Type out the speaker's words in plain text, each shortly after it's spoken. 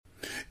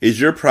Is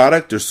your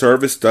product or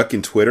service stuck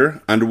in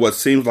Twitter under what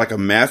seems like a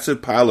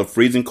massive pile of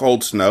freezing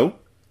cold snow?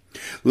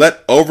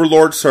 Let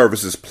Overlord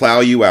Services plow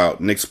you out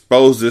and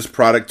expose this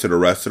product to the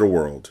rest of the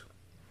world.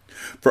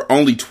 For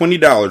only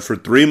 $20 for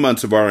 3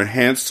 months of our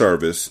enhanced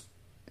service,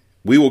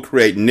 we will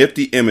create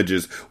nifty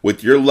images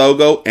with your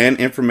logo and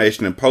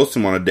information and post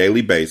them on a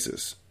daily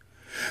basis.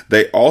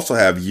 They also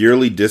have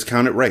yearly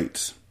discounted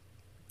rates.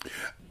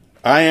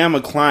 I am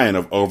a client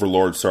of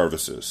Overlord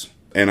Services,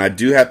 and I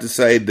do have to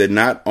say that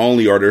not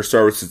only are their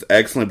services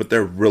excellent, but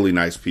they're really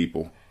nice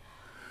people.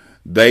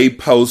 They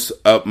post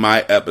up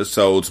my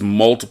episodes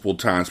multiple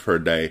times per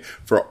day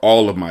for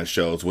all of my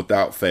shows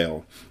without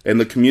fail, and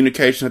the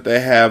communication that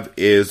they have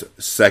is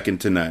second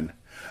to none.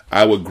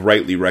 I would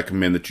greatly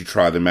recommend that you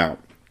try them out.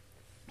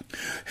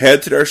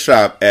 Head to their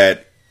shop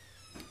at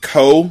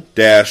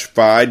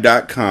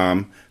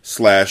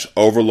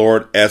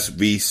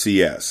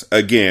ko-fi.com/overlordsvcs.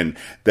 Again,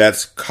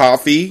 that's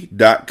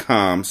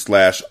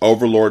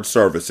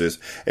coffee.com/overlordservices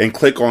and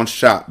click on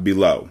shop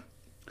below.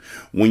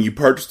 When you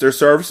purchase their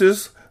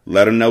services,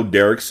 let them know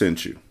Derek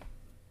sent you.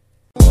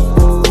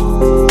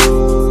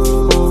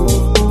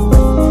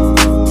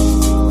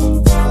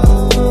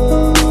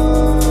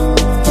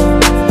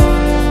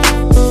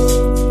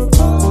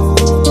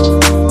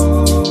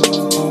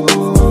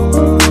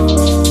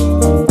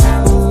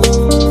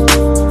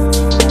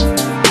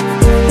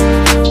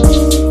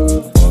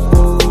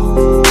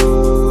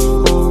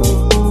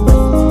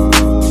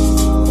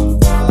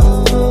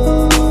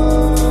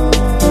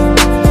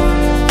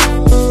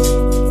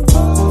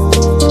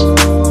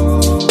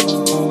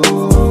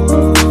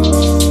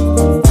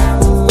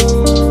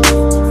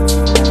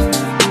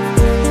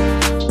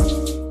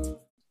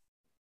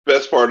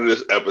 Part of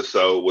this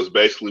episode was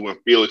basically when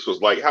Felix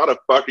was like, how the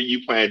fuck are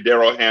you playing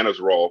Daryl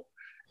Hannah's role?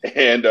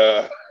 And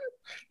and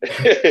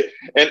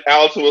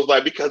Allison was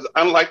like, because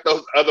unlike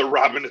those other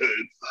Robin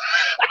Hoods.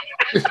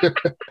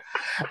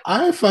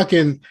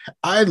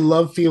 I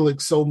love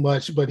Felix so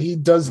much, but he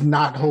does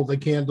not hold a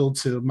candle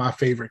to my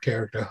favorite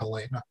character,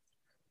 Helena.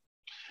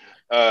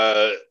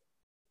 I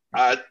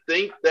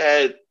think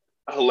that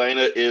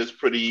Helena is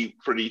pretty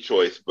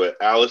choice, but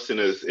Allison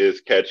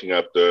is catching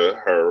up to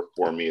her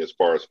for me as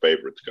far as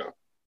favorites go.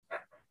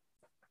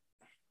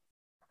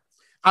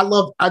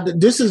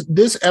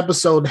 This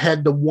episode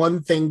had the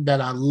one thing that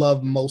I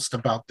love most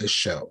about this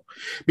show,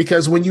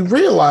 because when you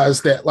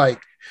realize that,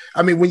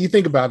 when you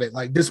think about it,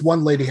 this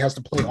one lady has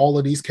to play all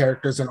of these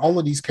characters and all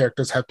of these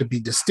characters have to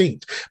be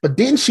distinct, but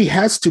then she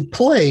has to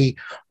play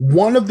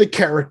one of the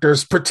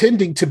characters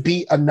pretending to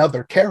be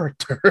another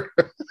character.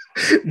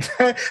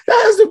 that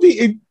has to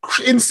be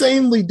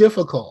insanely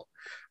difficult.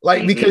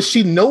 Because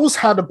she knows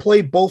how to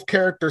play both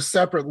characters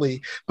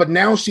separately, but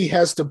now she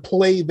has to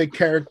play the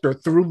character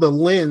through the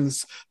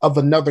lens of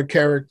another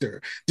character.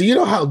 Do you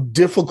know how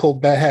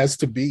difficult that has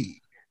to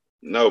be?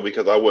 No,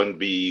 because I wouldn't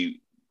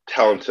be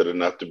talented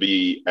enough to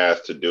be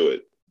asked to do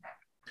it.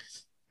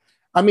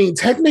 I mean,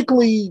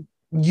 technically,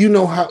 you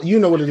know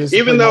what it is.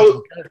 Even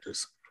though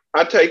characters.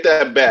 I take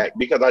that back,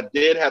 because I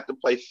did have to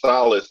play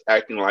Solace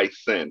acting like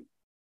Sin.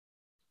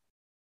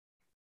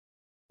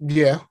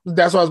 Yeah,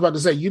 that's what I was about to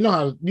say. You know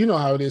how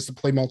it is to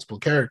play multiple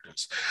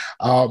characters,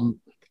 and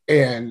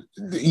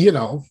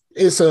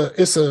it's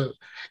a.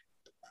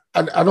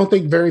 I don't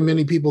think very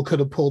many people could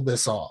have pulled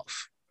this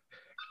off.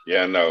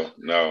 Yeah, no.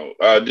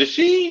 Did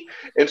she?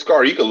 And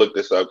Scar, you can look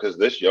this up because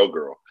this your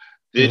girl.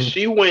 Did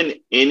she win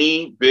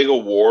any big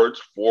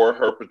awards for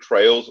her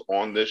portrayals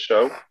on this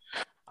show?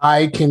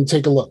 I can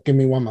take a look. Give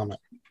me one moment.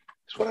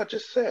 That's what I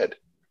just said.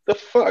 The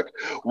fuck.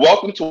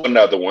 Welcome to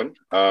another one.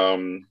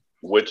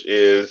 Which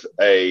is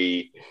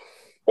a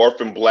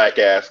orphan black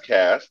ass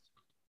cast.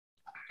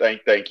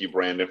 Thank you,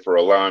 Brandon, for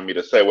allowing me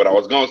to say what I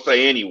was going to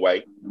say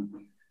anyway.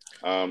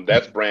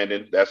 That's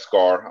Brandon. That's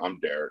Scar. I'm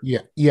Derek.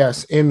 Yeah.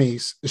 Yes.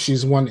 Emmys.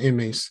 She's won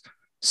Emmys.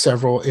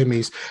 Several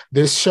Emmys.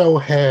 This show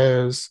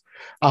has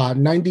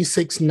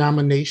 96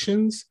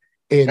 nominations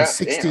and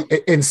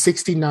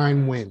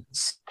 69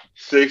 wins.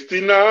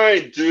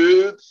 69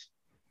 dudes.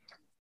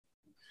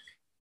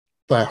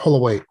 But hold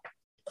on, wait.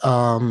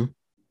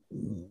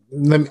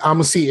 I'm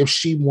gonna see if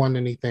she won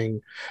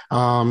anything.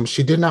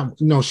 She did not.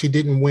 No, she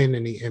didn't win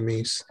any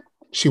Emmys.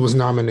 She was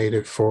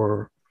nominated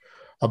for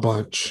a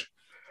bunch.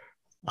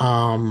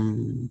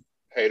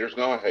 Haters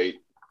gonna hate.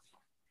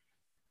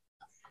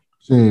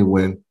 She didn't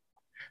win.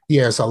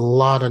 Yes, a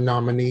lot of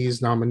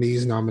nominees.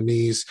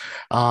 The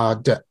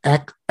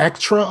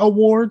Extra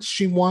Awards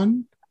she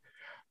won.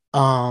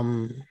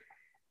 And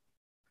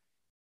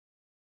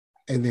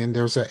then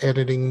there's an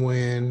editing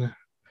win,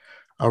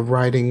 a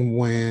writing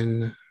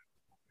win.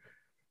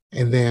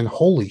 And then,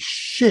 holy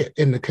shit,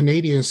 in the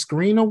Canadian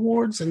Screen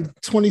Awards in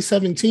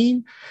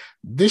 2017,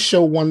 this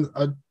show won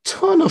a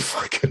ton of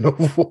fucking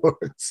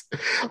awards.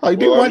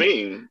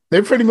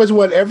 They pretty much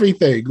won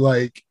everything.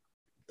 That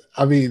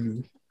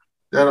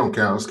don't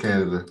count as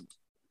Canada.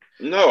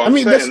 No,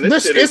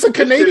 it's a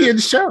Canadian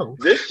show.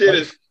 This shit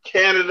is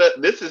Canada.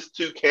 This is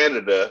to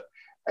Canada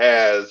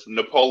as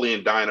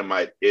Napoleon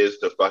Dynamite is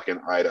to fucking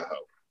Idaho.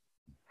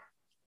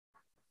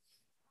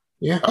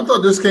 Yeah, I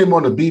thought this came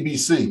on the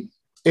BBC.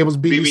 it was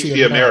BBC,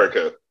 BBC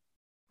America.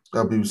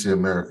 BBC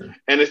America.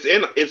 And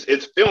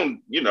it's filmed,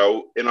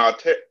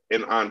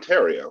 in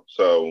Ontario.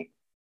 So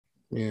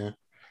yeah,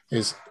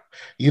 it's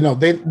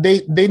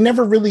they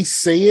never really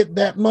say it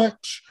that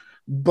much,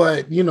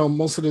 but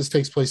most of this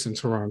takes place in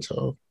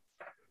Toronto.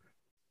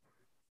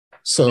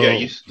 So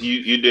yeah,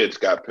 you did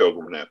Scott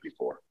Pilgrim that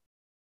before.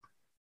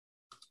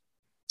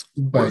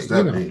 But What does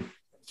that mean?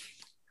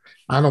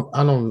 I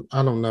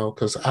don't know,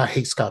 because I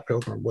hate Scott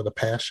Pilgrim with a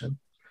passion.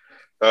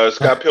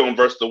 Scott Pilgrim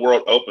vs. the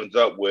World opens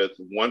up with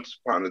Once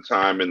Upon a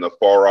Time in the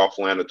Far Off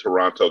Land of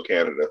Toronto,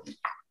 Canada.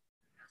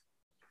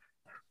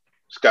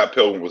 Scott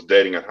Pilgrim was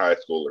dating a high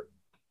schooler.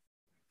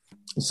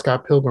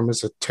 Scott Pilgrim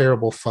is a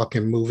terrible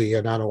fucking movie,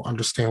 and I don't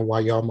understand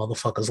why y'all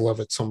motherfuckers love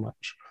it so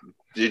much.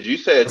 Did you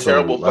say a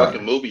terrible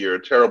fucking movie or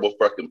a terrible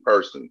fucking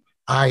person?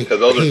 Because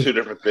those are two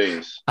different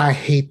things. I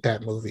hate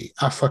that movie.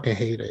 I fucking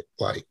hate it.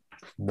 Like,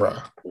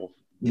 bruh.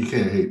 You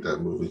can't hate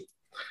that movie.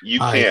 You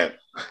can't.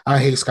 I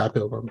hate Scott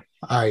Pilgrim.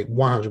 I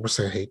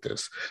 100% hate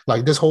this.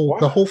 Like, the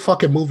whole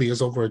fucking movie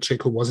is over a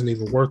chick who wasn't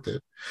even worth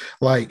it.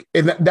 Like,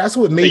 and that's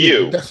what made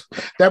it.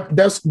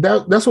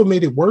 That's what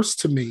made it worse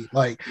to me.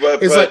 Like,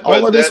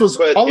 all of this was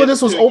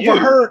over you.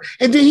 Her,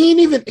 and then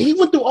he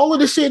went through all of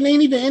this shit and they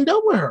didn't even end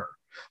up with her.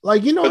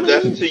 Like, you know what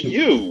I mean? To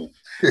you.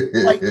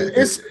 Like,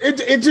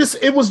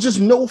 it was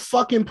just no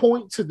fucking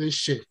point to this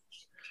shit.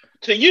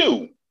 To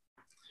you.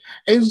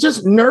 And it's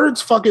just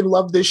nerds fucking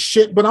love this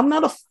shit, but I'm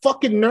not a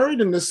fucking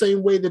nerd in the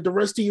same way that the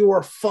rest of you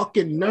are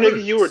fucking nerds.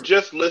 Nigga, you were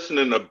just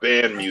listening to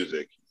band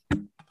music.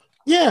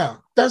 Yeah,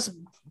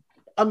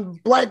 I'm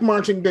black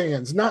marching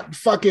bands, not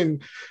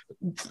fucking.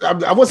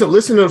 I wasn't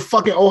listening to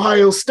fucking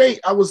Ohio State.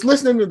 I was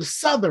listening to the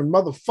Southern,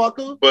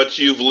 motherfucker. But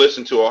you've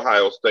listened to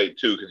Ohio State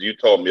too, because you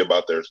told me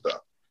about their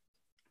stuff.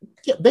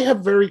 Yeah, they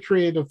have very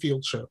creative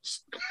field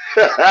shows.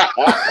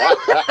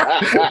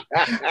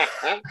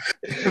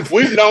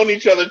 We've known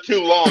each other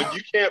too long.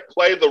 You can't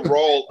play the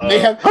role of...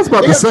 I was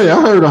about to say, I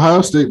heard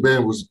Ohio State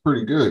band was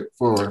pretty good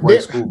for a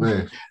white school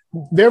band.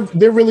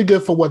 They're really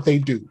good for what they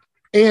do.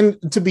 And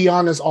to be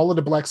honest, all of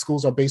the black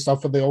schools are based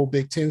off of the old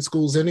Big Ten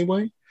schools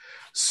anyway.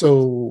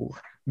 So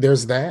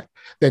there's that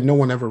no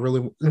one ever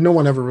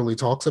really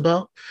talks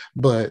about.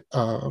 But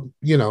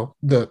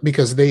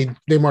because they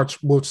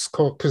march what's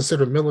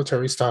considered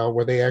military style,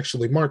 where they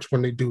actually march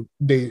when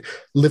they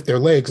lift their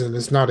legs, and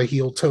it's not a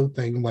heel toe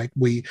thing like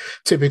we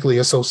typically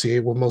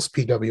associate with most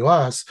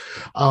PWIs.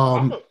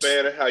 I'm a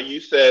fan of how you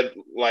said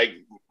like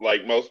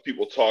most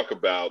people talk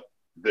about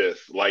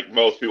this, like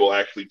most people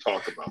actually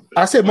talk about this.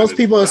 I said most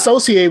people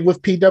associate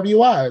with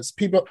PWIs.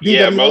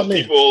 Most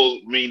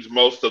people means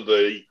most of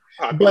the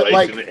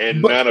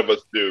population, none of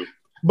us do.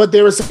 But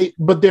there's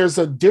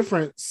a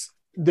difference.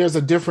 There's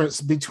a difference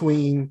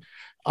between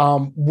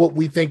what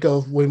we think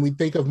of when we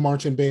think of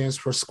marching bands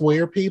for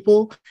square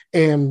people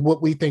and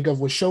what we think of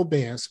with show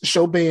bands.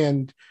 Show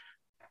band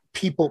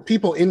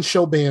people in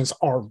show bands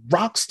are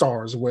rock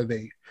stars where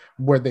they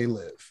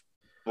live.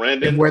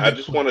 Brandon, I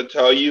just want to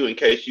tell you, in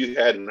case you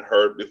hadn't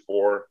heard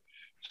before,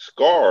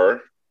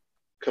 Scar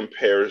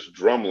compares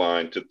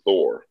Drumline to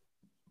Thor.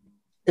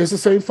 It's the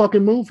same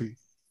fucking movie.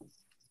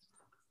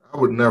 I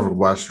would never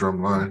watch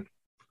Drumline.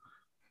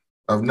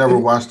 I've never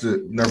watched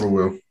it, never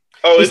will.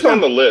 Oh, it's on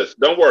the list.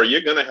 Don't worry,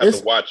 you're going to have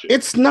to watch it.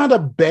 It's not a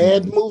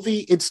bad movie.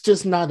 It's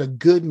just not a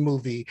good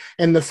movie.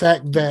 And the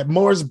fact that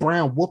Morris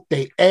Brown whooped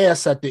their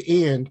ass at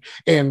the end,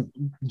 and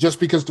just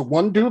because the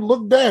one dude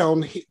looked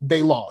down,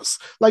 they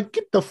lost. Like,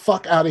 get the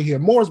fuck out of here.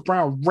 Morris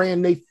Brown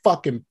ran they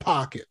fucking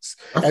pockets.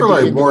 I feel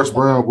like Morris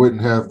Brown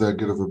wouldn't have that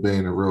good of a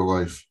band in real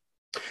life.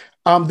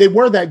 They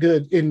were that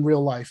good in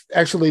real life.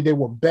 Actually, they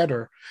were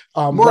better.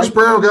 Morris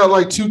Brown got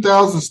like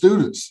 2,000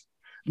 students.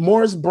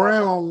 Morris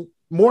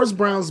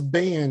Brown's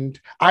band,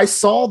 I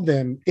saw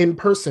them in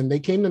person. They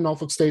came to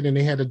Norfolk State and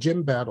they had a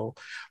gym battle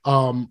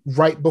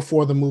right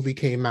before the movie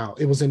came out.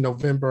 It was in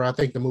November. I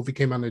think the movie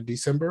came out in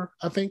December,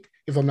 I think,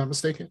 if I'm not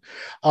mistaken.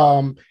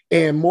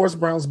 And Morris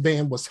Brown's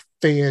band was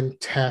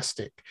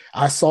fantastic.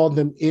 I saw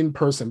them in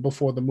person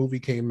before the movie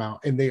came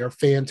out, and they are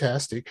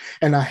fantastic.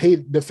 And I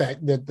hate the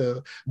fact that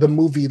the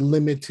movie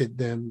limited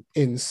them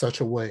in such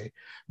a way,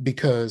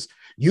 because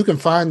you can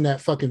find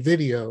that fucking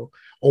video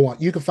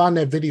you can find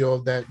that video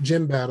of that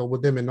gym battle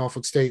with them in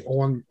Norfolk State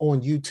on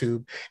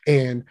YouTube,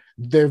 and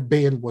their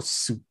band was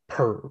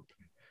superb.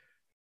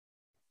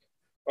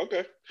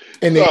 Okay.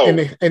 And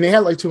they had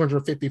like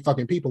 250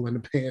 fucking people in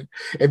the band.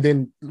 And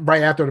then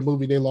right after the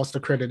movie, they lost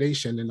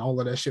accreditation and all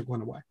of that shit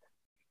went away.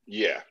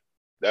 Yeah.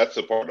 That's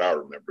the part I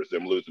remember, is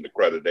them losing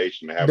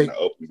accreditation and having to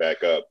open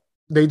back up.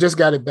 They just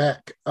got it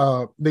back.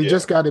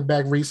 Just got it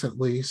back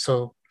recently.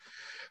 So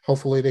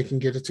hopefully they can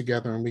get it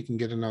together and we can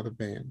get another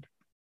band.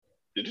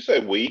 Did you say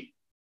we?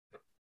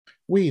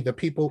 We, the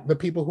people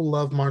who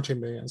love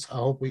marching bands. I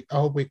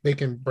hope they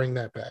can bring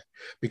that back,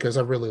 because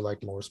I really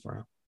like Morris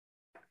Brown.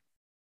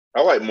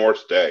 I like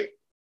Morris Day.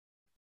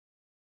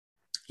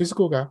 He's a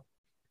cool guy.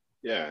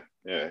 Yeah.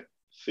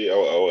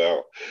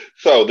 COOL.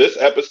 So this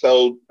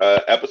episode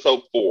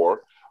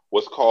 4,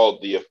 was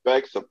called The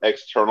Effects of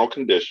External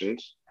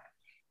Conditions.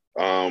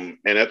 And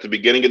at the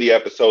beginning of the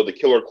episode, the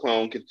killer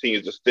clone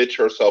continues to stitch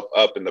herself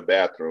up in the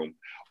bathroom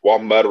while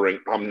muttering,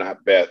 "I'm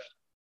not Beth,"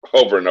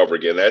 over and over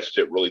again. That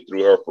shit really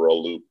threw her for a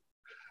loop.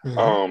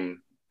 Mm-hmm.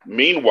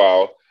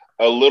 Meanwhile,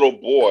 a little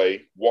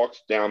boy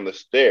walks down the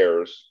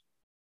stairs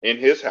in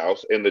his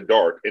house in the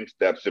dark and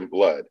steps in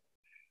blood.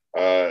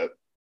 The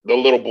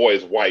little boy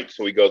is white,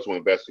 so he goes to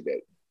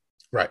investigate.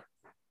 Right.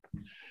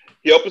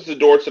 He opens the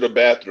door to the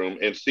bathroom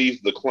and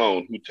sees the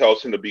clone, who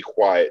tells him to be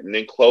quiet and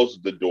then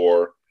closes the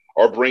door,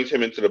 or brings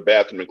him into the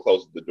bathroom and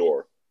closes the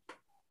door.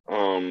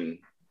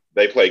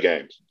 They play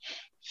games.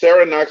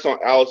 Sarah knocks on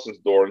Allison's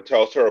door and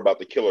tells her about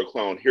the killer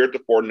clone,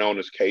 heretofore known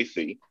as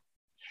KC.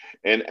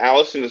 And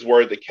Allison is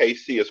worried that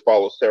KC has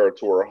followed Sarah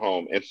to her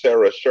home, and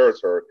Sarah assures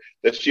her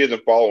that she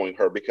isn't following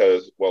her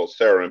because, well,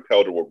 Sarah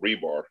impaled her with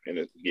rebar,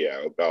 and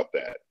about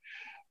that.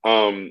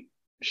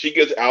 She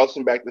gives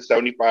Allison back the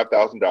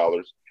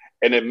 $75,000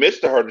 and admits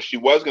to her that she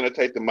was going to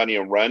take the money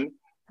and run,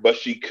 but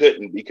she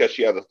couldn't because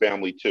she has a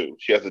family too.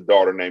 She has a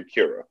daughter named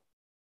Kira.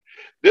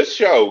 This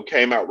show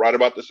came out right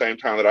about the same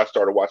time that I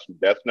started watching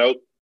Death Note.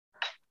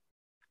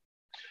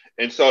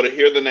 And so to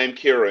hear the name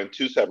Kira in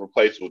two separate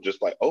places was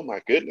just like, oh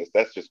my goodness,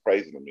 that's just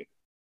crazy to me.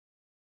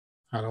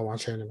 I don't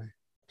watch anime,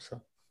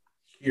 so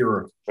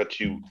Kira. But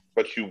you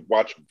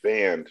watch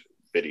band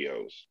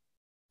videos.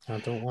 I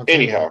don't watch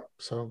anyhow. Anime,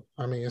 so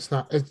I mean,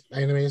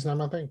 anime is not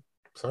my thing.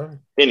 Sorry.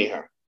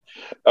 Anyhow,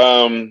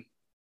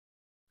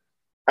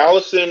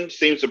 Allison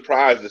seems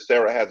surprised that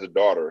Sarah has a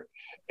daughter,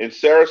 and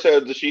Sarah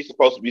says that she's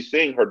supposed to be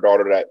seeing her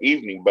daughter that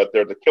evening, but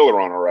there's a killer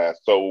on her ass.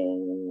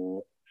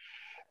 So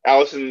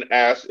Allison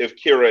asks if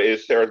Kira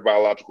is Sarah's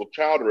biological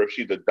child or if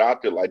she's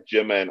adopted like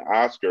Gemma and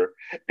Oscar,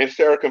 and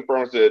Sarah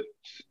confirms that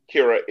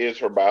Kira is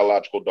her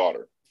biological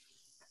daughter.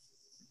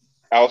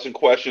 Allison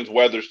questions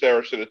whether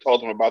Sarah should have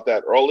told him about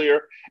that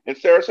earlier, and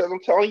Sarah says,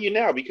 "I'm telling you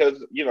now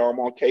because, I'm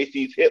on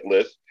Casey's hit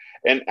list."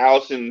 And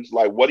Allison's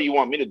like, "What do you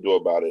want me to do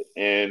about it?"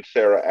 And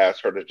Sarah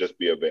asks her to just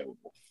be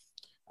available.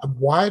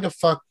 Why the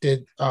fuck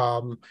did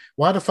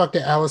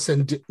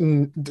Allison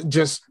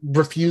just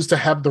refuse to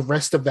have the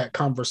rest of that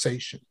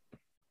conversation?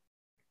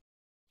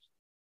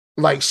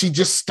 Like, she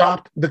just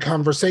stopped the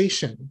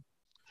conversation.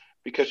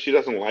 Because she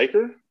doesn't like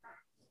her?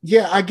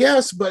 Yeah, I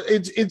guess, but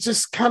it's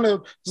just kind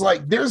of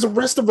like there's a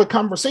rest of a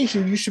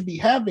conversation you should be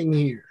having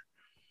here.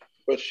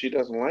 But she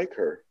doesn't like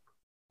her.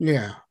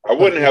 Yeah. I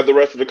wouldn't have the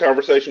rest of the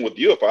conversation with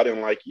you if I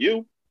didn't like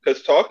you,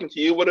 because talking to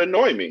you would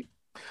annoy me.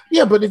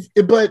 Yeah, but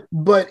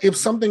if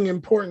something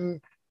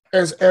important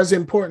as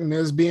important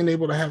as being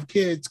able to have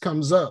kids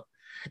comes up,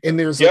 and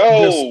there's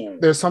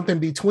something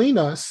between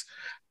us.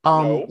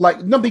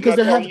 Because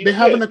they're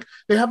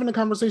having a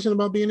conversation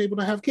about being able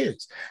to have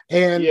kids,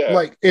 and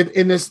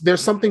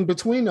there's something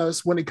between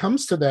us when it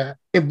comes to that.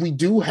 If we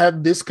do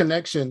have this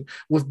connection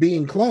with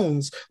being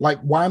clones, like,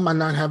 why am I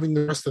not having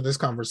the rest of this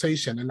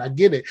conversation? And I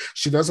get it,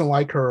 she doesn't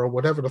like her or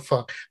whatever the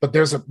fuck, but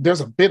there's a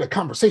bit of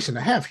conversation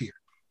to have here,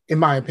 in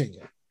my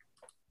opinion.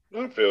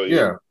 I feel you.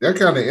 Yeah, that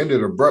kind of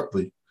ended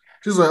abruptly.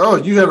 She's like, "Oh,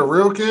 you had a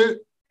real kid?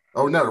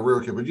 Oh, not a real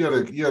kid, but you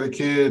had a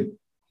kid,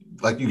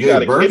 like you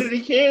gave birth." Got a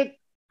kid?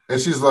 And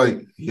she's like,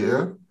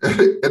 "Yeah,"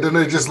 and then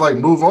they just like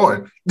move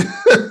on.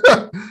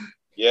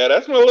 Yeah,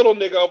 that's my little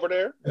nigga over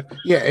there.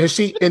 Yeah,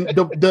 and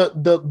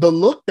the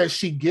look that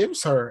she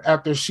gives her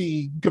after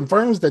she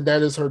confirms that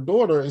is her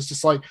daughter is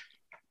just like,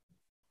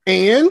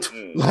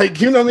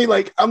 like, you know what I mean?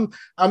 Like,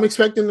 I'm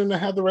expecting them to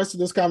have the rest of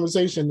this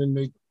conversation, and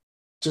they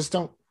just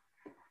don't.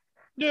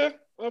 Yeah,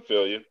 I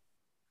feel you.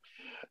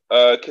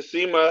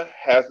 Cosima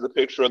has the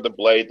picture of the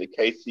blade that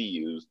Casey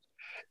used,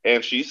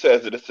 and she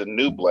says that it's a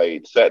new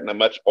blade set in a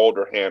much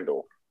older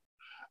handle.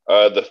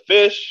 The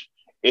fish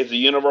is a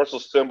universal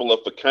symbol of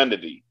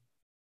fecundity.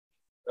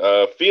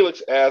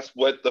 Felix asks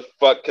what the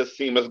fuck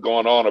Cosima's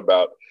going on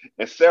about,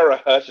 and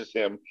Sarah hushes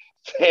him,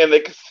 saying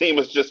that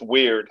Cosima's just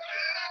weird.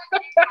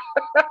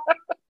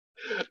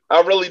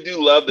 I really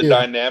do love the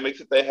dynamics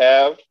that they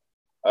have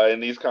in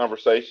these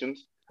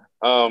conversations.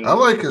 I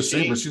like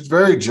Cosima. She's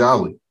very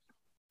jolly.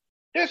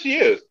 Yeah, she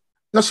is.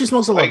 No, she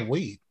smokes a lot of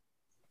weed.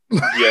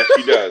 Yeah,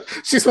 she does.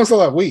 She smokes a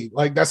lot of weed.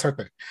 Like, that's her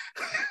thing.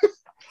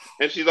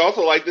 And she's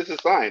also like, this is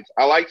science.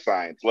 I like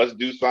science. Let's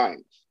do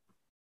science.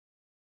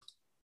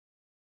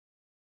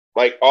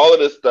 Like, all of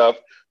this stuff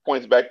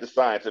points back to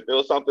science. If it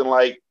was something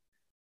like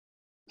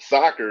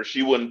soccer,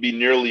 she wouldn't be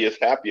nearly as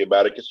happy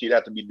about it because she'd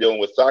have to be dealing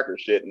with soccer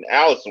shit, and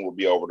Allison would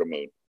be over the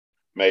moon.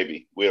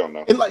 Maybe. We don't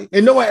know.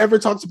 And no one ever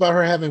talks about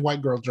her having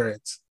white girl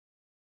dreads.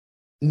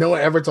 No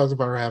one ever talks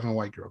about her having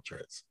white girl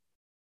dreads.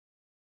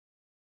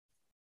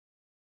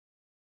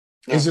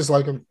 It's just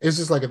like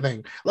a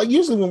thing. Like,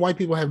 usually when white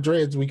people have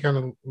dreads, we kind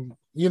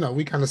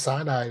of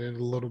side-eye it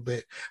a little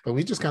bit, but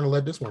we just kind of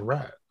let this one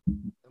ride.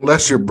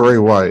 Unless you're Bray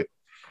Wyatt.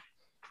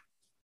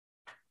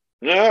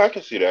 Yeah, I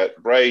can see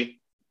that. Bray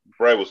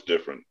was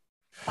different.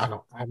 I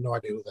have no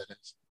idea who that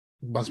is.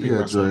 Must be he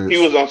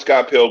was on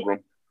Scott Pilgrim.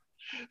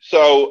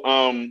 So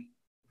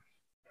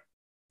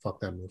fuck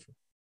that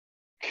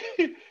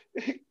movie.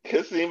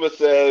 Cosima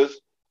says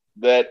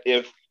that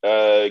if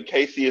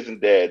Casey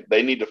isn't dead.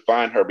 They need to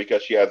find her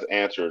because she has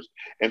answers.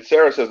 And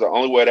Sarah says the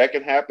only way that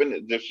can happen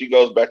is if she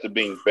goes back to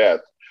being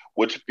Beth,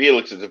 which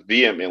Felix is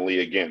vehemently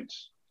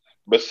against.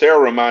 But Sarah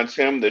reminds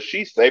him that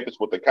she's safest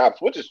with the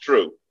cops, which is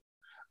true.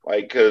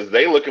 Like, because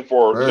they looking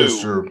for her That's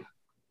too. true.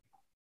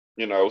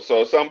 You know,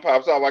 so if something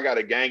pops off, I got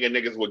a gang of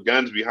niggas with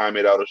guns behind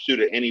me that'll shoot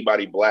at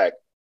anybody black.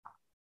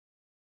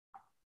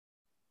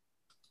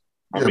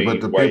 Yeah,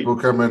 but the people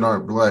coming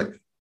aren't black.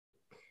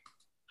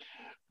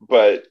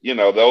 But, you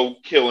know, they'll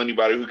kill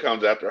anybody who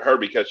comes after her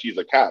because she's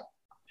a cop.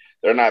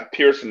 They're not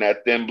piercing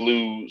that thin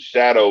blue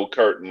shadow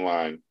curtain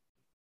line.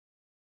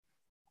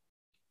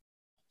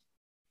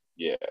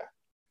 Yeah.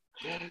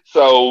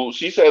 So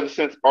she says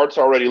since Art's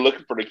already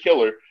looking for the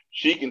killer,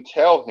 she can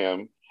tell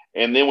him.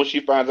 And then when she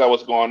finds out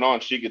what's going on,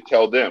 she can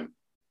tell them.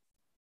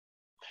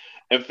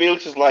 And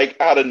Felix is like,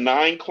 out of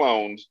 9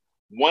 clones,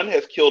 one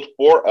has killed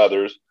 4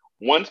 others,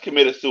 one's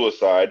committed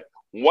suicide,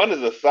 one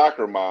is a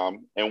soccer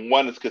mom, and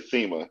one is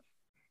Cosima.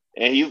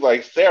 And he's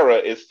like, Sarah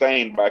is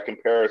sane by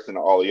comparison to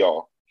all of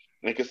y'all.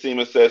 And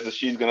Cosima says that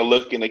she's going to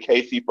look into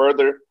Casey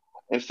further.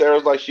 And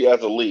Sarah's like, she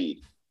has a lead.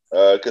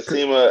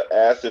 Cosima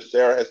asks if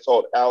Sarah has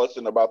told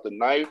Allison about the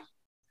knife.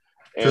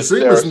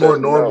 Cosima's more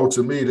normal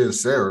to me than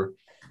Sarah.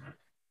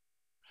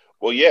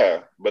 Well,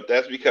 yeah, but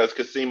that's because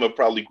Cosima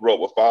probably grew up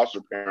with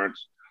foster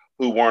parents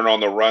who weren't on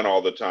the run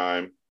all the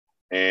time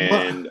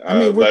and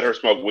let her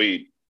smoke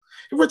weed.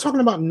 If we're talking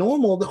about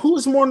normal, who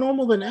is more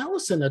normal than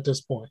Allison at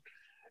this point?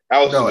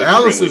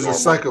 Allison's a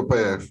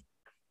psychopath.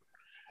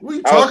 What are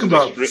you talking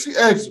about?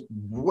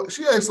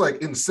 She acts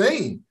like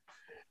insane.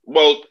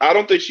 Well, I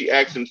don't think she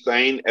acts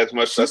insane as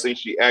much as I think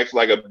she acts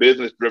like a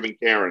business-driven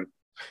Karen.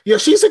 Yeah,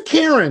 she's a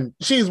Karen.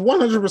 She's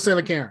 100%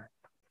 a Karen.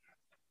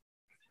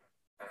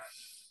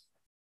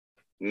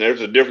 And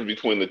there's a difference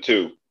between the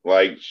two.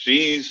 Like,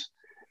 she's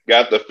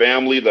got the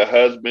family, the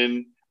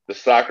husband, the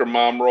soccer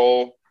mom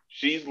role.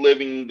 She's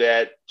living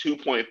that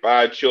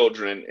 2.5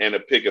 children and a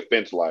picket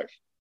fence life.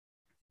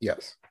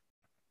 Yes.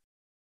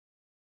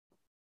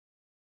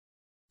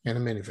 And a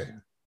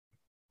minivan.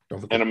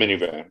 And a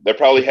minivan. That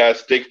probably has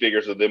stick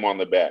figures of them on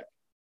the back.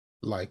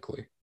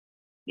 Likely.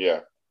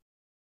 Yeah.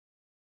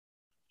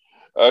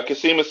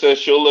 Cosima says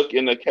she'll look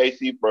into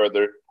Casey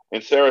further,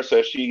 and Sarah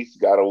says she's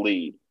got a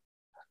lead.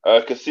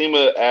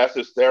 Cosima asks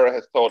if Sarah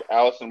has told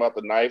Allison about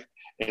the knife,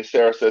 and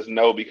Sarah says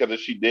no, because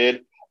if she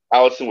did,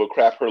 Allison would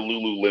craft her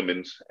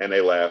Lululemons, and they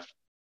laugh.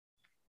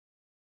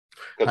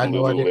 I have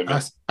no idea.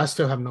 I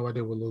still have no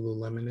idea what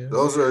Lululemon is.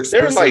 Those are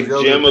expensive. They're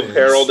like gym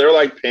apparel. They're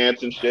like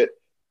pants and shit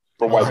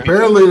for white people.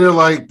 Apparently, they're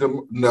like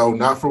no,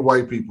 not for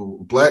white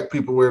people. Black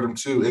people wear them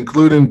too,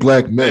 including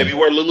black men. Have you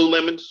wear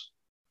Lululemons?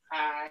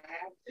 I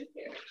have 2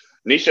 pairs.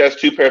 Nisha has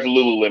 2 pairs of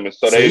Lululemons,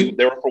 so they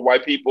were for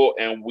white people,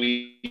 and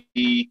we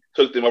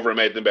took them over and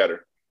made them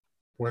better.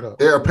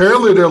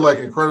 They're like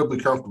incredibly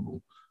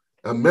comfortable,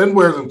 and men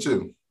wear them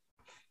too.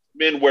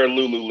 Men wear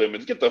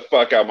Lululemons. Get the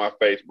fuck out of my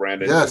face,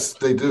 Brandon. Yes,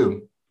 they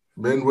do.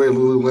 Men wear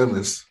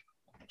Lululemons.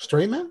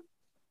 Straight men?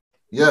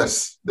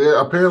 Yes, they're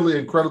apparently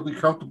incredibly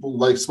comfortable,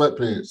 like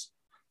sweatpants.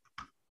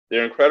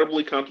 They're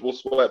incredibly comfortable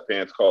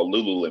sweatpants called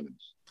Lululemons.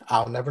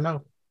 I'll never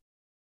know.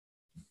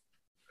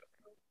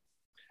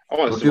 I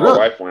want to see my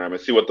wife wear them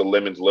and see what the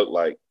lemons look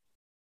like.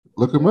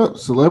 Look them up.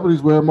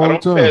 Celebrities wear them all the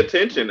time. I don't pay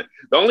attention.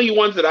 The only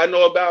ones that I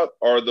know about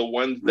are the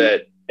ones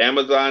that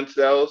Amazon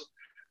sells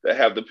that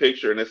have the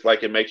picture and it's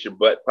like it makes your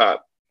butt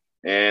pop.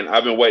 And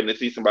I've been waiting to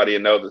see somebody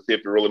in those to see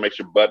if it really makes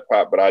your butt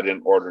pop, but I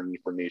didn't order any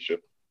for Nisha.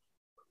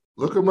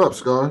 Look them up,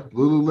 Scar.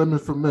 Lululemon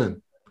for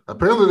men.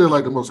 Apparently, they're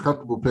like the most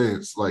comfortable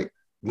pants, like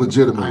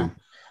legitimately.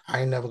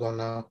 I ain't never gonna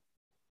know.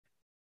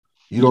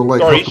 You don't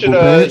like comfortable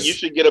pants? You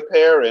should get a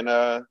pair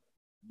and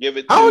give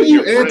it to How are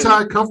you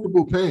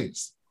anti-comfortable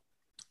pants?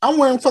 I'm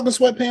wearing fucking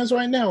sweatpants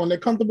right now, and they're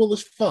comfortable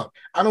as fuck.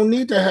 I don't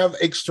need to have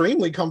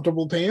extremely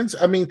comfortable pants.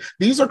 I mean,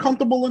 these are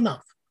comfortable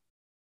enough.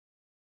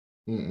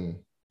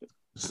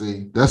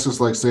 See, that's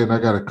just like saying I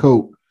got a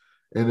coat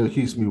and it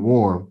keeps me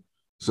warm.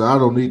 So I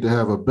don't need to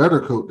have a better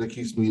coat that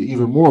keeps me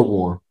even more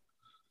warm.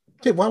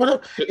 Okay, why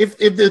would if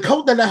the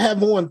coat that I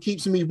have on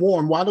keeps me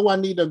warm, why do I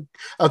need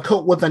a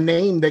coat with a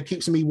name that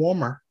keeps me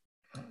warmer?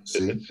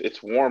 See?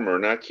 It's warmer,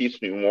 not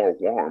keeps me more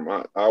warm.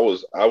 I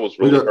was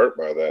really hurt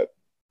by that.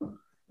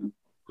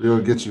 We're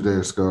gonna get you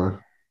there,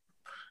 Scar.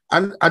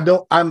 I'm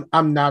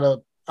not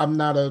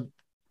a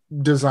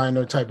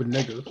designer type of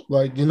nigga.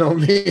 Like, you know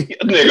what I mean?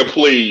 Nigga,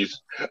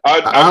 please. I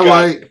got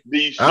like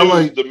these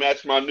shoes to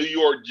match my New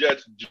York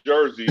Jets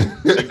jersey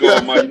to go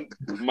on my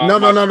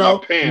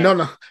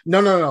pants.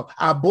 No.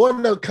 I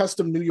bought a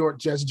custom New York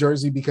Jets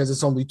jersey because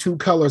it's only 2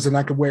 colors and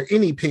I could wear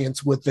any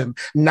pants with them,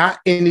 not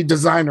any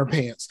designer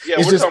pants. Yeah,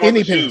 it's just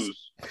any pants.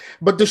 Shoes.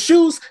 But the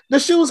shoes,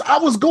 I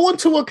was going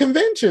to a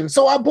convention,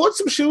 so I bought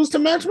some shoes to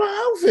match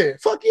my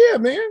outfit. Fuck yeah,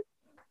 man.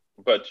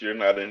 But you're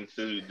not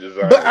into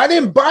design. But I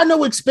didn't buy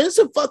no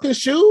expensive fucking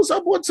shoes. I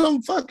bought some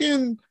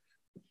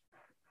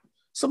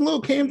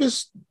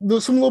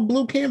little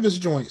blue canvas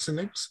joints,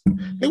 and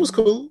it was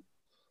cool.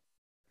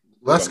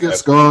 Let's get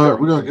Scar.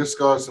 We're gonna get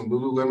Scar some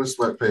Lululemon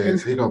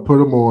sweatpants. He's gonna put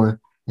them on.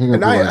 He's gonna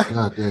be like,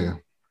 God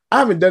damn. I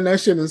haven't done that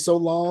shit in so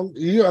long.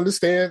 You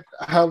understand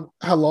how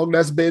long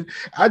that's been?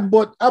 I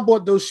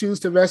bought those shoes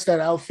to match that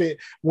outfit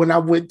when I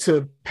went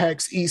to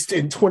PAX East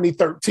in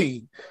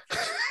 2013.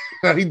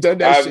 I ain't done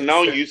that I've shit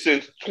known since. you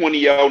since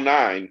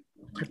 2009.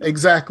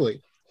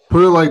 Exactly.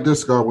 Put it like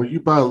this, Scott. When you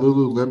buy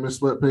Lululemon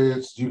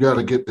sweatpants, you got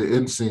to get the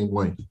inseam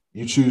length.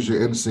 You choose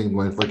your inseam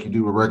length like you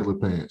do with regular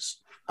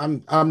pants.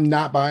 I'm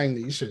not buying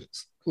these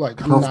shits.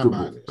 Like, I'm not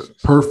buying these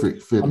shits.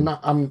 Perfect fitting.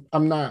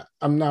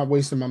 I'm not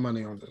wasting my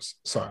money on this.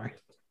 Sorry.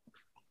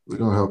 We're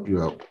gonna help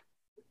you out.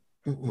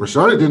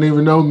 Rashadi didn't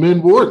even know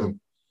men wore them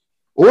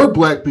or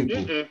black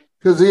people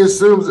because he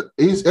assumes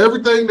he's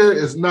everything that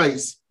is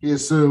nice. He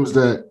assumes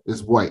that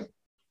is white.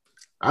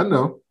 I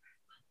know.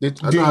 Do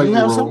you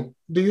have some?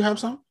 Do you have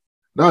some?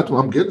 No,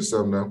 I'm getting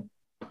some now.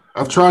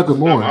 I've tried them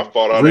more. My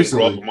fault. I didn't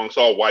grow up amongst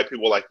all white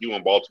people like you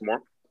in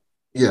Baltimore.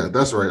 Yeah,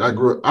 that's right. I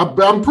grew up.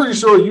 I'm pretty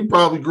sure you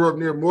probably grew up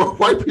near more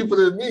white people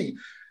than me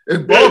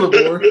in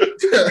Baltimore.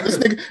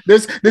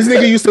 this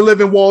nigga used to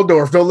live in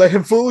Waldorf. Don't let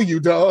him fool you,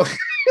 dog.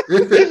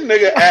 This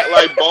nigga act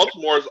like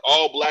Baltimore is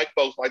all black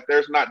folks. Like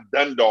there's not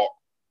Dundalk.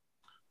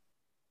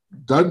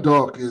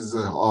 Dundalk is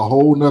a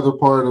whole nother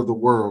part of the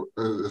world,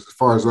 as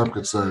far as I'm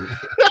concerned.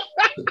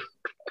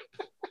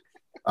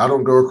 I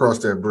don't go across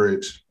that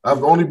bridge.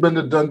 I've only been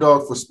to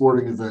Dundalk for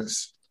sporting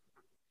events.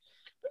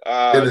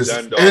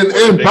 Dundalk,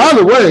 and by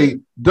the way,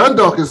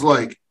 Dundalk is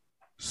like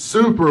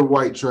super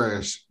white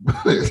trash.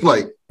 It's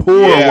like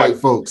poor white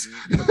folks.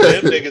 Them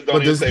niggas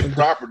don't even say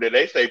property.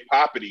 They say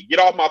poppity. Get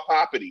off my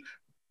poppity.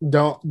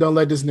 Don't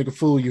let this nigga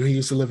fool you. He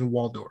used to live in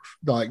Waldorf.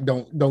 Like,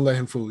 don't let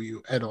him fool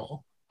you at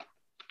all.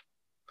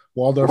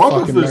 Waldorf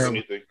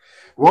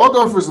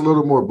is a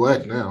little more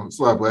black now. It's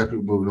a lot of black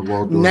people moving to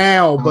Waldorf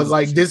now, but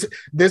like this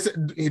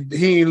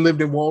he ain't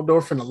lived in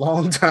Waldorf in a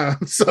long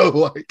time. So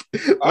like,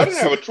 I didn't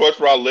have a choice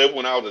where I lived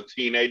when I was a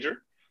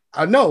teenager.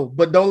 I know,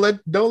 but don't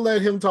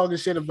let him talking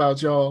shit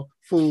about y'all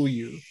fool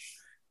you.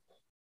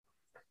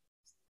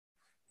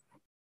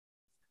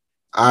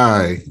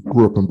 I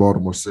grew up in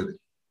Baltimore City.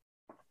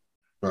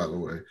 By the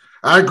way,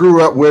 I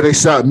grew up where they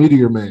shot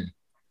Meteor Man.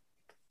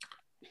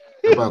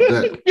 How about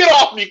that? Get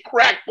off me,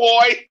 crack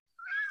boy.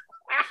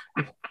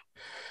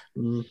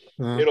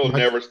 It'll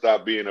never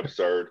stop being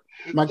absurd.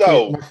 My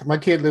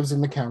kid lives in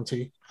the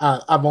county.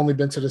 I've only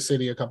been to the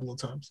city a couple of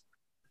times.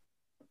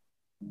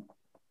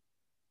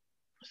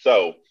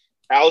 So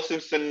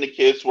Allison's sending the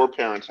kids to her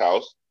parents'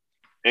 house,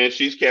 and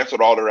she's canceled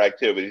all their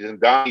activities.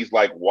 And Donnie's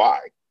like, why?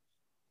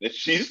 And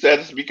she says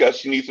it's because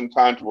she needs some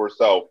time to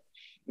herself.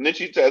 And then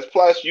she says,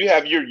 plus, you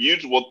have your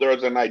usual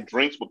Thursday night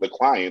drinks with the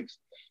clients.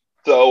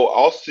 So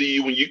I'll see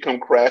you when you come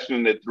crashing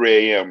in at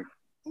 3 a.m.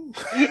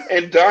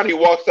 And Donnie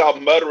walks out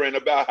muttering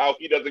about how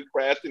he doesn't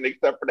crash in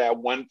except for that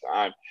one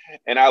time.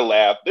 And I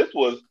laughed. This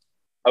was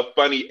a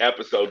funny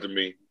episode to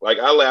me. Like,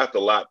 I laughed a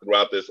lot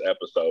throughout this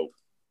episode.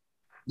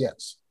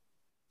 Yes.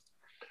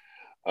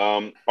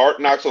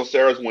 Art knocks on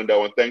Sarah's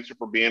window and thanks her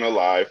for being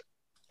alive.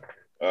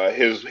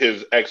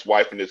 His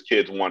ex-wife and his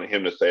kids wanted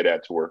him to say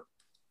that to her.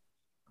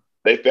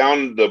 They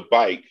found the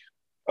bike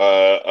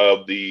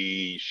of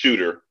the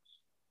shooter,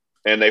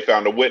 and they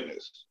found a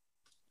witness.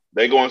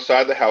 They go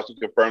inside the house to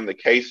confirm that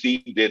Casey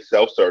did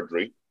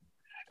self-surgery,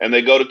 and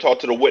they go to talk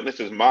to the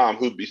witness's mom,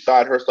 who's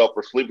beside herself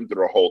for sleeping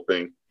through the whole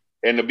thing.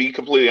 And to be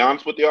completely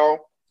honest with y'all,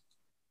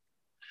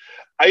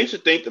 I used to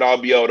think that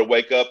I'll be able to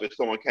wake up if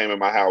someone came in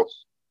my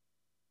house.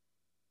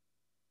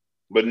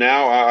 But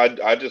now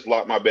I just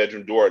lock my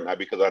bedroom door at night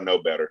because I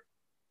know better.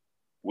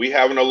 We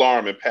have an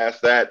alarm, and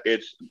past that,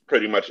 it's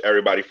pretty much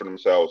everybody for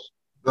themselves.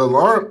 The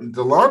alarm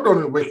don't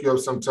even wake you up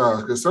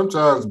sometimes, because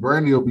sometimes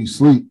Brandy will be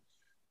asleep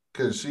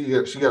because she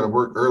got to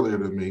work earlier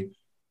than me,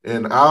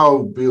 and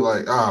I'll be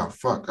like,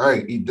 fuck, I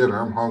ain't eat dinner,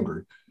 I'm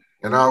hungry,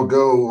 and I'll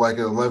go like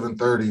at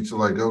 11:30 to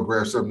like go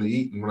grab something to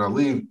eat, and when I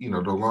leave, the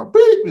alarm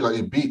beep, like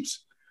it beeps,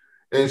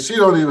 and she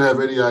don't even have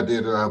any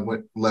idea that I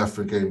went left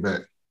and came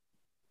back.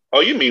 Oh,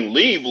 you mean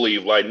leave,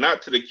 like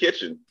not to the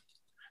kitchen?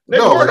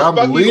 No, like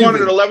I'm leaving. You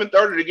going at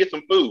 11:30 to get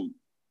some food?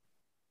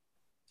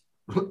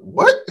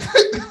 What?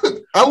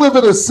 I live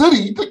in a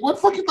city. What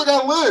the fuck you think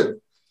I live?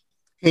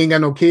 He ain't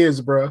got no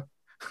kids, bro.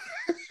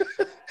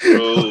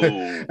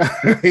 Oh.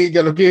 He ain't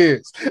got no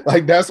kids.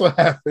 Like, that's what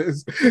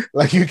happens.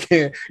 Like, you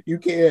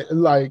can't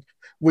like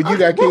when you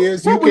got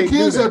kids. What would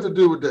kids have to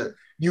do with that?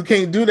 You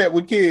can't do that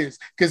with kids,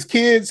 because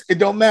kids, it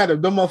don't matter.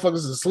 Them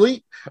motherfuckers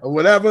asleep or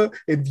whatever.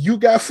 If you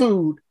got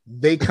food,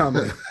 they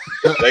coming.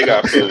 They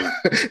got food.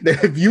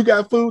 If you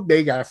got food,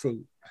 they got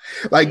food.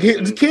 Like,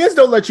 kids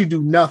don't let you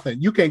do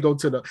nothing. You can't go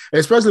to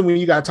especially when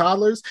you got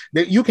toddlers,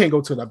 that you can't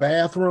go to the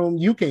bathroom.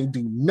 You can't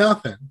do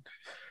nothing.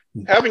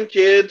 Having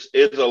kids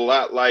is a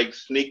lot like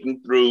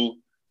sneaking through.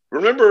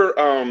 Remember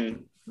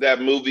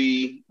that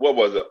movie, what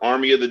was it?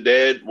 Army of the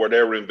Dead, where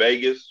they were in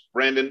Vegas,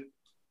 Brandon?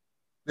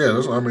 Yeah,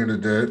 that's Army of the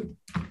Dead.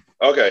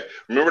 Okay.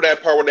 Remember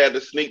that part where they had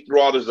to sneak through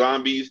all the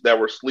zombies that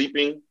were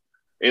sleeping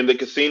in the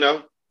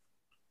casino?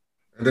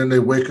 And then they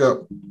wake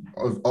up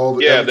all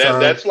the time.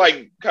 That's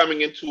like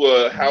coming into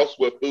a house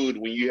with food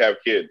when you have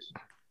kids.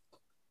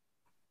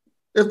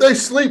 If they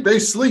sleep, they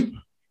sleep.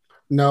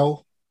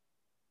 No.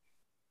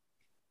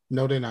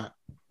 No, they're not.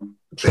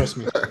 Trust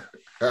me.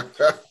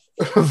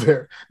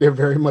 They're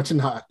very much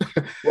not.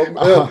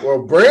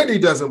 Well, Brandy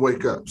doesn't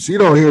wake up. She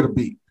don't hear the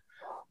beat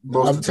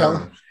most of the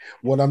time.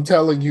 What I'm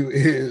telling you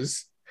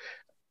is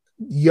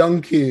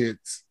young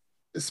kids,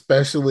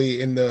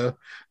 especially in the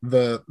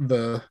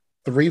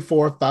 3,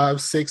 4,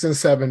 5, 6, and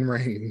 7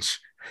 range,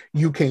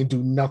 you can't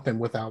do nothing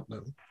without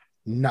them.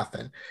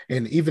 Nothing.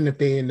 And even if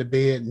they're in the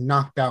bed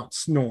knocked out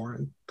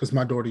snoring, because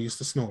my daughter used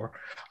to snore,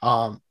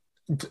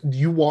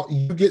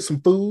 you get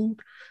some food,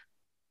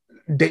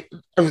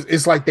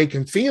 it's like they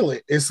can feel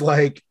it. It's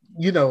like,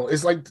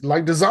 it's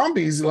like the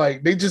zombies,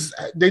 like they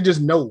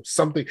just know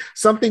something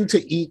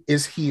to eat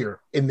is here,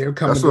 and they're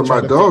coming. That's what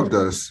my dog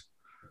does.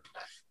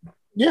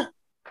 Yeah,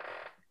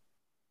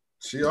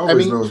 she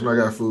always knows when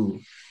I got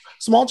food.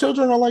 Small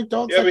children are like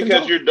dogs. Yeah,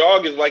 because your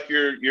dog is like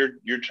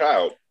your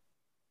child.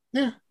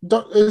 Yeah,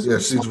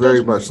 she's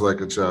very much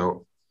like a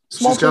child.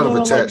 She's kind of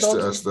attached to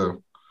us,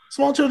 though.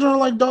 Small children are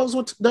like dogs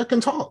that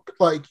can talk,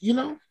 like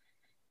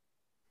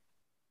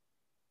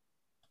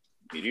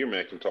Meteor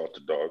Man can talk to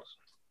dogs.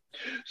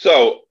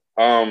 So,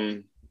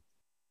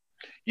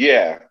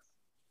 yeah,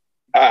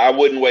 I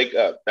wouldn't wake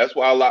up. That's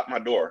why I lock my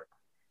door.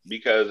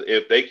 Because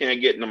if they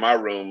can't get into my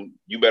room,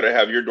 you better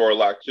have your door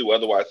locked too.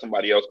 Otherwise,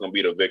 somebody else gonna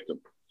be the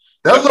victim.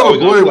 That little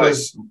boy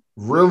was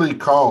really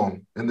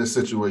calm in this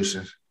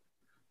situation.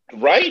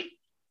 Right?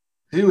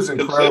 He was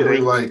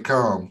incredibly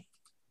calm.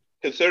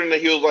 Considering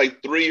that he was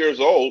like 3 years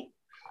old.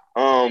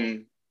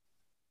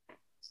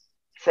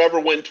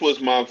 Trevor went to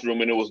his mom's room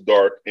and it was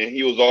dark and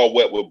he was all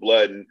wet with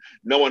blood, and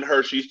knowing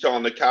her, she's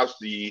telling the cops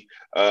the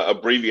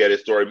abbreviated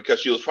story because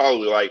she was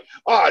probably like,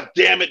 "Oh,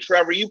 damn it,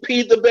 Trevor, you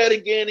peed the bed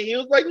again." And he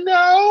was like,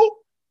 "No."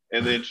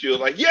 And then she was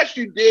like, "Yes,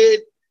 you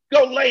did.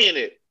 Go lay in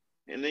it."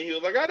 And then he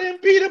was like, "I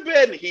didn't pee the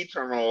bed." And he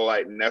turned on the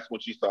light and that's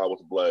when she saw it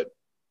was blood.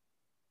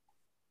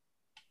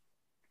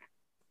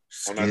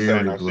 I'm not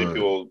saying I've seen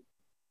people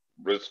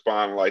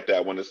respond like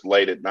that when it's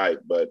late at night,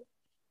 but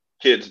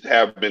kids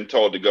have been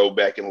told to go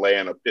back and lay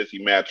on a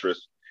pissy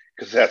mattress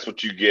because that's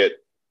what you get.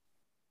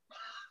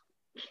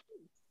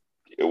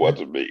 It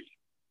wasn't me.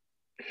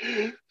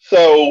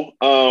 So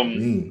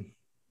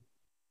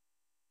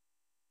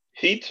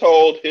he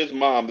told his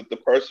mom that the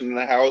person in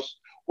the house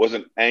was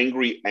an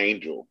angry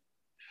angel.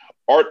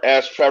 Art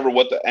asked Trevor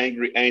what the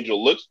angry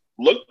angel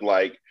looked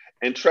like,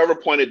 and Trevor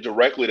pointed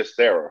directly to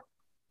Sarah.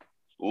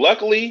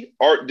 Luckily,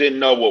 Art didn't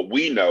know what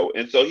we know,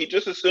 and so he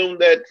just assumed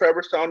that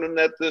Trevor's telling him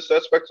that the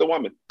suspect's a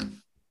woman.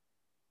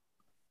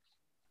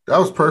 That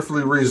was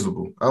perfectly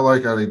reasonable. I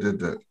like how they did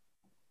that.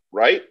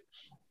 Right?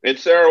 And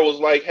Sarah was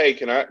like, "Hey,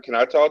 can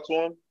I talk to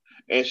him?"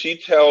 And she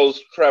tells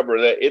Trevor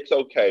that it's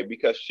okay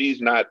because she's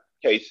not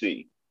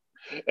KC.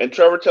 And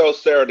Trevor tells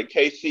Sarah that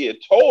KC had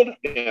told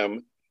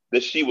him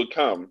that she would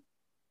come,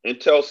 and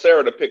tells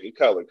Sarah to pick a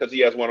color because he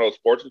has one of those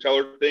fortune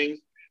teller things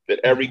that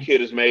every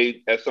kid has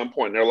made at some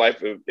point in their life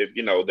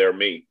if they're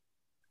me.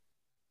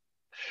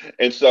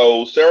 And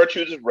so Sarah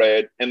chooses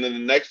red, and then the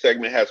next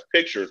segment has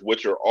pictures,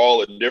 which are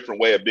all a different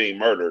way of being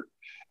murdered.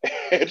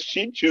 And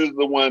she chooses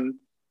one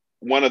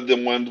of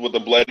the ones with a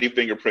bloody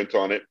fingerprint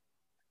on it,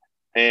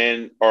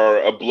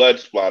 or a blood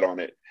spot on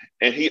it.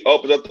 And he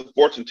opens up the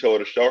fortune teller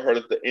to show her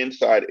that the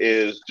inside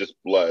is just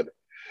blood.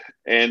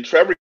 And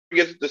Trevor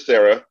gives it to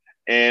Sarah,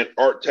 and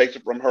Art takes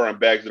it from her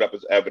and bags it up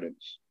as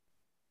evidence.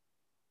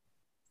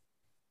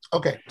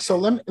 Okay, so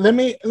let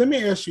me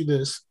ask you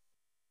this.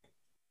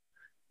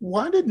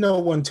 Why did no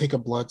one take a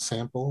blood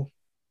sample?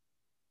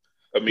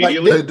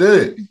 Immediately? They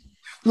did.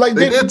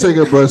 They did take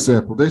a blood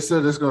sample. They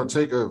said it's going to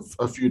take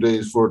a few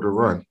days for it to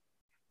run.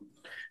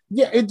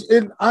 Yeah, it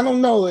I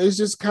don't know. It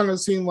just kind of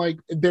seemed like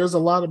there's a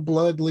lot of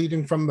blood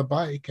leading from the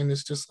bike, and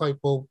it's just like,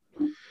 well,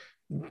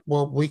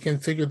 we can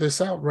figure this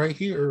out right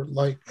here,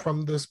 like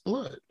from this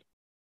blood.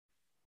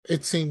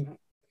 It seemed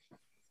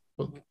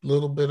a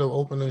little bit of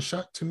open and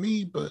shut to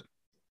me, but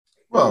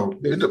well,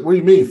 what do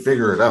you mean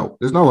figure it out?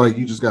 It's not like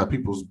you just got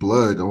people's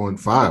blood on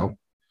file.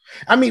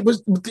 I mean,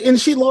 and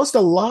she lost a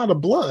lot of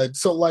blood,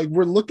 so like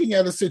we're looking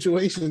at a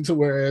situation to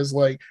whereas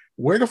like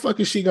where the fuck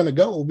is she gonna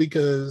go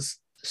because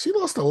she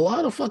lost a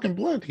lot of fucking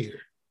blood here.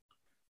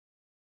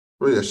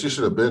 Well, yeah, she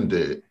should have been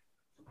dead.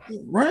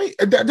 Right?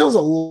 That was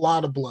a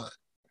lot of blood.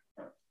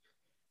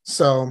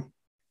 So,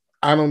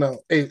 I don't know.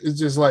 It's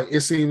just like,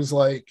 it seems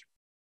like,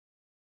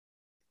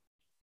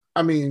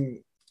 I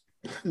mean,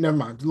 never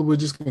mind. We're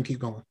just going to keep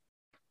going.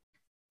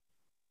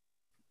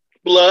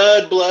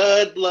 Blood,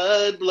 blood,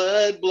 blood,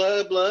 blood,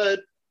 blood, blood.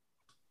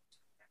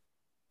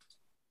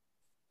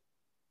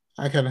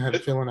 I kind of had a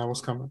feeling that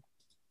was coming.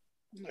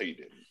 No, you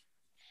didn't.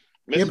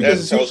 Yeah,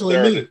 because it's usually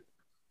me.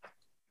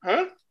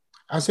 Huh?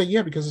 I said,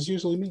 yeah, because it's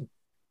usually me.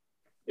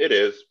 It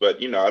is,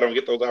 but, I don't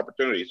get those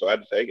opportunities, so I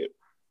had to take it.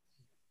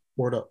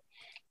 Word up.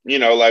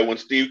 Like when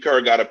Steve Kerr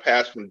got a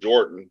pass from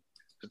Jordan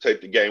to take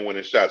the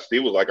game-winning shot,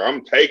 Steve was like,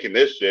 "I'm taking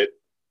this shit."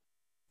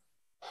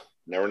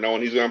 Never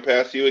knowing he's going to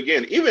pass you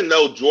again, even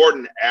though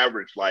Jordan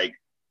averaged like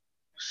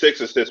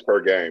 6 assists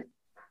per game.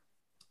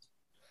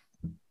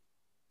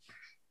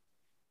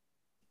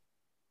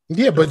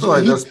 Yeah, I but feel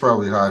like that's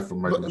probably high for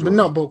Michael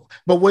Jordan.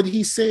 but what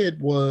he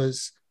said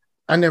was,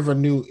 I never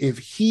knew if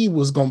he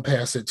was gonna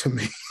pass it to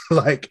me.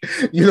 Like,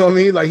 you know what I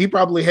mean? Like he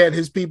probably had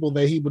his people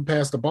that he would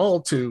pass the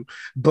ball to,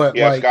 but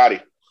Yeah, like,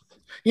 Scotty.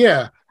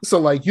 yeah. So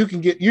like you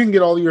can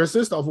get all your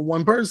assists off of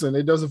one person.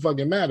 It doesn't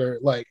fucking matter.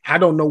 Like, I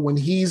don't know when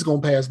he's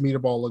gonna pass me the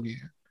ball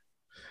again.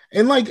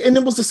 And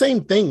it was the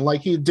same thing.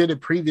 Like he did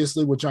it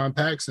previously with John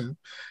Paxson,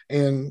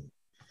 and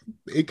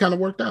it kind of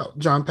worked out.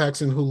 John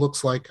Paxson, who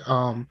looks like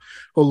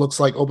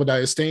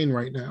Obadiah Stane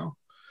right now.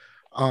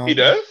 He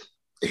does?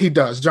 He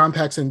does. John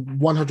Paxson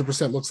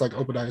 100% looks like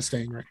Obadiah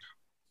Stane right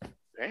now.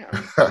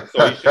 Damn.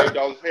 So he shaved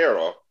all his hair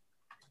off.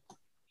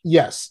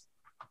 Yes.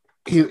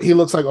 He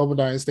looks like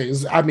Obadiah Stane.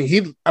 I mean,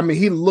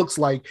 he looks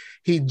like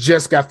he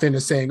just got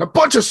finished saying a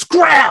bunch of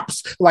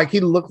scraps. Like he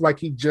looked like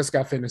he just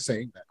got finished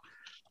saying that.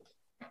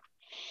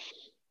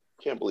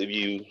 Can't believe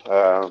you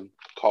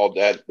called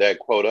that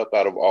quote up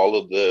out of all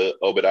of the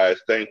Obadiah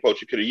Stane quotes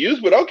you could have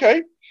used, but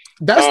okay.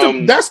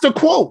 That's the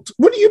quote.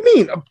 What do you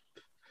mean?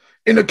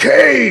 In a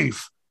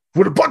cave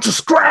with a bunch of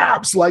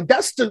scraps. Like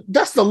that's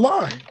the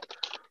line.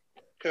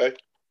 Okay.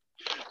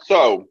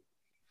 So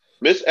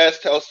Miss S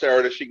tells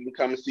Sarah that she can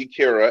come and see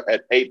Kira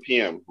at 8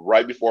 p.m.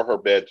 right before her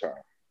bedtime.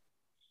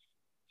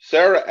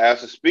 Sarah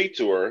asks to speak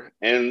to her,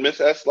 and Miss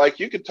S like,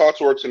 you can talk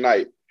to her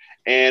tonight.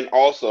 And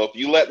also, if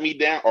you let me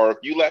down, or if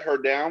you let her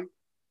down,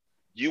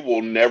 you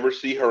will never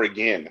see her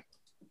again.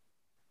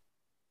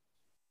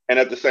 And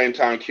at the same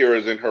time, Kira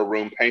is in her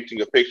room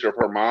painting a picture of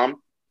her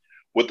mom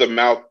with a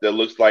mouth that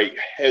looks like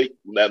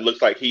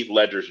Heath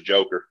Ledger's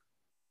Joker.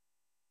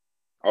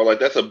 I was like,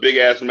 that's a big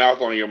ass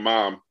mouth on your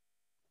mom.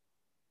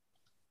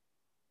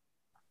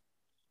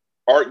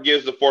 Art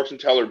gives the fortune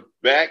teller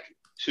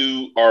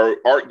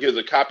Art gives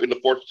a copy of the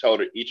fortune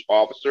teller to each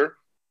officer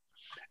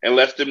and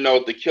lets them know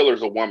that the killer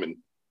is a woman.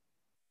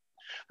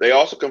 They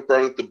also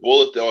confirm that the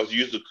bullet that was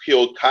used to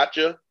kill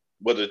Katya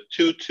was a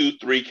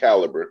 .223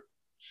 caliber,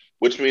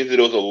 which means that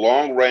it was a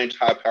long-range,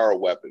 high-power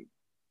weapon.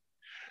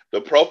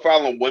 The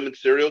profile of women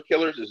serial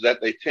killers is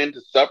that they tend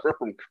to suffer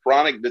from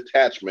chronic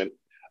detachment,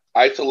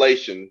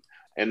 isolation,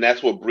 and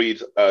that's what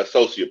breeds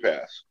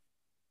sociopaths.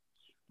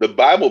 The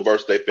Bible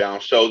verse they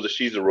found shows that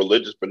she's a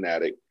religious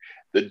fanatic.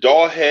 The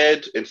doll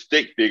heads and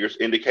stick figures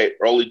indicate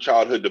early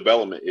childhood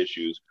development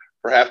issues,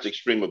 perhaps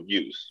extreme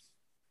abuse.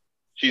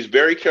 She's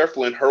very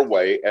careful in her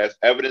way, as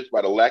evidenced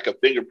by the lack of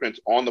fingerprints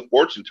on the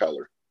fortune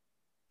teller.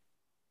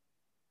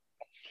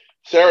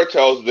 Sarah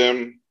tells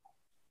them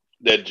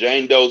that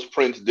Jane Doe's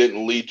prints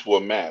didn't lead to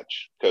a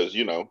match because,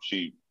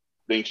 she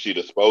thinks she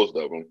disposed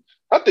of them.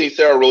 I think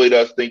Sarah really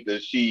does think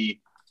that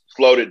she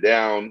slowed it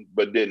down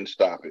but didn't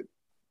stop it.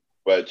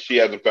 But she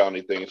hasn't found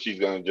anything, and she's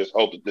going to just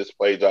hope that this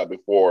plays out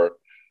before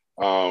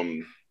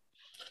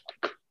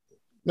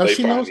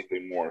she knows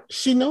anything more.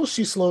 She knows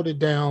she slowed it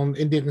down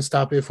and didn't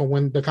stop it from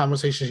when the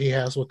conversation she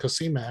has with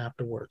Cosima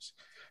afterwards.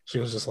 She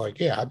was just like,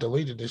 yeah, I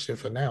deleted this shit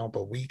for now,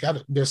 but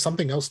there's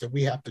something else that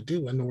we have to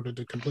do in order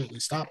to completely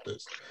stop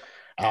this.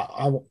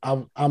 I'm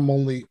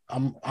only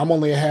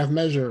a half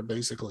measure,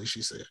 basically,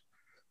 she said.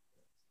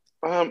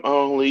 I'm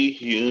only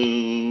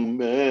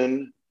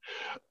human.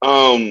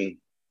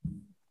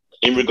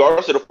 In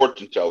regards to the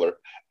fortune teller,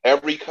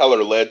 every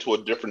color led to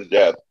a different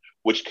death,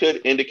 which could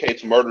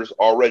indicate murders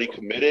already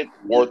committed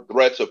or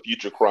threats of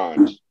future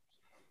crimes.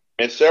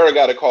 And Sarah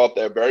got a call at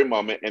that very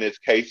moment, and it's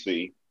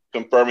Casey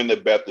confirming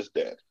that Beth is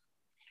dead.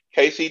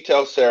 Casey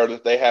tells Sarah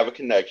that they have a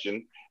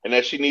connection and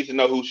that she needs to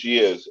know who she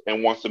is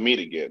and wants to meet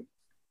again.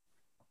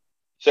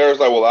 Sarah's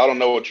like, well, I don't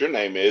know what your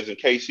name is, and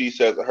Casey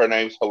says that her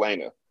name's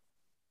Helena.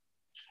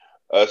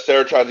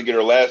 Sarah tries to get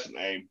her last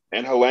name,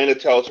 and Helena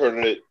tells her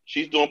that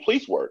she's doing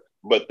police work,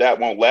 but that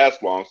won't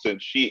last long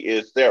since she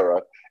is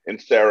Sarah and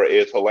Sarah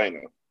is Helena.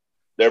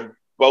 They're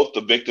both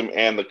the victim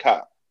and the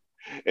cop.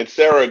 And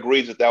Sarah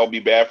agrees that will be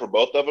bad for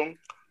both of them,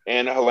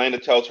 and Helena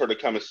tells her to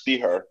come and see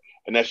her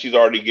and that she's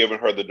already given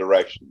her the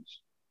directions.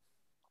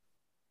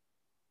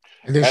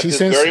 And then she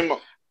says,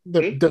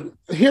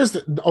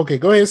 okay,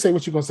 go ahead and say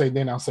what you're going to say,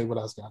 then I'll say what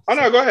I was going to say. Oh,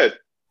 no, go ahead.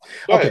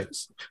 Go ahead.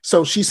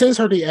 So she sends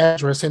her the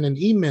address in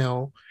an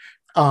email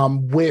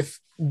with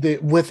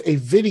a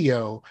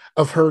video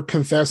of her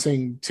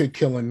confessing to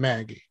killing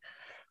Maggie.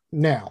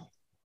 Now,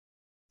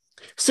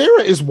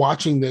 Sarah is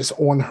watching this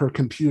on her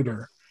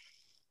computer,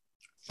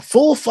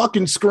 full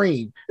fucking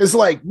screen. It's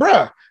like,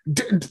 bruh,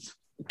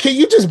 can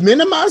you just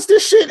minimize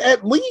this shit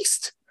at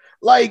least?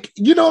 Like,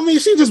 you know what I mean?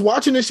 She's just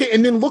watching this shit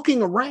and then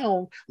looking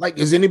around like,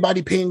 is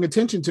anybody paying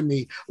attention to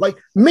me? Like,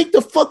 make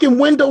the fucking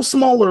window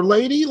smaller,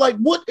 lady. Like,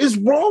 what is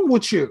wrong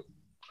with you?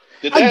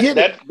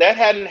 That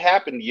hadn't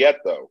happened yet,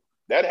 though.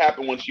 That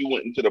happened when she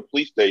went into the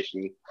police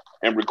station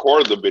and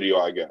recorded the video,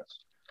 I guess.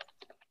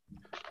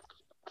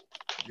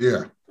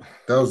 Yeah,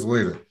 that was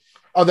later.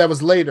 Oh, that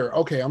was later.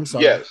 Okay, I'm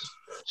sorry. Yes.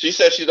 She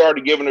said she's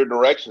already given her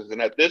directions,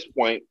 and at this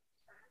point,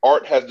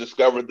 Art has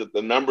discovered that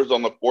the numbers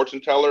on the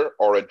fortune teller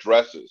are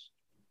addresses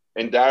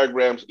and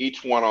diagrams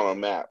each one on a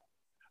map.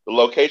 The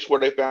location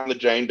where they found the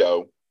Jane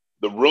Doe,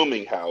 the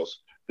rooming house,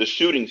 the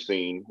shooting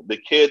scene, the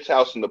kid's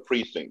house, and the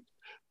precinct.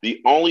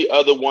 The only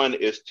other one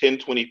is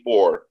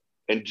 1024,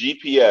 and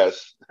GPS,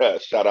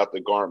 shout out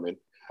to Garmin,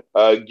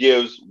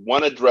 gives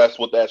one address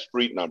with that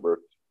street number,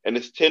 and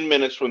it's 10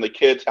 minutes from the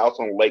kid's house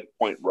on Lake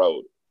Point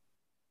Road.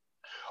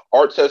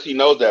 Art says he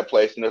knows that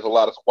place, and there's a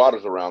lot of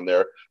squatters around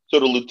there, so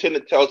the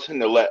lieutenant tells him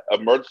to let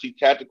emergency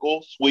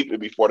tactical sweep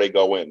it before they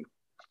go in.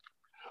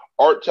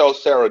 Art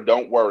tells Sarah,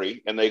 don't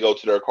worry, and they go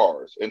to their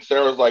cars. And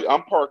Sarah's like,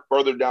 I'm parked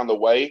further down the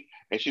way,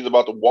 and she's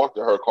about to walk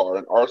to her car.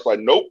 And Art's like,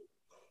 nope.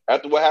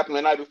 After what happened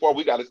the night before,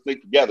 we got to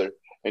sneak together,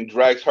 and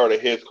drags her to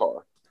his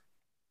car.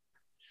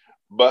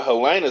 But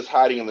Helena's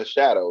hiding in the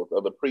shadows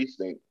of the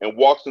precinct and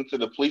walks into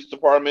the police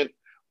department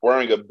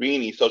wearing a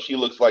beanie so she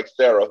looks like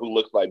Sarah, who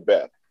looks like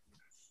Beth.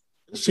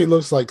 She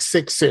looks like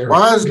sick Sarah.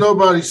 Why has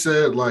nobody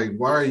said, like,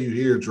 why are you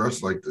here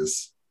dressed like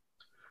this?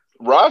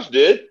 Raj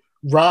did.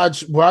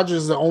 Raj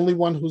is the only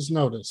one who's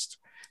noticed.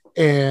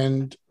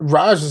 And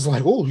Raj is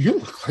like, oh, you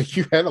look like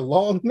you had a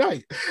long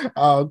night.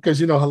 Because,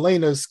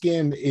 Helena's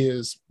skin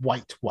is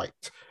white.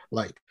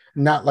 Like,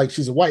 not like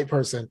she's a white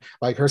person.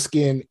 Like, her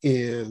skin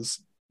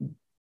is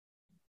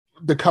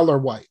the color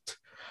white.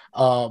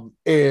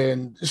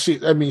 And she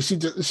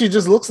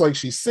just looks like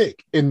she's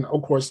sick. And,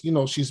 of course,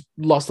 she's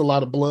lost a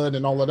lot of blood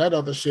and all of that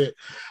other shit.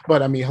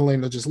 But,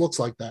 Helena just looks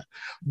like that.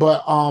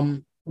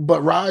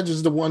 But Raj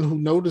is the one who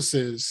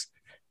notices.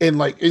 And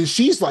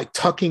she's like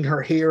tucking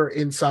her hair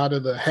inside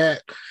of the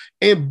hat.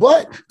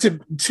 But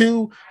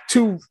to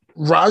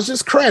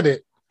Raj's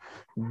credit,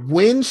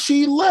 when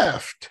she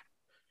left,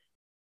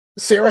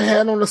 Sarah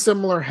had on a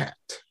similar hat.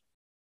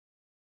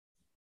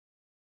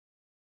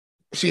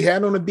 She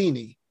had on a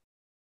beanie.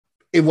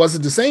 It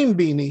wasn't the same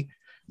beanie,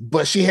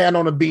 but she had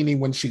on a beanie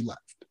when she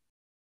left.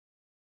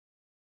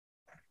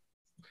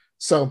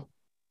 So,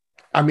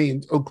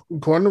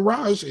 according to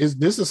Raj, is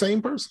this the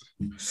same person?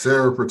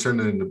 Sarah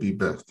pretending to be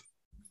Beth.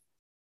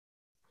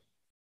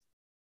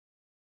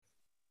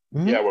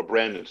 Mm-hmm. Yeah, what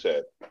Brandon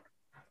said.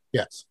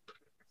 Yes.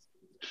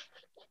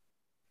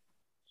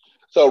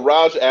 So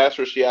Raj asks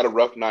her if she had a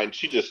rough night, and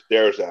she just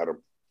stares at him.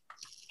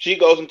 She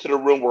goes into the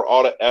room where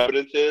all the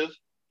evidence is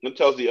and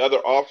tells the other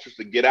officers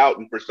to get out,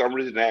 and for some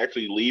reason they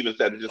actually leave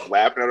instead of just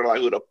laughing at her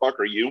like, who the fuck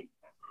are you?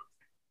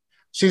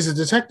 She's a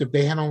detective.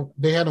 They had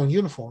on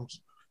uniforms.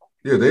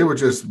 Yeah, they were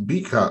just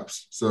beat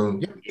cops. So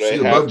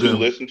they have to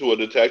listen to a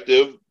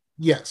detective?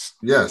 Yes.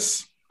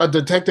 Yes. A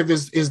detective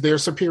is their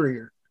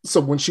superior. So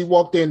when she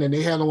walked in and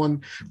they had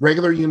on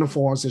regular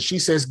uniforms and she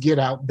says, get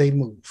out, they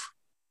move.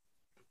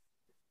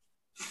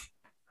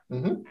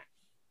 Mm-hmm.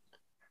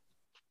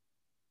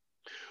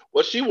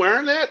 Was she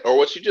wearing that, or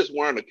was she just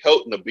wearing a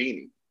coat and a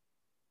beanie?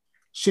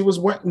 She was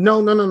wearing, no.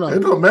 It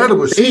don't matter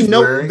what she's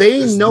wearing.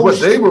 They know what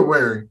they were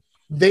wearing.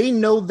 They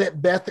know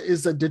that Beth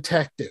is a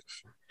detective.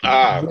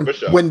 For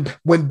sure.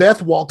 When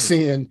Beth walks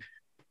in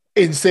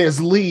and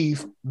says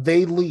leave,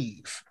 they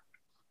leave.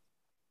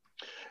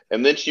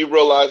 And then she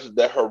realizes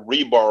that her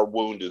rebar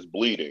wound is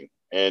bleeding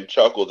and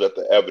chuckles at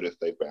the evidence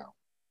they found.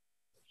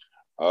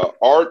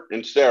 Art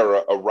and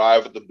Sarah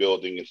arrive at the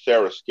building, and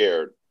Sarah's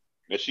scared.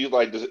 And she's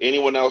like, does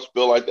anyone else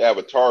feel like they have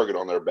a target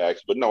on their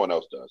backs? But no one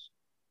else does.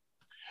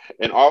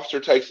 An officer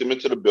takes them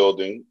into the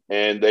building,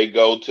 and they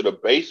go to the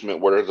basement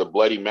where there's a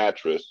bloody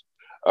mattress.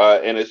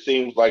 And it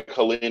seems like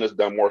Helena's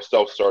done more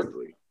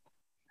self-surgery.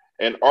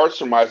 And Art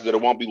surmises that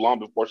it won't be long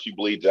before she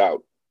bleeds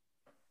out.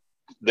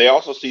 They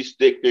also see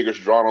stick figures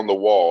drawn on the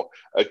wall,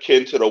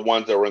 akin to the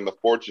ones that were in the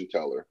fortune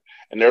teller.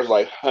 And there's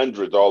like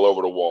hundreds all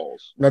over the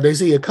walls. Now they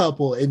see a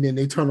couple, and then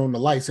they turn on the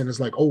lights, and it's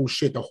like, oh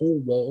shit, the whole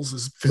walls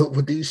is filled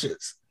with these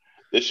shits.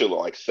 This should look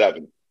like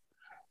 7.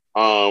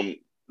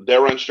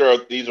 They're unsure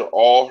if these are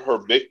all her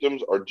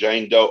victims or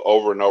Jane Doe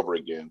over and over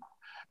again.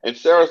 And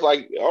Sarah's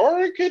like, or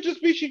it could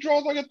just be she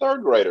draws like a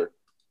 3rd grader.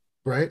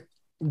 Right?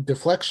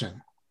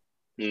 Deflection.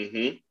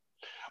 Mm-hmm.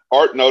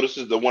 Art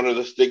notices that one of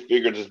the stick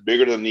figures is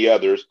bigger than the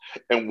others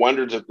and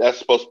wonders if that's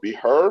supposed to be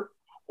her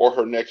or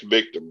her next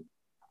victim.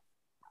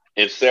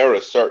 And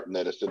Sarah's certain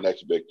that it's the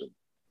next victim.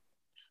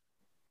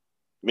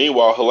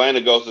 Meanwhile, Helena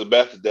goes to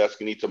Beth's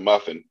desk and eats a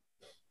muffin.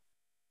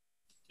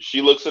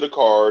 She looks at a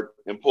card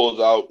and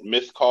pulls out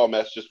missed call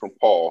messages from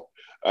Paul.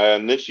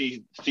 And then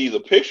she sees a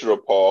picture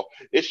of Paul.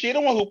 Is she the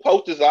one who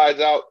poked his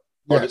eyes out?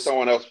 Or did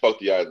someone else poke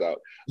the eyes out?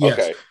 Yes.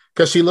 Okay.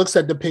 Because she looks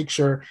at the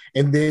picture,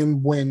 and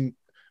then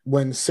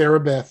when Sarah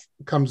Beth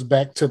comes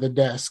back to the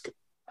desk,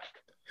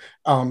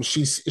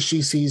 she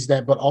sees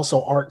that, but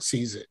also Art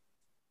sees it.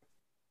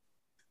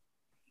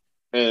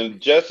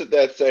 And just at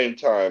that same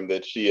time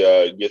that she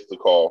gets the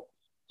call,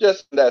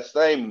 just in that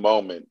same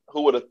moment,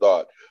 who would have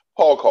thought?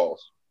 Paul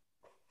calls.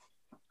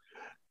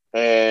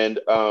 And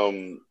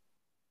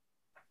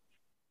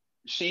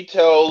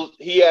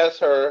he asks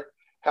her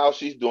how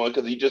she's doing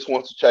because he just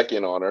wants to check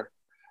in on her.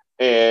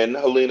 And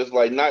Helena's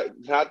like,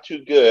 not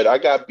too good. I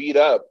got beat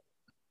up.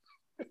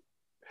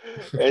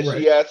 And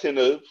she asks him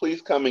to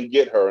please come and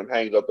get her and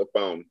hangs up the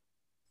phone.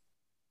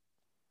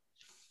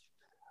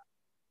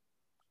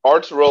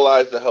 Arts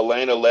realized that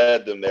Helena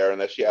led them there and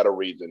that she had a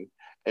reason.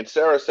 And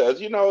Sarah says,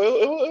 it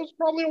was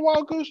probably a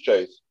wild goose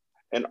chase.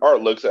 And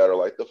Art looks at her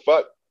like, the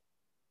fuck?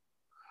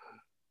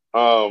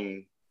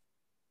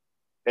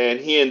 and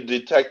he and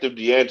Detective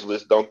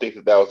DeAngelis don't think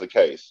that was the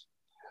case.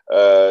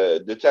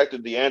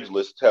 Detective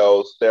DeAngelis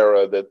tells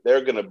Sarah that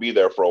they're going to be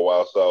there for a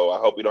while, so I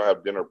hope you don't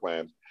have dinner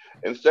plans.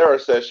 And Sarah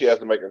says she has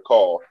to make a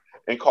call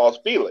and calls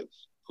Felix,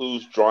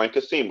 who's drawing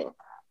Cosima.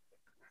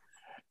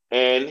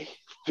 And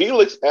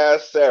Felix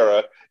asks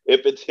Sarah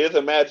if it's his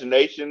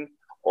imagination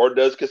or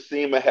does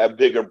Cosima have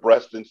bigger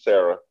breasts than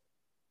Sarah?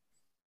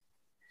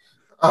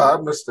 I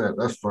missed that.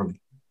 That's funny.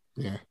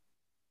 Yeah.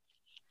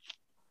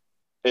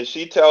 And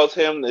she tells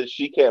him that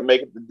she can't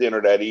make it to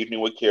dinner that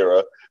evening with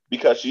Kira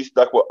because she's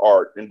stuck with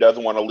Art and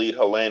doesn't want to lead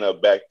Helena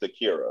back to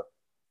Kira.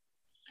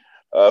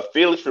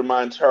 Felix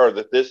reminds her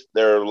that this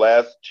their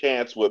last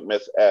chance with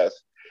Miss S,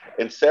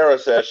 and Sarah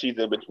says she's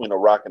in between a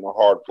rock and a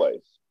hard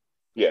place.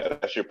 Yeah,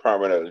 that's your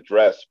permanent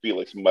address,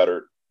 Felix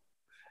muttered.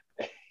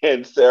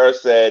 And Sarah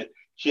said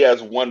she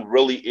has one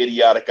really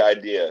idiotic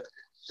idea.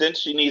 Since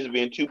she needs to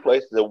be in two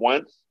places at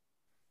once,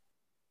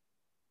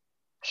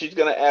 she's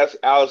going to ask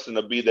Allison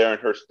to be there in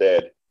her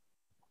stead.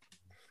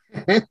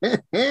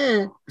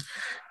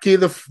 Key,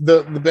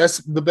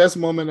 the best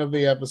moment of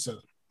the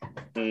episode.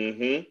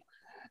 Mm-hmm.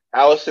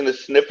 Allison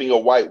is sniffing a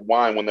white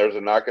wine when there's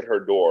a knock at her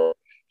door.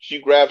 She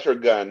grabs her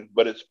gun,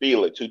 but it's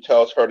Felix who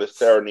tells her that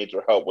Sarah needs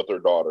her help with her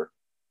daughter.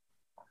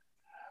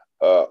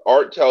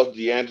 Art tells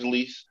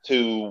DeAngelis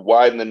to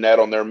widen the net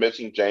on their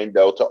missing Jane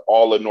Doe to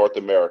all of North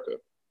America.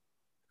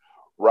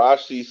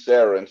 Raj sees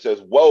Sarah and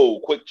says, "Whoa,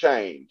 quick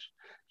change."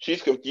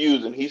 She's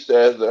confused, and he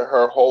says that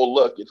her whole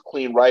look is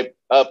cleaned right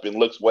up and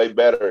looks way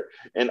better.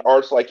 And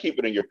Art's like, "Keep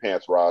it in your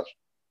pants, Raj."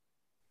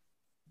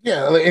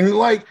 Yeah, and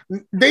like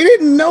they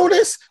didn't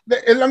notice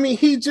that. And I mean,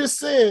 he just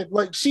said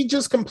like she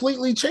just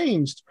completely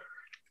changed.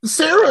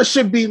 Sarah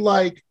should be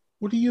like,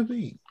 "What do you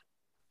mean?"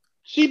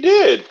 She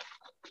did.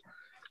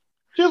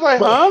 She was like,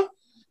 "Huh?"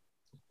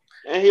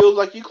 And he was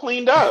like, "You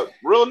cleaned up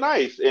real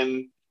nice."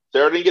 And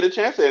Sarah didn't get a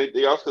chance to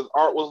anything else because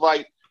Art was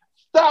like,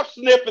 "Stop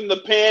sniffing the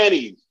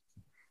panties.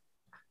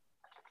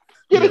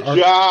 Get a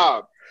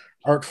job."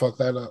 Art fucked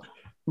that up.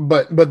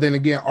 But then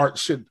again, Art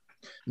should,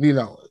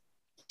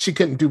 she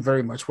couldn't do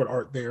very much with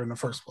Art there in the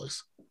first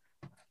place.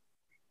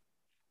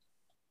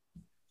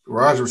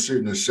 Raj was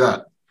shooting a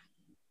shot.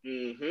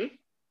 Mm-hmm.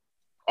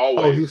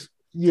 Always.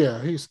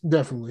 He's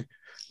definitely.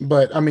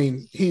 But I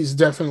mean, he's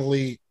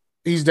definitely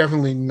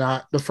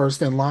not the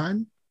first in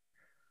line.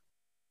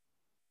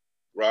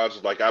 Raj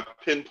is like, "I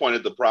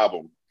pinpointed the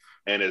problem,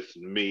 and it's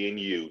me and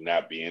you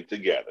not being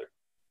together.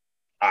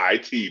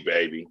 IT,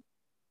 baby."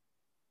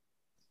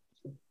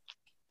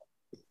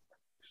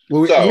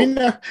 Well, so, I mean,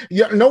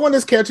 no one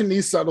is catching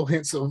these subtle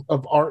hints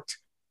of Art.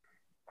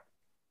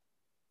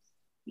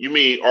 You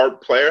mean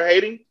Art player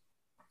hating?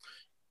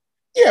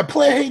 Yeah,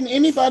 player hating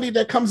anybody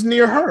that comes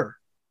near her.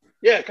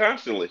 Yeah,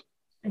 constantly.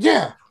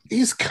 Yeah,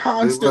 he's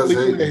constantly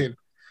hating.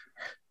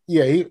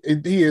 Yeah, he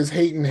is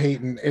hating.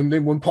 And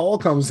then when Paul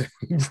comes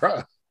in,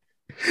 bro.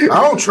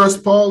 I don't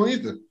trust Paul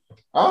either.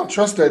 I don't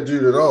trust that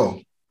dude at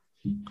all.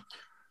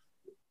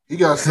 He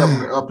got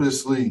something up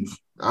his sleeve.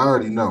 I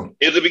already know.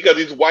 Is it because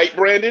he's white,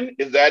 Brandon?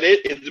 Is that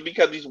it? Is it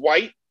because he's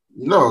white?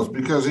 No, it's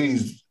because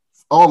he's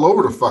all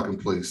over the fucking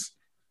place.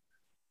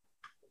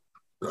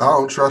 I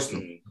don't trust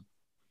him.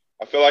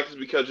 I feel like it's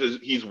because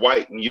he's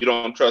white and you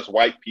don't trust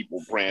white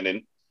people,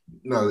 Brandon.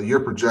 No, you're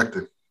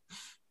projecting.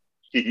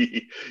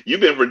 You've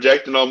been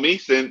projecting on me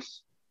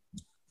since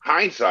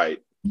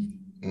hindsight.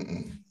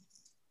 Mm-mm.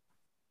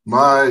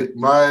 My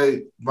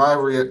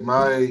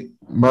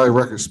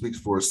record speaks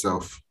for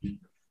itself.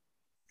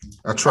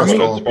 I trust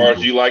all people. As far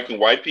as you liking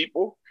white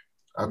people?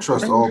 I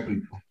trust all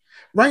people.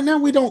 Right now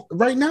we don't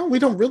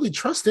really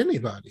trust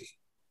anybody.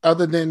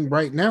 Other than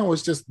right now,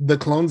 it's just the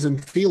clones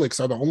and Felix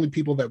are the only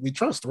people that we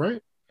trust,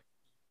 right?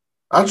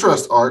 I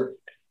trust Art.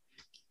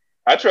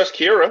 I trust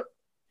Kira.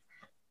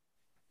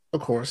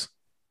 Of course.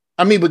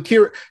 I mean, but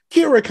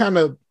Kira kind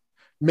of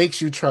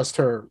makes you trust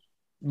her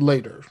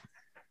later.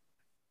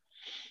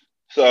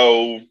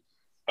 So,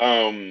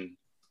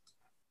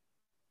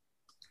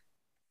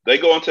 they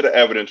go into the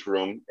evidence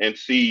room and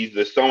see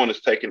that someone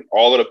has taken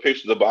all of the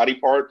pictures of body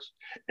parts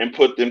and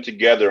put them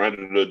together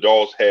under the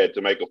doll's head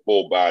to make a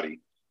full body.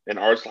 And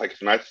Art's like,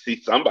 "It's nice to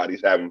see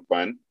somebody's having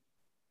fun."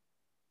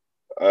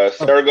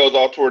 Sarah goes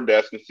off to her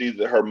desk and sees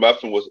that her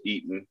muffin was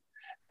eaten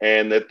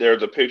and that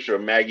there's a picture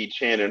of Maggie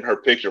Chan in her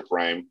picture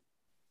frame.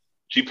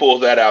 She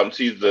pulls that out and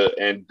sees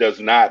and does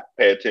not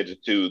pay attention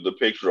to the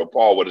picture of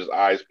Paul with his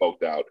eyes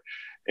poked out.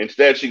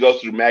 Instead, she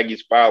goes through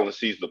Maggie's file and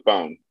sees the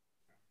phone.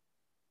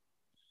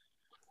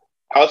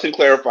 Allison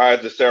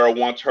clarifies that Sarah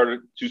wants her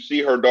to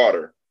see her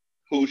daughter,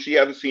 who she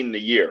hasn't seen in a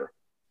year.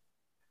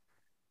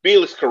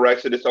 Felix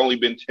corrects that it's only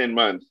been 10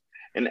 months.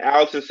 And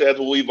Allison says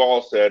what we've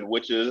all said,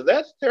 which is,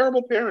 that's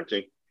terrible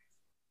parenting.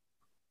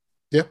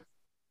 Yeah.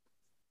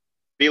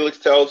 Felix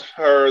tells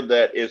her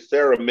that if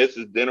Sarah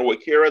misses dinner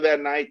with Kira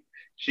that night,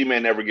 she may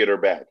never get her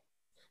back.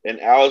 And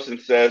Allison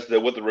says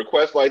that with a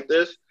request like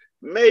this,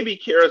 maybe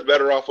Kira's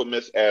better off with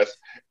Miss S.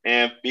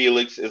 And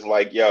Felix is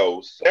like,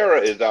 "Yo,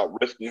 Sarah is out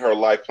risking her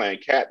life playing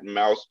cat and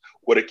mouse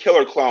with a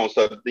killer clone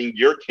so that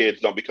your kids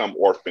don't become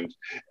orphans.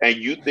 And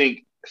you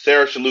think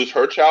Sarah should lose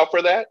her child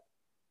for that.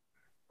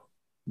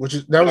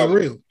 That was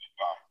real.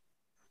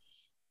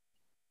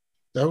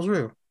 That was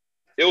real.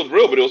 It was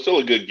real, but it was still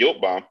a good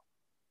guilt bomb.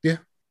 Yeah.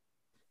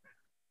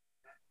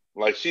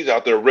 Like she's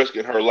out there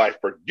risking her life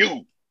for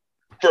you.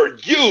 For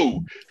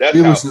you. That's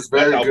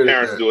how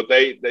parents do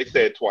it. They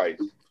say it twice.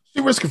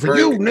 She risking for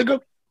you, nigga.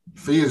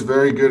 Fee is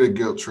very good at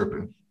guilt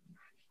tripping.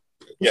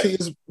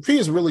 Yes. Fee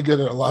is really good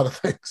at a lot of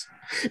things,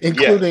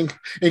 including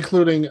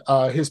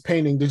his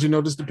painting. Did you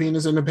notice the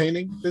penis in the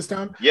painting this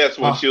time? Yes,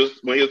 when he was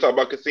talking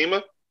about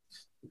Cosima.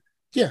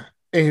 Yeah,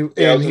 it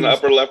was in the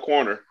upper left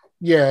corner.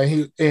 Yeah,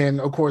 and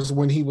of course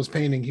when he was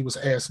painting, he was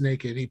ass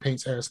naked. He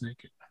paints ass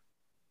naked.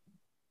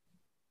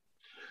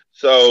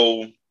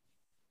 So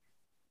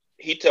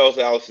he tells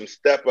Allison,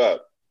 "Step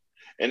up."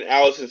 And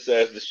Allison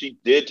says that she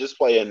did just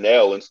play a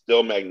nail in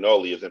Still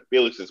Magnolias, and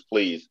Felix is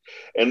pleased.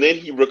 And then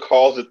he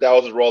recalls that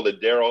was a role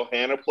that Daryl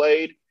Hannah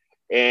played,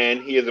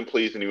 and he isn't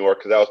pleased anymore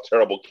because that was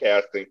terrible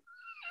casting.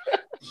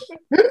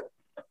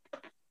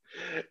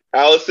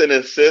 Allison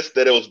insists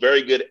that it was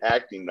very good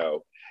acting,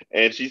 though.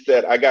 And she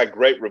said, "I got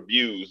great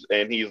reviews."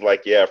 And he's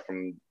like, "Yeah,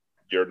 from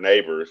your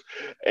neighbors."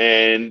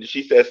 And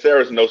she says,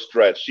 "Sarah's no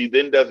stretch." She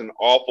then does an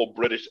awful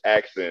British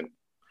accent.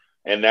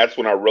 And that's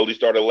when I really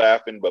started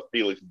laughing, but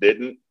Felix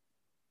didn't.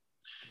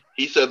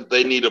 He said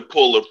they need to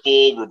pull a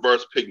full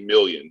reverse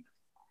Pygmalion.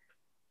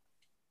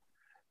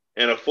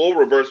 And a full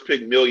reverse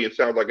Pygmalion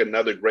sounds like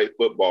another great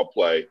football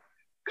play,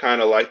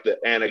 kind of like the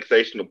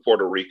annexation of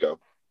Puerto Rico.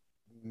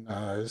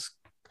 No,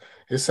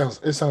 it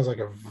sounds like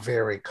a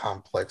very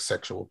complex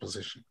sexual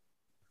position.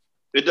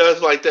 It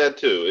does like that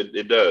too.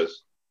 It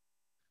does.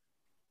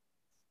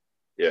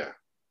 Yeah.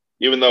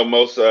 Even though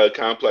most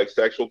complex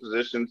sexual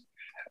positions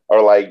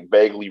are like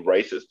vaguely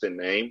racist in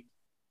name.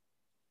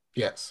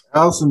 Yes.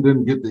 Allison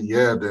didn't get the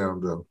yeah down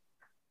though.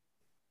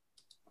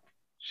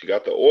 She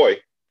got the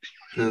oi.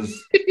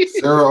 Because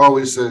Sarah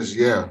always says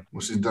yeah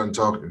when she's done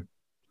talking.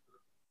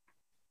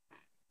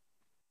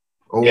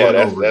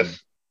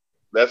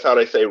 That's how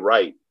they say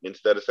right.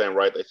 Instead of saying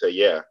right, they say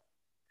yeah.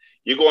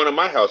 You going to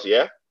my house,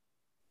 yeah?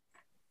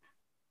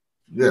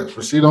 Yeah,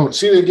 but she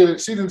didn't get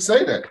it. She didn't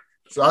say that.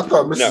 So I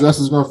thought Mrs. S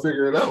was gonna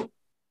figure it out.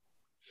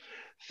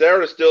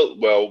 Sarah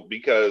still,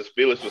 because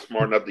Felix was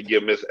smart enough to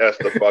give Miss S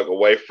the fuck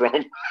away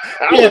from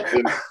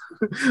Allison.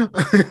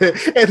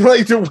 And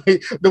like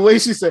the way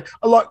she said,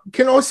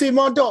 "Can I see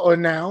my daughter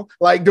now?"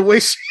 Like the way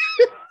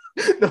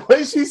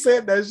she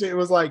said that shit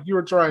was like you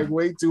were trying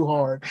way too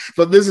hard.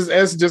 But Mrs.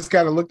 S just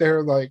kind of looked at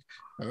her like,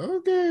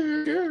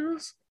 "Okay, I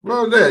guess."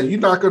 Well, yeah,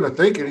 you're not gonna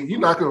think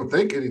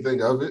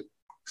anything of it.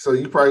 So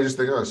you probably just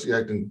think, "Oh, she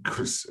acting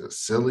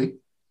silly,"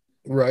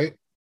 right?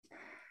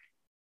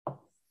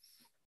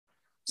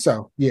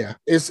 So yeah,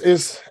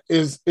 it's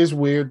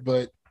weird,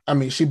 but I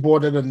mean, she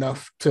bought it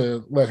enough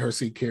to let her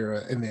see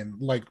Kira, and then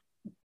like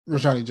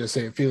Rashani just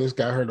said, Felix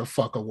got her the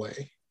fuck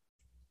away.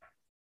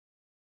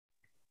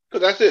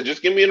 Because that's it.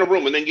 Just get me in a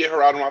room and then get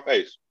her out of my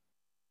face.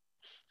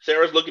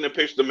 Sarah's looking at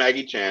pictures of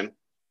Maggie Chin,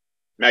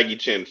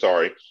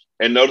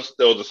 and noticed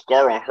there was a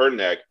scar on her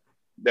neck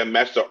that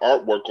matched the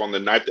artwork on the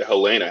knife that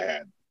Helena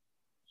had.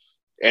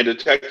 And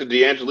Detective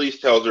DeAngelis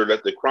tells her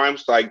that the crime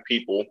psych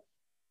people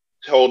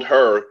told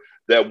her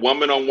that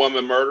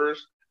woman-on-woman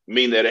murders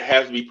mean that it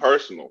has to be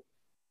personal.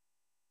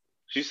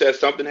 She says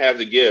something has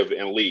to give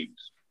and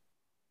leaves.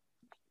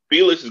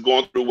 Felix is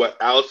going through what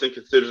Allison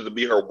considers to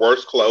be her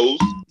worst clothes.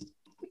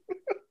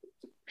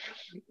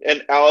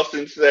 And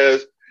Allison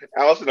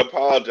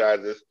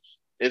apologizes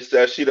and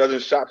says she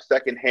doesn't shop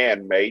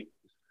secondhand, mate.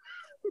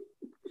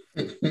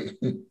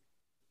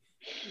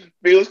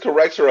 Felix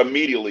corrects her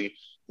immediately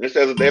and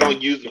says that they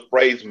don't use the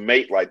phrase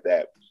mate like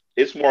that.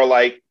 It's more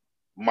like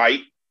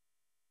might.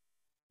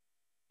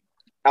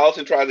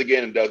 Allison tries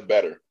again and does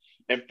better.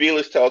 And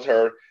Felix tells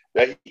her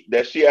that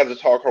she has to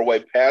talk her way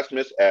past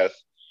Miss S,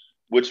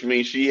 which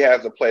means she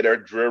has to play their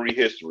dreary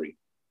history.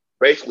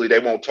 Basically, they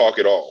won't talk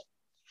at all.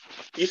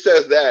 He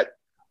says that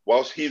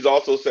while he's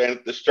also saying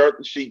that the shirt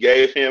that she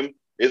gave him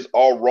is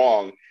all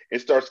wrong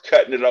and starts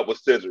cutting it up with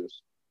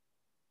scissors.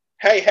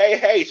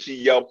 Hey, she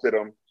yelps at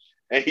him.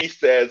 And he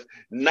says,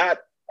 not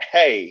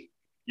hey,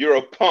 you're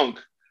a punk,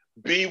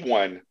 be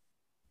one.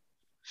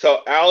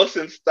 So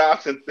Allison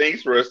stops and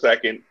thinks for a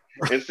second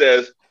and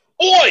says,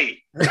 oi!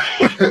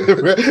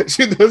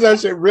 She does that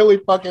shit really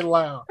fucking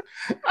loud.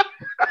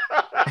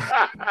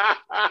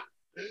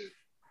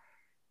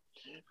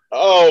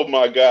 Oh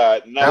my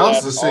God.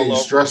 Allison seemed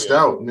stressed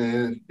out,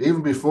 man.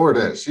 Even before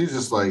that, she's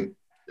just like,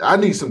 I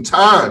need some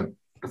time.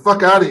 Get the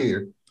fuck out of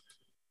here.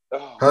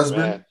 Oh,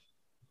 husband. Man.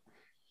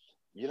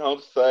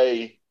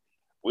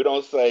 We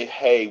don't say,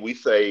 hey, we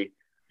say,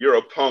 you're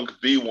a punk,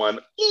 be one.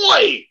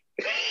 Oi!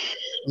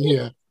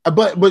 Yeah.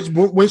 But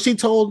when she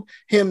told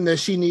him that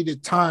she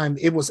needed time,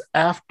 it was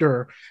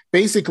after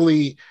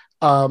basically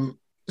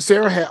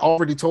Sarah had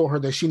already told her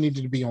that she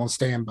needed to be on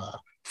standby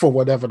for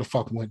whatever the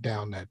fuck went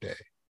down that day.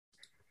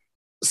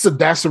 So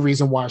that's the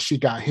reason why she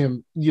got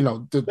him,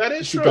 that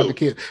is she true. got the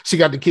kid. She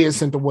got the kid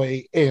sent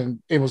away,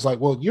 and it was like,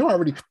 well, you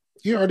already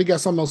got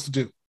something else to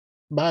do.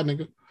 Bye,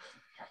 nigga.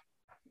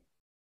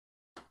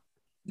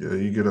 Yeah,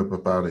 you get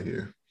up out of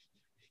here.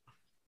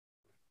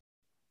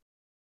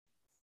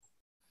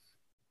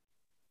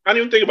 I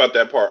didn't even think about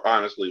that part,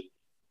 honestly.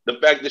 The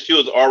fact that she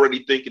was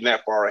already thinking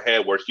that far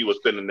ahead where she was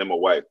sending them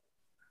away.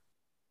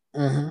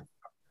 Mm-hmm.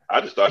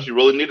 I just thought she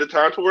really needed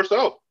time to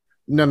herself.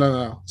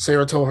 No.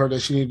 Sarah told her that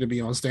she needed to be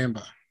on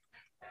standby.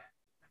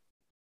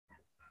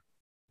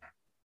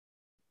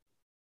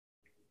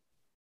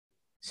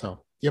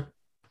 So, yep,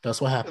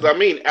 that's what happened. I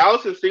mean,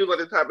 Allison seems like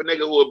the type of nigga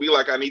who would be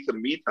like, I need some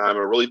me time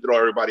and really throw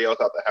everybody else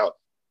out the house.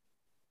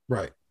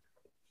 Right.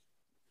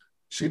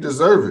 She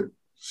deserved it.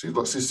 She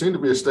seemed to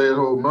be a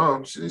stay-at-home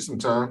mom. She needs some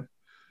time.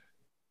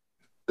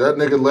 That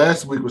nigga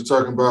last week was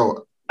talking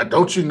about,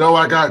 don't you know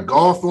I got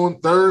golf on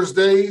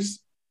Thursdays?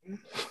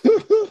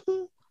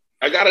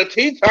 I got a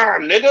tea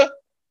time, nigga.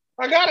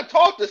 I gotta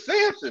talk to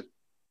Samson.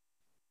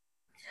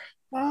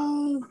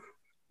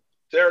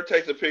 Sarah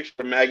takes a picture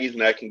of Maggie's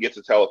neck and gets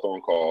a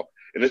telephone call.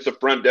 And it's a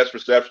front desk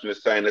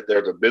receptionist saying that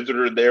there's a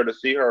visitor there to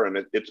see her,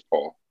 and it's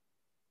Paul.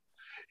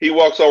 He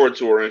walks over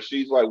to her, and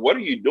she's like, what are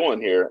you doing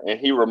here? And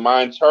he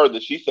reminds her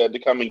that she said to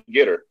come and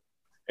get her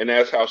and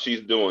asks how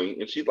she's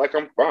doing. And she's like,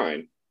 I'm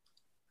fine.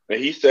 And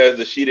he says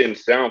that she didn't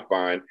sound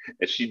fine,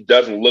 and she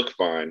doesn't look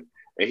fine.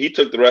 And he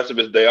took the rest of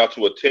his day out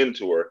to attend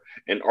to her.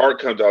 And Art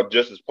comes out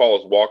just as Paul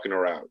is walking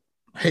her out.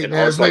 Hating and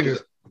Art's ass like,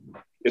 niggas.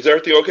 Is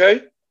everything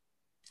okay?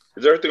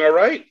 Is everything all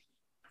right?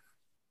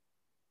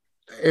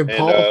 And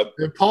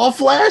Paul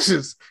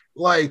flashes.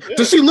 Like, yeah.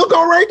 Does she look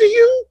all right to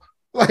you?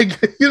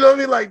 Like, you know what I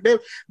mean? Like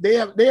they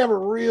have a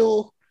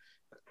real,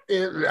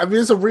 I mean,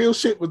 it's a real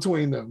shit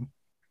between them.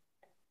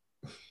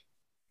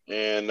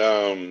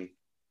 And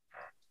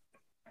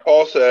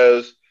Paul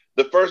says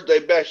the first day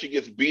back she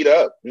gets beat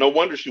up. No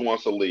wonder she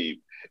wants to leave.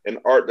 And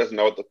Art doesn't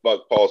know what the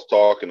fuck Paul's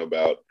talking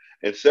about.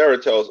 And Sarah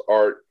tells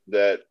Art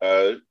that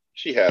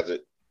she has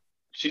it.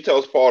 She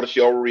tells Paul that she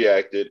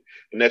overreacted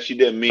and that she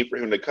didn't mean for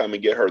him to come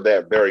and get her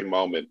that very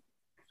moment.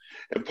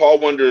 And Paul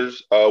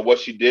wonders what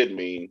she did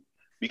mean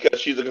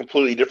because she's a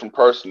completely different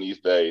person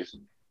these days.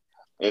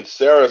 And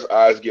Sarah's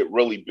eyes get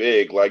really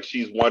big, like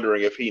she's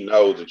wondering if he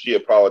knows, and she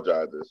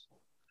apologizes.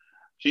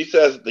 She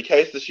says the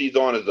case that she's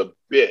on is a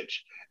bitch,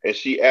 and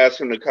she asks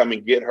him to come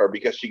and get her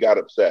because she got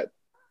upset.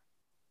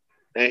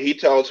 And he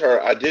tells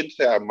her, I didn't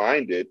say I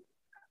minded,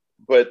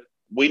 but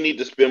we need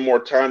to spend more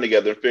time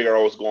together and figure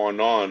out what's going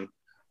on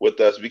with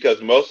us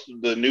because most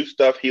of the new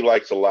stuff he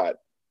likes a lot.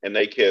 And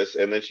they kiss,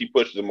 and then she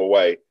pushes him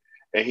away.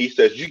 And he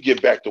says, you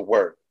get back to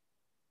work.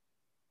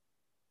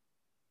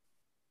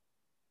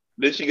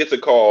 Then she gets a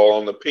call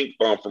on the pink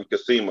phone from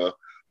Cosima,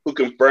 who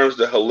confirms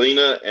that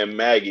Helena and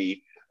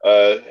Maggie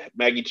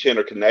Chen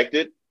are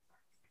connected.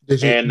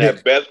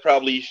 That Beth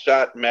probably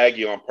shot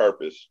Maggie on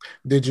purpose.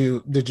 Did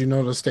you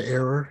notice the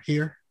error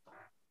here?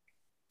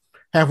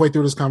 Halfway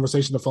through this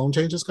conversation, the phone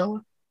changes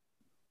color?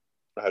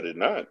 I did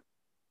not.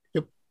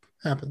 Yep,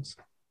 happens.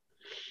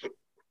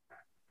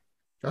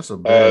 That's a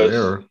bad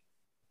error.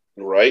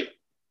 Right?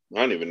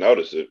 I didn't even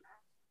notice it.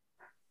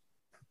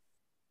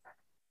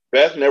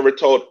 Beth never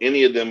told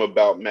any of them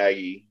about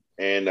Maggie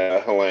and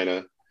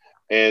Helena.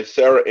 And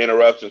Sarah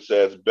interrupts and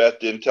says Beth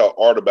didn't tell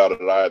Art about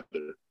it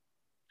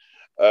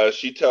either.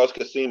 She tells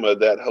Cosima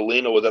that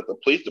Helena was at the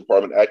police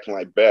department acting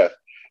like Beth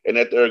and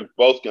that they're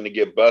both going to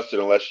get busted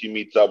unless she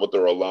meets up with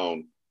her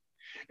alone.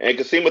 And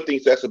Cosima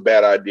thinks that's a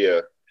bad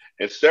idea.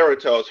 And Sarah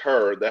tells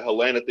her that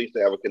Helena thinks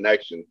they have a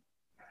connection.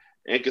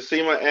 And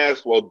Cosima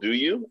asks, well, do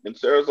you? And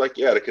Sarah's like,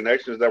 yeah, the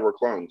connection is that we're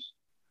clones.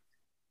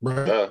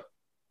 Right.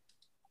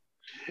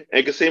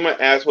 And Cosima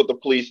asks what the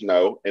police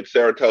know, and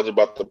Sarah tells her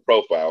about the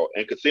profile.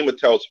 And Cosima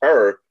tells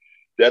her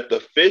that the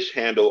fish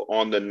handle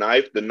on the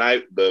knife,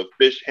 the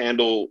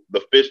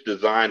fish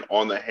design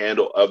on the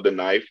handle of the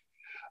knife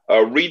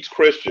reads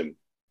Christian,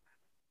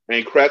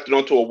 and crafted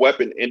onto a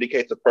weapon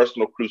indicates a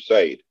personal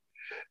crusade.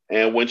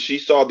 And when she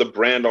saw the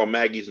brand on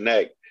Maggie's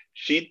neck,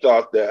 she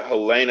thought that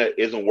Helena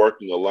isn't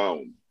working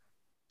alone.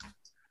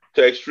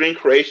 To extreme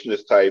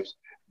creationist types,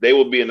 they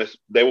will be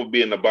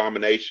an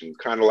abomination,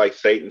 kind of like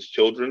Satan's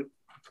children.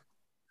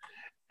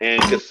 And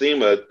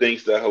Cosima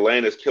thinks that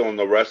Helena is killing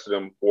the rest of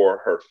them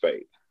for her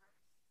faith.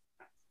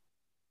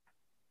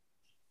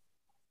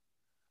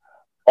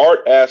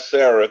 Art asks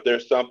Sarah if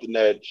there's something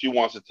that she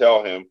wants to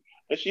tell him,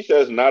 and she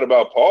says not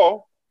about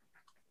Paul.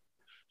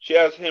 She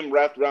has him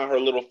wrapped around her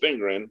little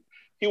finger, and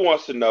he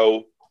wants to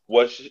know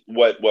what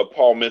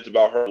Paul meant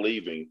about her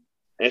leaving.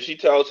 And she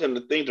tells him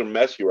that things are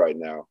messy right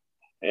now.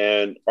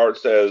 And Art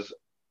says,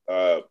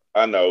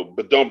 I know,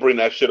 but don't bring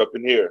that shit up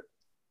in here.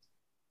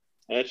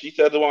 And she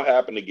says it won't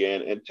happen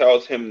again and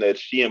tells him that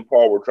she and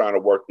Paul were trying to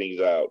work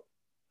things out.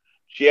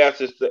 He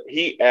asked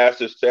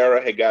if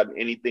Sarah had gotten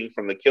anything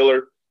from the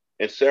killer,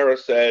 and Sarah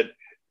said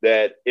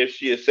that if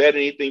she had said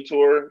anything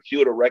to her, she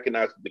would have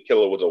recognized that the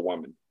killer was a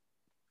woman.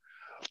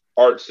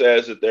 Art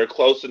says that they're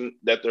close in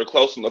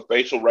the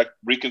facial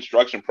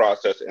reconstruction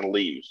process and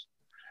leaves.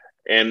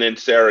 And then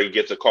Sarah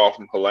gets a call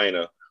from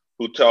Helena,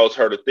 who tells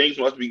her that things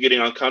must be getting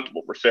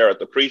uncomfortable for Sarah at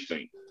the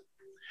precinct.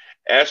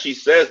 As she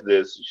says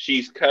this,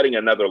 she's cutting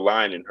another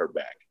line in her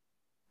back.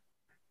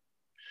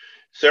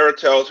 Sarah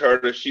tells her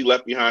that she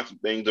left behind some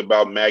things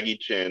about Maggie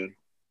Chen,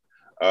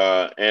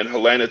 and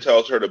Helena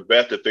tells her to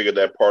Beth to figure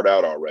that part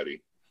out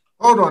already.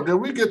 Hold on, did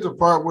we get the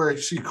part where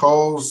she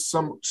calls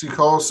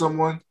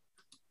someone?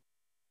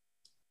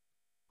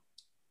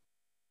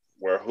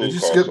 Where who? Did you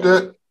skip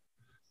that?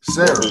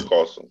 Sarah. Who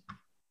calls them?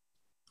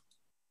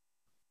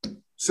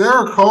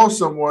 Sarah called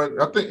someone,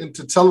 I think,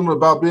 to tell them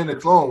about being a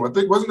clone. I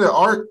think, wasn't that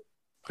Art?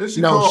 Did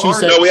she call she Art?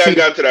 said No, we haven't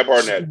gotten to that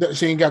part yet.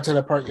 She ain't got to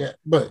that part yet,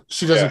 but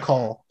she doesn't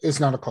call. It's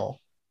not a call.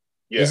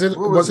 Yeah. Is it?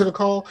 Was it a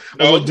call?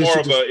 No,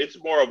 it's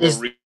more of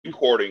a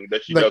recording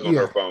that she does on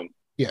her phone.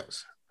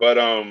 Yes.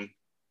 But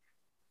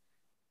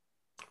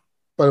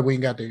we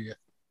ain't got there yet.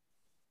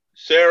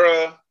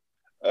 Sarah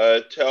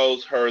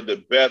tells her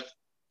that Beth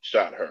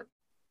shot her.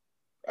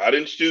 I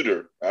didn't shoot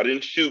her. I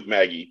didn't shoot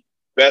Maggie.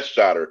 Beth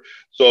shot her.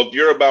 So if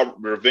you're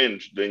about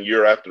revenge, then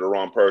you're after the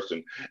wrong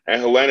person.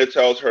 And Helena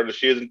tells her that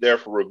she isn't there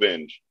for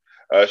revenge.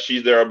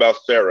 She's there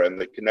about Sarah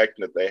and the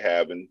connection that they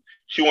have. And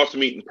she wants to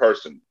meet in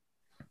person.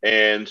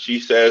 And she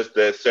says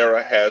that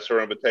Sarah has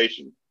her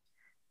invitation.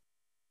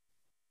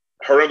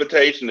 Her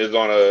invitation is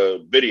on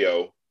a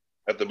video,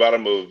 at the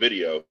bottom of a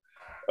video,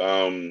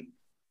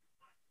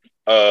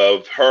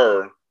 of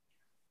her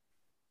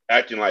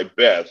acting like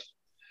Beth,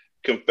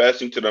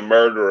 confessing to the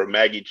murder of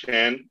Maggie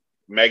Chen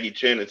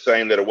is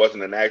saying that it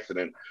wasn't an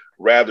accident.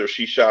 Rather,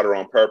 she shot her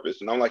on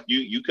purpose. And I'm like,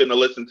 you couldn't have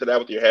listened to that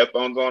with your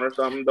headphones on or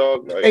something,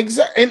 dog? Like,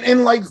 exactly.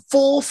 And like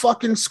full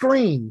fucking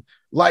screen.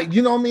 Like,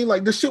 you know what I mean?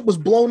 Like the shit was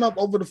blown up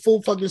over the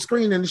full fucking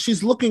screen and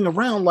she's looking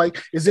around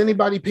like, is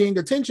anybody paying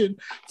attention?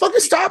 Fucking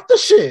stop the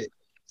shit.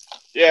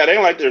 Yeah, they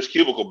ain't like there's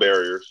cubicle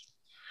barriers.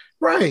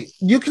 Right.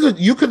 You could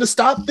have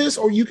stopped this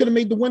or you could have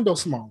made the window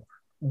smaller.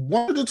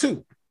 One of the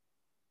two.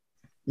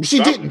 She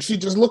didn't. She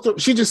just looked up,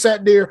 she just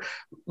sat there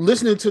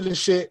listening to this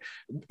shit,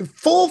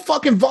 full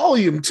fucking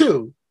volume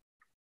too.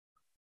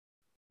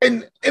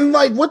 And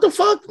like, what the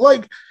fuck?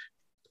 Like,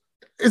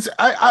 it's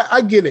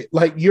I get it.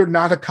 Like, you're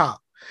not a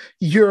cop.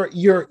 You're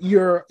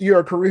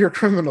a career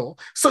criminal.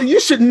 So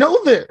you should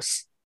know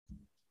this.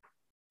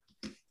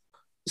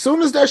 As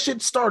soon as that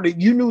shit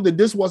started, you knew that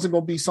this wasn't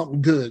gonna be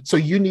something good. So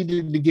you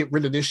needed to get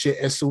rid of this shit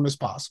as soon as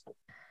possible.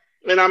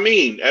 And I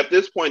mean, at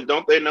this point,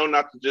 don't they know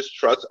not to just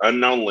trust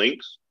unknown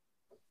links?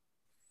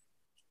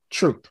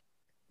 Truth.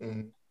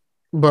 Mm-hmm.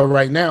 But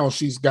right now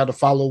she's got to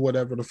follow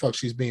whatever the fuck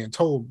she's being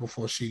told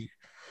before she,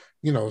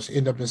 you know,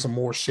 end up in some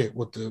more shit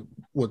with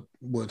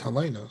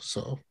Helena.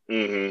 So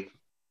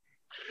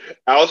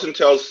Allison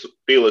tells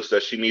Felix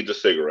that she needs a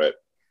cigarette,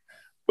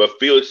 but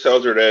Felix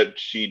tells her that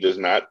she does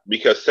not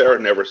because Sarah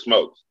never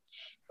smokes.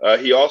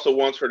 He also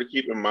wants her to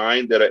keep in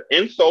mind that an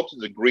insult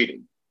is a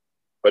greeting,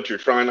 but you're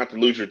trying not to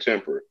lose your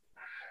temper.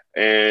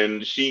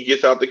 And she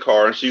gets out the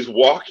car and she's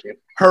walking.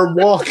 Her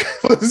walk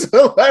was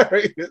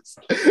hilarious.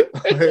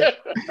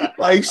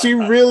 Like she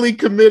really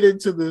committed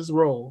to this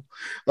role.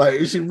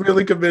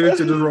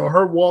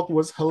 Her walk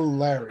was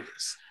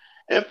hilarious.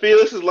 And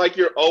Felix is like,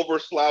 you're over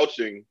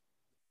slouching.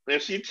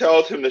 And she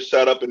tells him to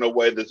shut up in a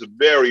way that's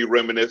very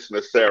reminiscent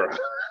of Sarah.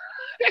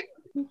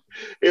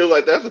 He was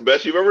like, that's the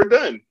best you've ever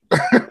done.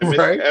 And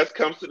Right? Miss S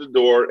comes to the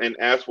door and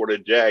asks where the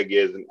Jag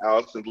is. And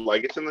Allison's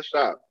like, it's in the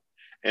shop.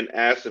 And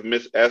asks if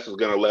Miss S is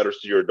going to let her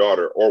see your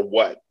daughter or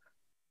what.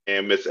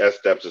 And Miss S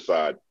steps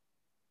aside.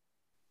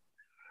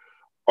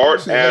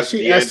 Art asks...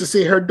 She asked to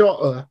see her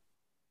daughter.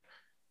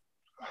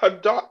 Her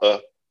daughter.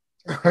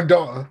 Her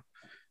daughter.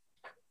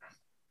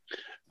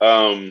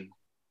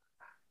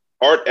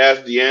 Art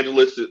asks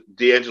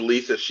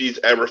DeAngelis if she's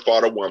ever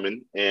fought a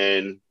woman.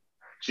 And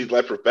she's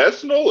like,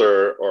 professional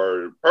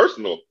or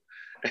personal?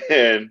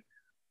 And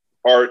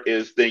Art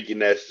is thinking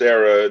that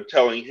Sarah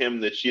telling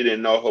him that she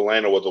didn't know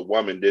Helena was a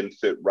woman didn't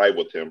sit right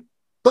with him.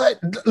 But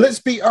let's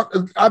be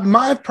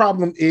my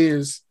problem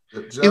is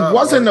it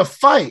wasn't a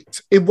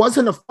fight. It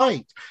wasn't a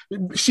fight.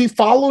 She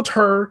followed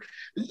her.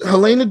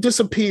 Helena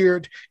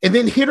disappeared and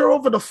then hit her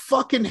over the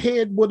fucking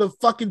head with a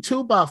fucking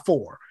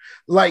 2x4.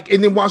 Like,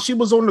 and then while she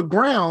was on the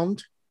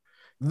ground,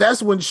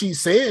 that's when she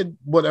said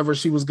whatever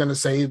she was going to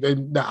say,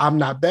 and I'm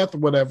not Beth or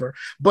whatever.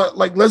 But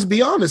like, let's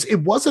be honest, it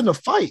wasn't a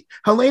fight.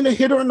 Helena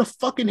hit her in the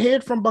fucking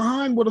head from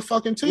behind with a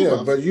fucking 2x4.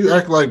 Yeah, but you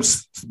act like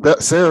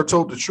Sarah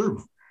told the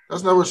truth.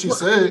 That's not what she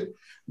said.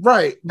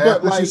 Right.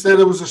 But like, she said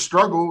it was a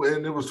struggle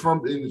and it was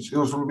from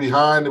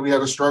behind and we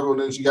had a struggle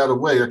and then she got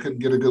away. I couldn't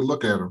get a good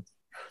look at her.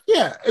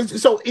 Yeah.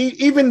 So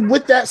even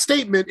with that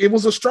statement, it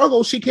was a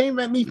struggle. She came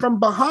at me from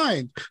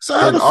behind. So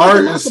how the fuck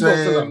am I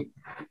supposed to know?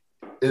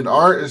 And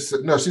Art is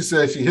no, she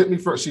said she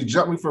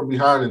jumped me from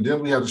behind and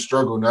then we had a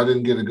struggle and I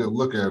didn't get a good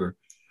look at her.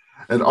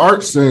 And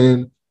Art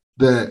saying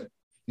that,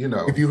 you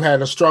know, if you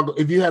had a struggle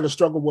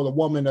with a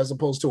woman as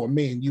opposed to a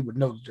man, you would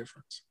know the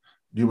difference.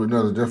 You would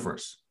know the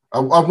difference.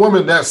 A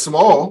woman that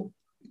small,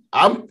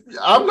 I'm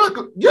not.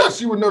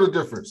 Yes, you would know the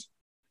difference.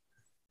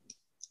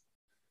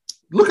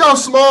 Look how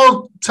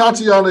small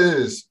Tatiana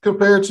is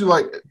compared to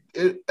like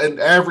an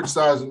average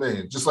sized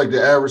man, just like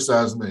the average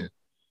sized man.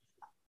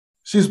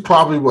 She's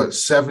probably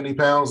 70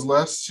 pounds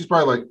less. She's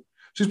probably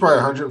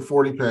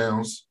 140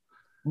 pounds.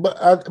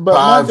 But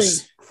my thing,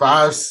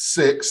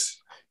 5'6".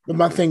 But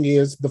my thing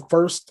is the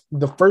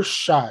first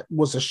shot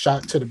was a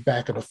shot to the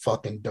back of the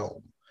fucking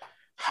dome.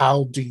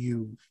 How do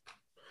you?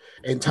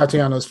 And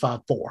Tatiana's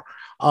 5'4".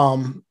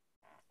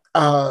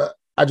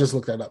 I just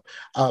looked that up.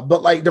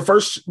 But like the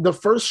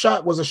first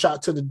shot was a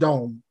shot to the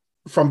dome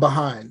from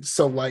behind.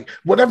 So like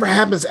whatever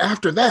happens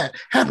after that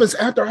happens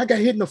after I got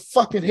hit in the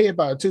fucking head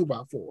by a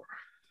 2x4.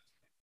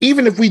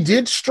 Even if we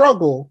did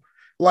struggle,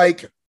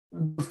 like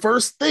the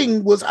first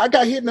thing was I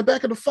got hit in the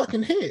back of the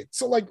fucking head.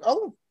 So like,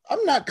 oh,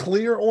 I'm not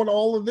clear on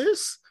all of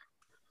this.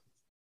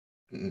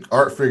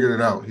 Art figured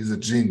it out. He's a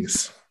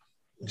genius.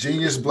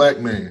 Genius black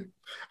man.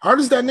 Art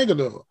is that nigga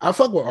though. I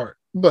fuck with Art,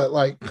 but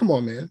like, come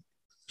on, man.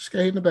 Just got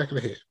hit in the back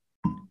of the head.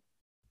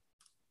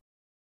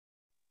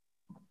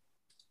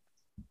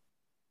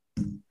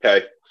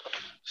 Okay.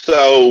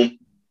 So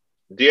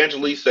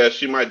D'Angelique says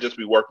she might just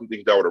be working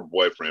things out with her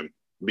boyfriend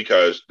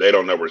because they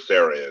don't know where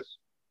Sarah is.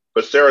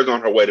 But Sarah's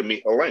on her way to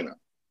meet Elena.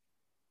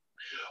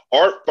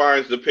 Art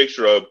finds the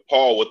picture of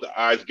Paul with the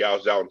eyes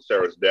gouged out on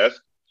Sarah's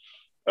desk.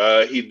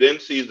 He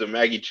then sees the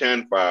Maggie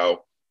Chan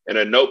file and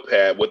a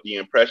notepad with the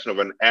impression of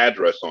an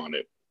address on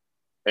it.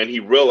 And he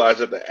realized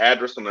that the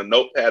address on the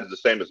notepad is the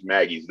same as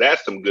Maggie's.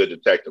 That's some good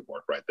detective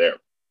work right there.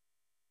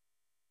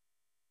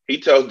 He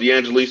tells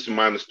D'Angelique to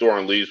mind the store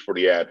and leaves for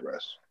the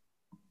address.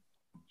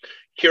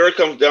 Kira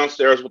comes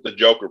downstairs with the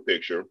Joker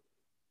picture,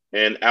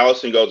 and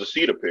Allison goes to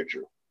see the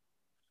picture.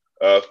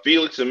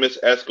 Felix and Miss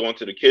S go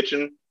into the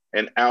kitchen,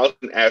 and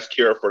Allison asks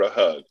Kira for the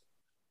hug.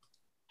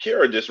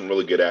 Kira did some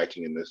really good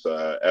acting in this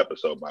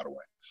episode, by the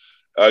way.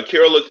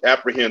 Kira looks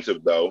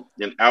apprehensive, though,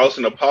 and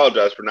Allison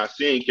apologized for not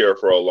seeing Kira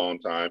for a long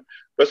time,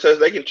 but says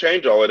they can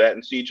change all of that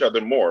and see each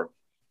other more.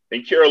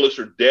 And Kira looks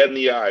her dead in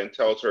the eye and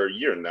tells her,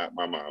 "You're not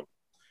my mom."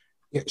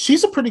 Yeah,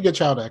 she's a pretty good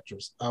child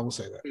actress. I will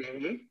say that.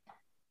 Mm-hmm.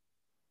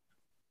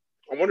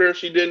 I wonder if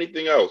she did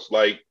anything else.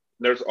 Like,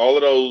 there's all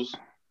of those.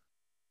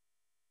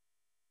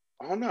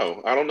 I don't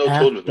know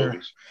children's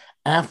movies.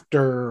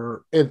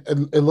 After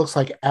it looks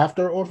like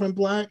after Orphan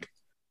Black,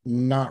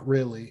 not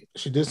really.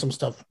 She did some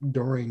stuff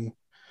during,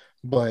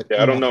 but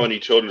yeah, I don't know any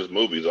children's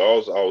movies. I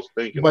was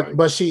thinking,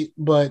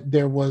 but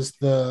there was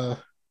the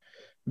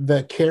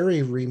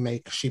Carrie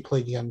remake. She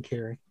played young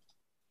Carrie.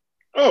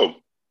 Oh,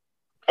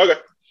 okay.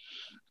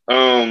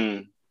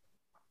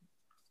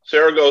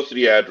 Sarah goes to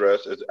the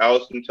address as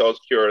Allison tells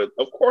Kira,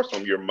 "Of course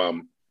I'm your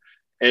mom,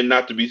 and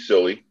not to be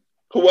silly.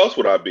 Who else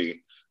would I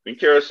be?" And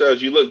Kira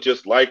says, "You look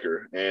just like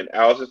her." And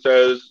Allison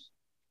says,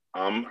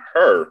 "I'm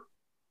her."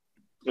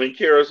 And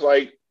Kira's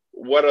like,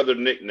 What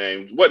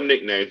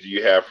nicknames do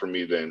you have for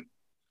me then?"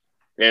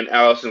 And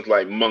Allison's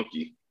like,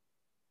 "Monkey."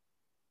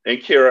 And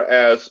Kira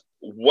asks,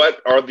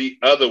 "What are the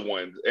other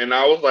ones?" And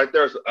I was like,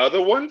 "There's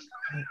other ones?"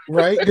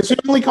 Right? Because she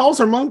only calls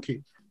her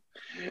Monkey.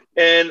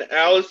 And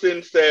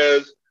Allison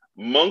says,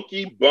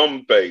 "Monkey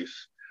bum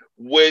face,"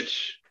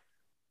 which,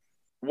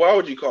 why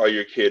would you call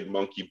your kid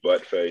Monkey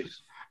butt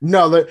face?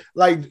 No,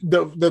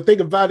 the thing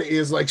about it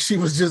is like she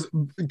was just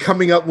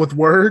coming up with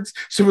words.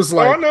 She was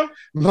like,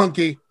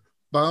 "Monkey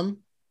bum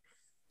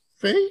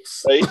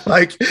face?"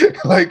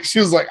 like she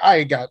was like, I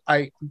ain't got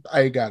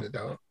it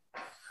though.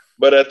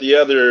 But on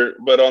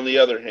the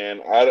other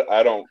hand,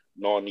 I don't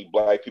know any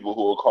black people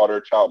who will call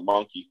their child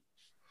Monkey.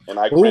 And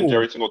I cringe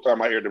every single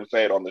time I hear them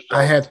say it on the show.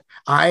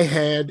 I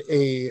had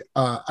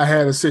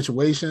a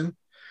situation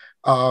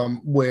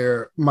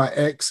where my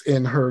ex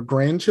and her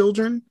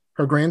grandchildren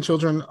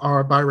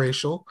are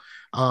biracial,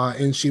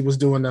 and she was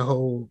doing the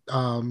whole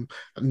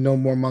 "No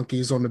More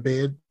Monkeys on the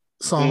Bed"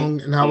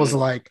 song, and I was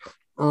like,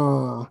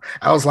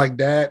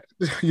 "Dad,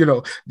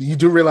 you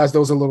do realize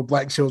those are little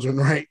black children,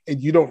 right?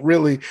 And you don't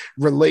really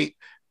relate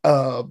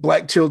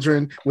black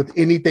children with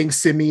anything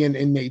simian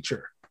in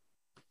nature.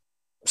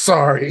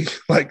 Sorry,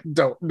 like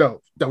don't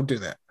do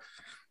that."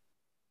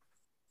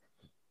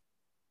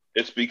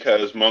 It's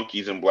because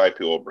monkeys and black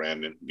people,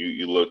 Brandon.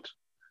 You looked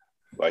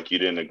like you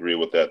didn't agree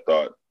with that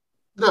thought.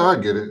 No, I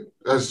get it.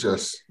 That's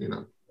just,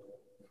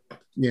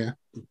 yeah,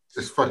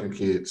 it's fucking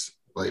kids.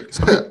 Like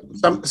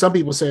some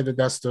people say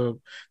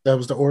that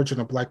was the origin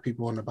of black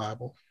people in the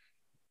Bible.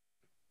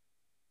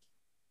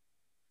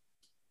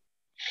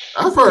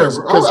 I've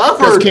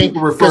heard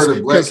people refer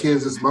to black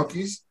kids as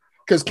monkeys.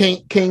 Because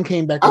Cain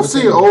came back. I've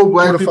seen old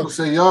black people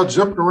say, "Y'all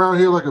jumping around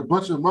here like a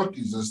bunch of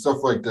monkeys" and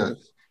stuff like that.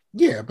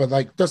 Yeah, but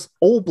like that's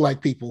old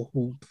black people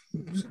who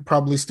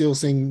probably still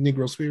sing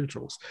Negro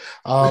spirituals.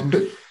 But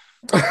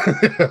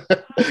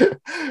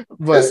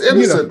it's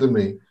innocent to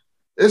me.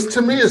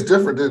 It's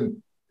different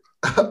than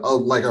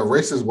like a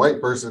racist white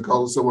person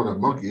calling someone a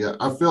monkey.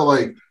 I feel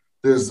like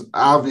there's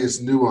obvious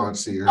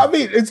nuance here. I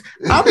mean,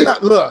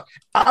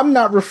 I'm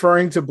not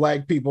referring to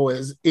black people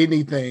as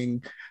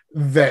anything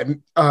that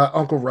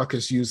Uncle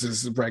Ruckus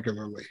uses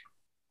regularly.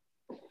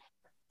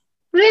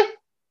 Yeah.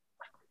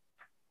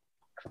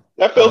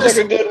 That feels like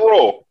a good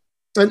rule.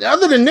 And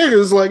other than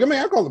niggas,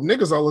 I call them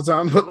niggas all the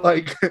time, but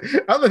like,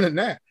 other than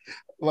that,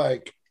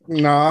 like,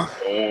 nah.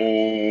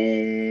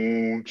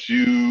 Don't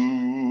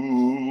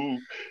you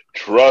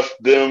trust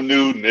them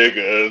new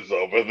niggas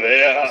over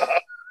there?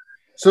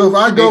 So if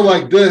I go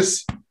like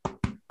this,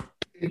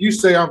 You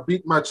say I'm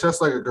beating my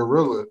chest like a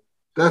gorilla.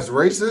 That's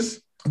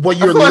racist. Well, I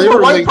you're feel like if a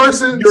literally white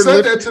person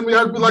said that to me,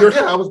 I'd be like,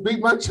 yeah, I was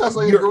beating my chest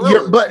like a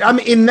gorilla. But I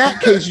mean, in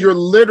that case, you're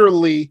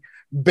literally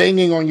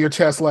banging on your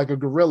chest like a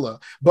gorilla.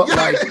 But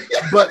like,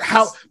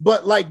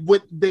 but like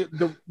with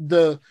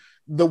the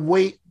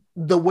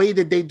way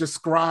that they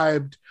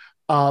described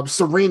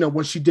Serena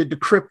when she did the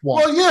Crip Walk.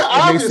 Well, yeah,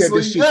 and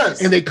obviously,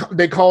 yes. And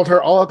they called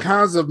her all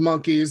kinds of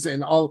monkeys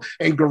and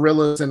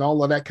gorillas and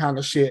all of that kind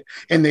of shit.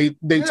 And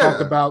they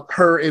talked about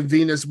her and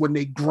Venus when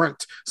they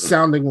grunt,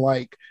 sounding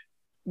like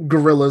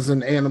gorillas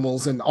and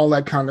animals and all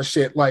that kind of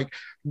shit. Like,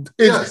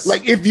 it's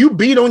like if you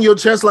beat on your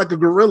chest like a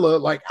gorilla,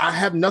 like I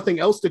have nothing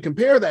else to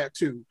compare that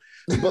to.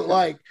 But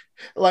like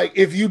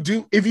if you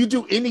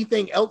do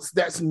anything else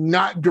that's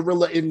not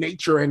gorilla in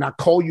nature and I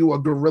call you a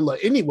gorilla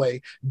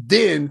anyway,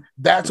 then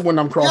that's when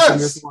I'm crossing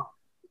this line.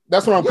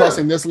 That's when I'm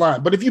crossing this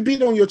line. But if you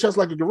beat on your chest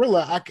like a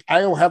gorilla, I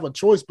don't have a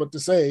choice but to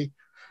say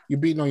you're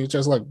beating on your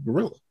chest like a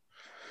gorilla.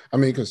 I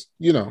mean, because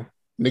nigga,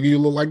 you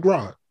look like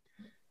Grodd.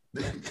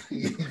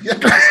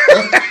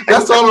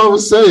 That's all I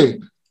was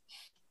saying.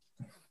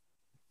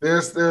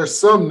 There's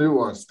some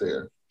nuance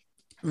there.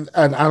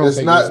 And I don't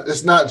think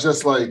it's not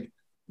just like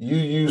you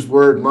use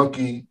word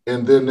monkey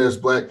and then there's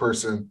black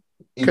person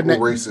equal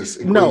racist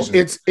equation. No,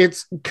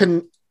 it's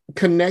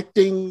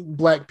connecting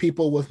black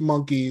people with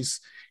monkeys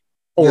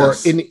or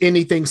in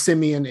anything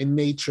simian in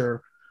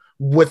nature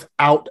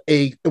without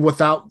a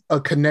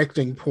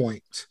connecting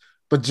point,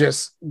 but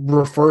just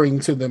referring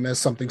to them as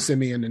something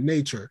simian in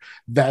nature.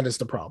 That is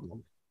the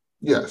problem.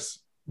 Yes,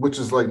 which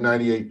is like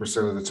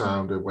 98% of the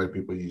time that white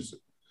people use it.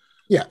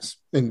 Yes,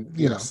 and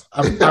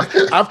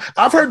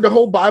I've heard the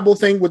whole Bible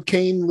thing with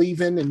Cain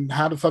leaving and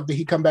how the fuck did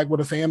he come back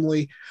with a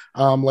family?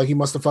 Like he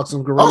must have fucked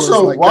some gorillas.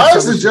 Also, like, why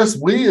is it just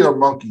we are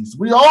monkeys?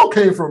 We all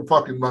came from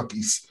fucking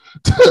monkeys.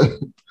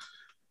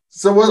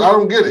 So what? I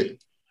don't get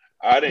it.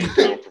 I didn't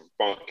come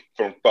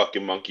from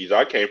fucking monkeys.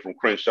 I came from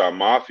Crenshaw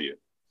Mafia.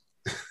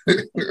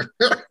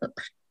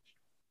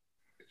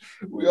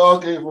 We all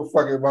came from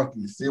fucking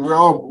monkeys. See,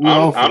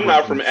 I'm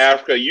not from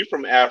Africa. You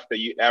from Africa?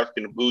 You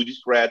African booty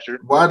scratcher.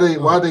 Why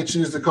they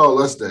choose to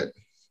call us that?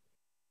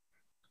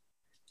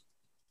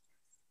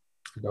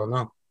 I don't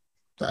know.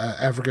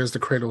 Africa is the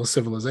cradle of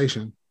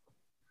civilization.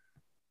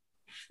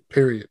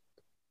 Period.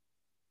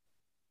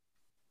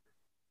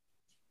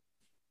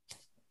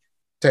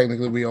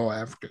 Technically, we all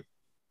African.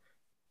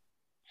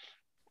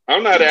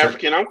 I'm not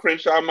African. I'm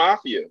Crenshaw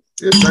Mafia.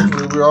 Yeah,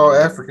 technically, we're all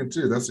African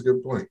too. That's a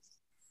good point.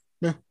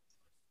 Yeah.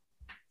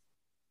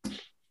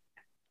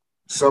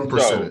 Some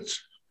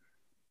percentage.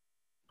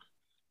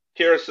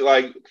 Kara's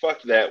like,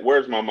 fuck that.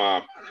 Where's my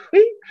mom?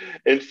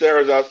 And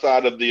Sarah's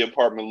outside of the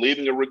apartment,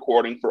 leaving a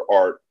recording for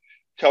Art,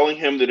 telling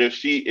him that if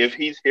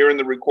he's hearing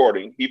the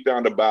recording, he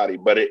found a body,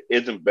 but it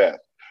isn't Beth.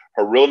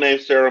 Her real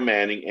name's Sarah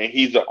Manning, and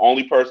he's the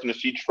only person that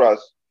she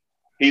trusts.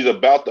 He's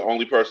about the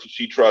only person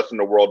she trusts in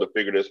the world to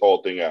figure this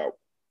whole thing out.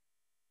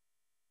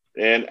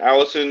 And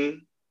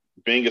Allison,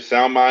 being a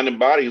sound mind and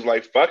body, is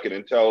like, fuck it,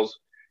 and tells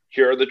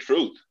Kira the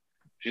truth.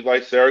 She's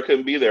like, Sarah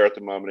couldn't be there at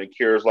the moment. And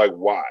Kira's like,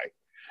 why?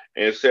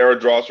 And Sarah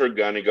draws her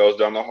gun and goes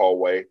down the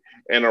hallway.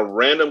 And a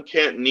random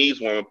Cantonese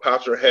woman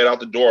pops her head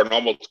out the door and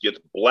almost gets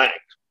blacked.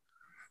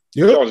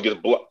 Yep. She almost gets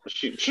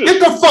Get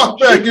the fuck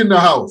back in the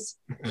house.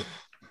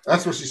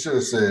 That's what she should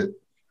have said.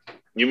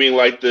 You mean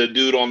like the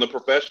dude on The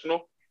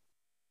Professional?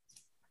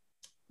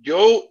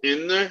 Go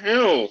in the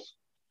house.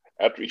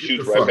 After he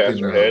shoots right past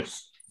her head.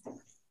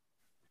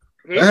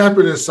 That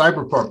happened in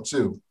Cyberpunk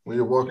too. When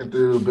you're walking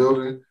through the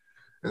building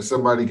and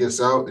somebody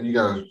gets out and you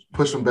gotta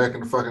push them back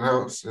in the fucking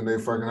house, in their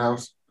fucking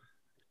house.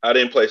 I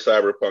didn't play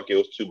Cyberpunk. It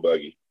was too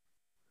buggy.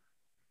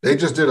 They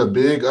just did a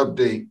big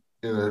update,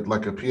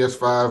 like a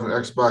PS5 and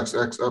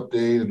Xbox X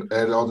update, and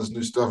added all this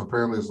new stuff.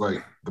 Apparently, it's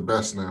like the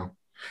best now.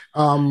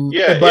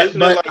 Yeah, but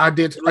like I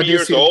did. 3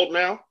 years old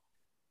now.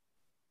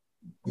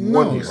 No,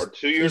 1 year or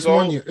 2 years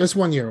old. It's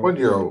 1 year old. 1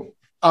 year old.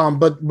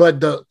 But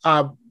the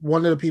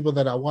one of the people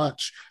that I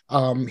watch,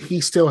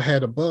 he still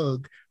had a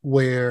bug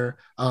where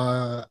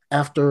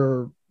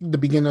after the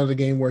beginning of the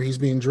game where he's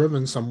being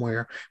driven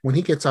somewhere, when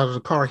he gets out of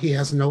the car, he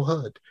has no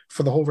HUD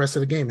for the whole rest of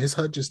the game. His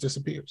HUD just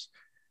disappears.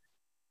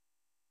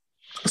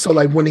 So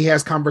like when he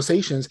has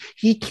conversations,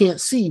 he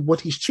can't see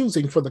what he's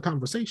choosing for the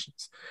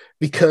conversations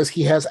because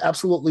he has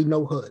absolutely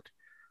no HUD.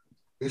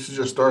 He should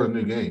just start a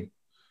new game.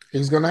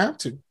 He's gonna have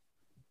to.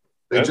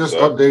 They just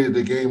updated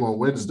the game on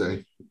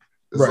Wednesday.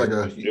 It's like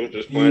a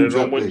just playing it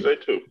on Wednesday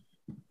too.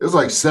 It's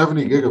like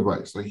 70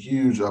 gigabytes, like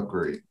huge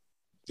upgrade.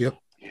 Yep.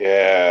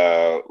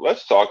 Yeah,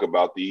 let's talk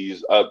about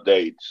these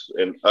updates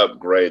and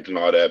upgrades and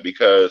all that,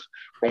 because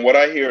from what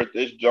I hear at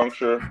this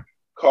juncture,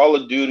 Call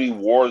of Duty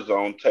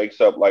Warzone takes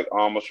up like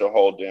almost your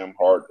whole damn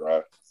hard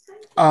drive.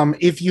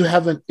 If you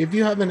have an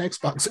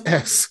Xbox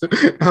S,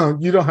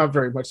 you don't have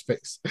very much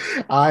space.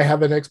 I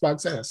have an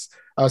Xbox S,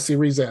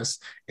 Series S,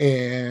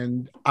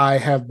 and I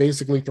have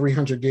basically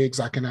 300 gigs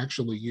I can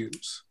actually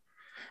use.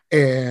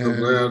 And I'm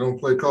glad I don't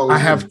play Call of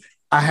Duty.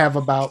 I have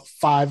about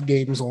 5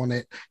 games on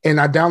it,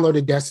 and I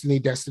downloaded Destiny.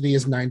 Destiny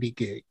is 90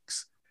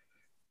 gigs.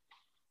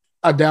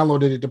 I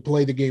downloaded it to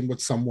play the game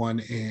with someone,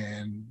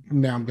 and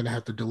now I'm gonna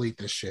have to delete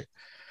this shit.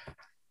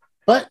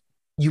 But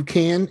you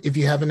can, if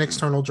you have an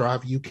external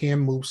drive, you can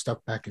move stuff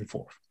back and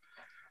forth.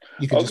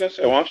 You can I was gonna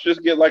say, why don't you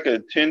just get like a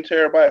 10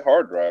 terabyte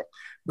hard drive?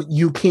 but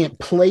you can't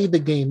play the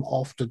game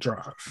off the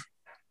drive.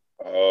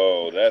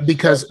 Oh, that's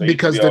Because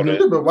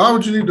so But why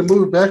would you need to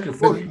move it back and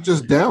forth? You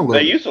just download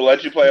they it. used to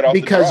let you play it off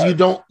because the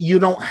drive. you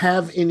don't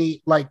have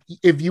any, like,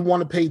 if you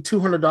want to pay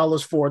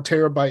 $200 for a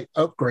terabyte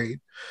upgrade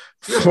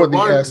for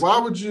the why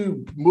would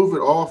you move it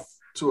off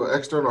to an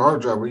external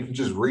hard drive where you can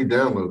just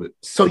re-download it?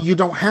 So you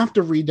don't have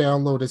to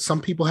re-download it. Some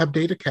people have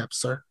data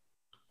caps, sir.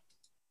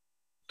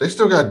 They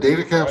still got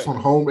data caps on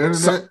home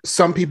internet.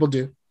 Some people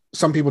do.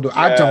 Some people do.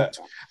 Yeah.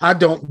 I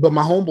don't, but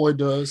my homeboy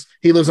does.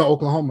 He lives in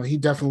Oklahoma. He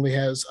definitely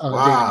has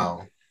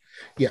Wow.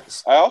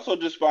 Yes. I also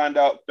just found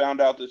out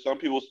that some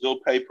people still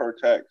pay per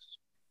text.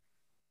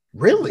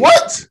 Really?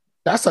 What?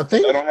 That's a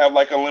thing. They don't have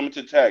like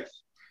unlimited text.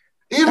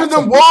 Even the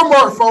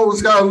Walmart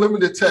phones got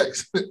unlimited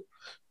text.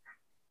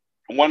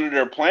 One of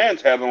their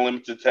plans has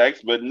unlimited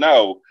text, but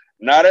no,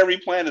 not every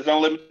plan is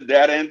unlimited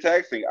data and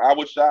texting. I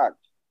was shocked.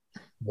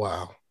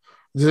 Wow.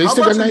 How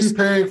much are you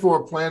paying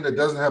for a plan that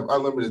doesn't have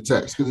unlimited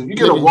text? Because if you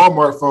get a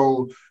Walmart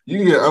phone, you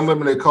can get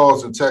unlimited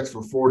calls and text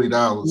for $40.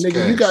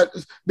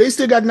 Nigga, they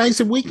still got nights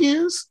and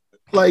weekends.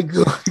 Like,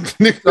 so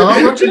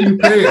how much are you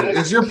paying?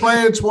 Is your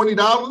plan $20?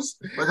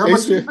 Like, how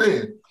much are you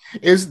paying?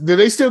 Do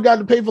they still got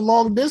to pay for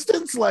long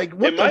distance? Like,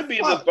 what it might be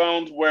the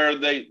phones where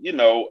they,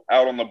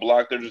 out on the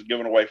block, they're just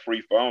giving away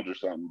free phones or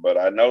something. But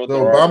I know the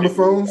Obama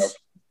phones.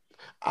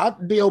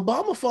 The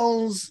Obama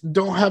phones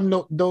don't have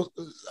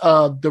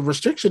the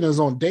restriction is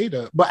on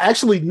data, but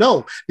actually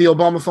no, the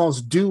Obama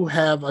phones do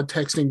have a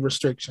texting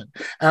restriction.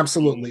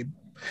 Absolutely.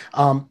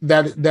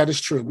 That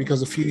is true,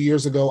 because a few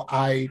years ago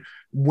I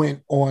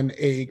went on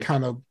a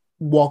kind of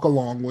walk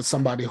along with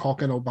somebody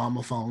hawking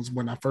Obama phones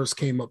when I first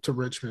came up to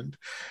Richmond,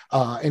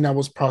 and that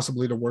was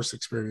possibly the worst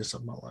experience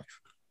of my life.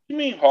 You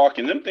mean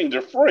hawking? Them things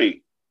are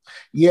free.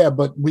 Yeah,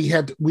 but we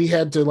had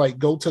to like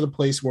go to the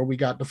place where we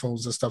got the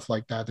phones and stuff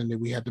like that, and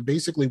then we had to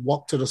basically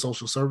walk to the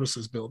social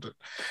services building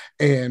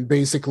and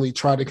basically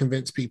try to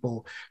convince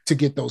people to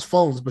get those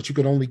phones. But you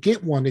could only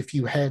get one if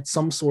you had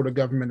some sort of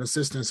government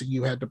assistance, and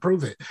you had to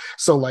prove it.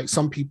 So like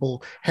some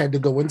people had to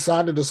go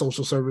inside of the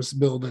social service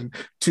building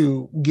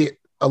to get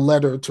a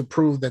letter to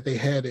prove that they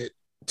had it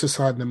to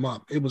sign them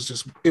up. It was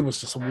just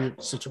a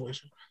weird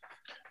situation.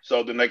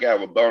 So then they can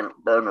have a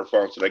burner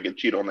phone so they can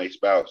cheat on their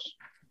spouse.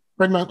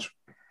 Pretty much.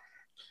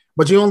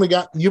 But you only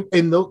got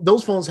and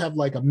those phones have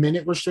like a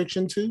minute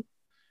restriction too.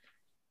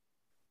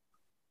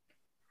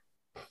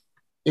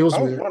 It was.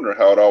 I was wondering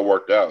how it all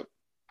worked out.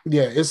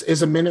 Yeah,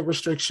 it's a minute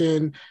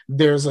restriction.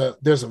 There's a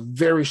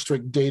very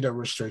strict data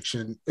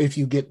restriction if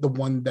you get the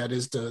one that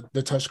is the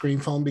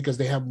touchscreen phone, because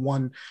they have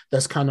one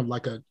that's kind of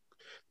like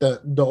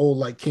the old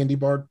like candy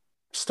bar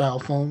style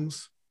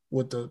phones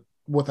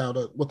without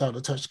a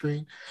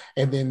touchscreen,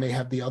 and then they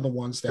have the other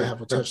ones that have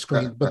a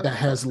touchscreen, but that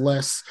has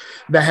less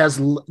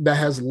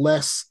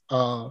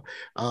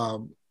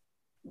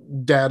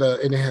data,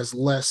 and it has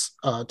less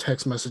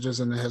text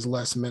messages, and it has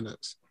less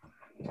minutes.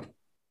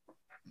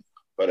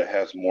 But it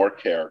has more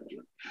character.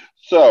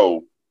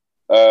 So,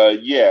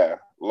 yeah,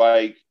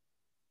 like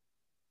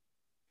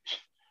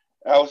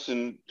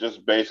Allison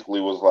just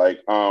basically was like,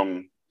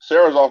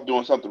 Sarah's off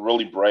doing something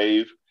really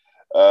brave,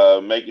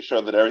 making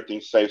sure that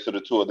everything's safe so the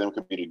two of them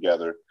can be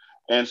together.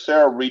 And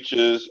Sarah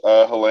reaches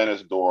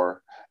Helena's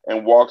door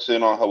and walks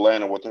in on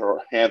Helena with her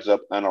hands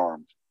up,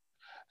 unarmed.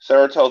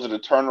 Sarah tells her to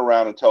turn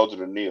around and tells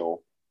her to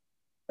kneel.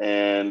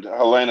 And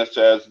Helena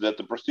says that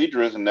the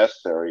procedure isn't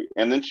necessary.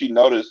 And then she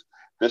noticed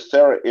that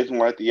Sarah isn't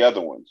like the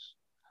other ones.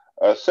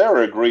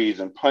 Sarah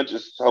agrees and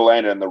punches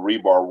Helena in the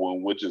rebar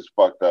wound, which is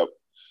fucked up.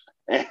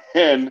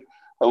 And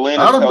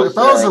Helena if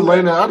I was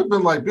Helena, I'd have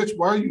been like, bitch,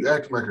 why are you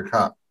acting like a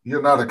cop?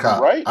 You're not a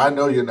cop. Right? I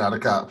know you're not a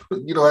cop.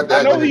 You don't have to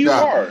act like a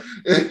cop.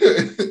 I know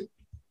who you are.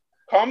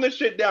 Calm this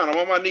shit down. I'm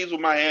on my knees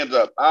with my hands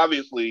up.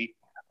 Obviously,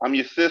 I'm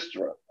your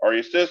sister or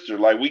your sister.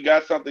 Like, we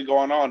got something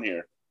going on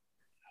here.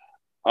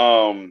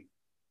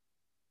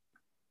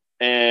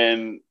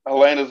 And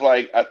Helena's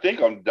like, I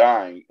think I'm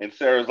dying. And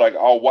Sarah's like,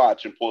 I'll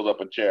watch, and pulls up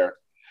a chair.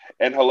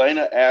 And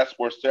Helena asks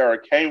where Sarah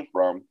came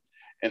from.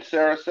 And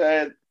Sarah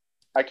said,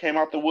 I came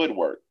out the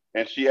woodwork.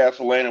 And she asked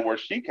Helena where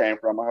she came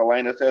from. And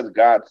Helena says,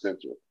 God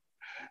sent her.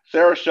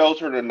 Sarah shows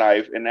her the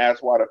knife and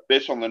asks why the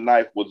fish on the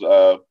knife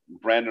was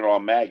branded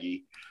on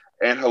Maggie.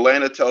 And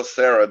Helena tells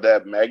Sarah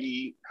that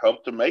Maggie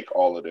helped to make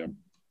all of them.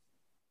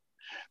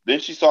 Then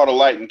she saw the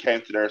light and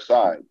came to their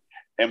side.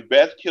 And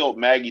Beth killed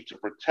Maggie to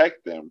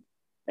protect them.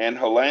 And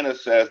Helena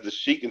says that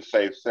she can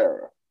save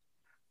Sarah.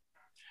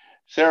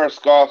 Sarah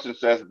scoffs and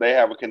says that they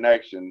have a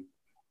connection,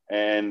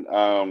 and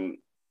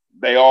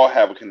they all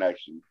have a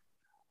connection.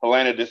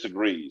 Helena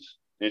disagrees,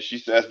 and she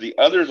says the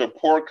others are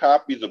poor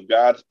copies of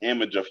God's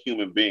image of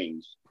human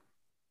beings.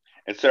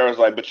 And Sarah's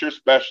like, but you're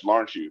special,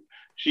 aren't you?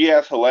 She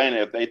asked Helena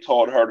if they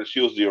told her that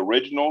she was the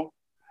original,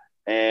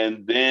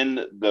 and then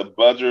the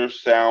buzzer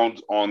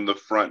sounds on the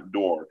front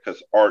door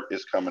because Art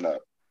is coming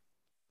up.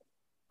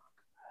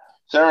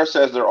 Sarah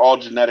says they're all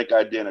genetic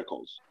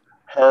identicals.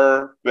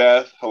 Her,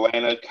 Beth,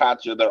 Helena,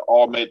 Katya, they're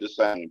all made the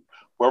same.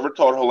 Whoever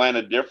told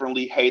Helena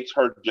differently hates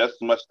her just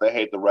as much as they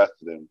hate the rest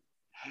of them.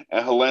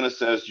 And Helena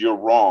says, you're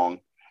wrong.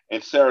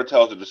 And Sarah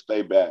tells her to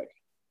stay back.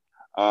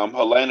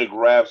 Helena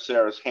grabs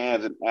Sarah's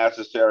hands and asks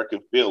if Sarah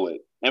can feel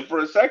it. And for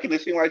a second,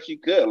 it seemed like she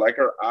could. Like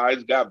her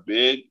eyes got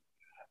big.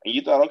 And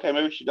you thought, okay,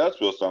 maybe she does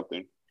feel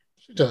something.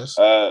 She does.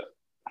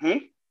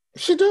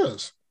 She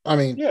does. I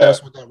mean, Yeah.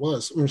 That's what that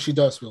was. I mean, she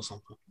does feel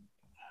something.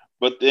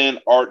 But then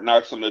Art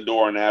knocks on the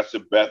door and asks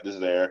if Beth is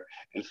there.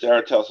 And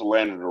Sarah tells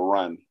Helena to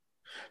run.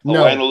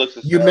 Helena looks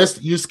at Sarah.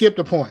 You skipped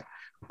a point.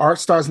 Art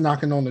starts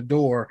knocking on the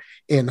door,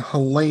 and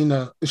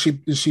Helena,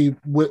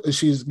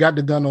 she's got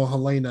the gun on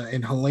Helena,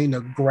 and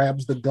Helena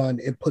grabs the gun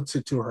and puts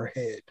it to her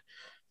head.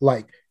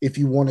 Like, if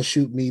you want to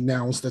shoot me,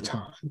 now's the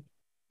time.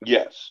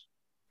 Yes.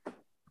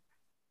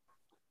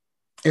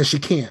 And she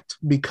can't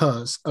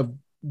because of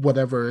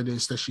whatever it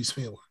is that she's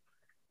feeling.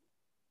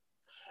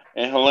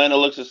 And Helena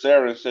looks at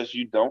Sarah and says,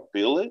 you don't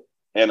feel it?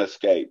 And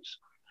escapes.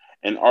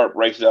 And Art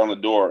breaks down the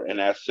door and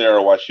asks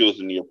Sarah why she was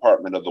in the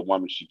apartment of the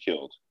woman she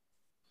killed.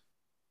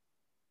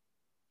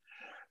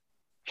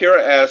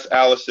 Kira asks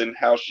Allison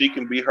how she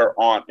can be her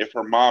aunt if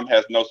her mom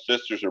has no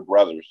sisters or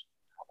brothers,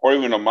 or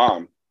even a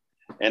mom.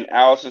 And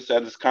Allison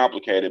says it's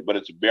complicated, but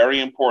it's very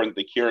important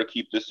that Kira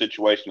keep this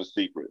situation a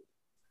secret.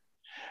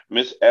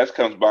 Miss S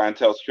comes by and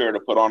tells Kira to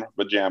put on her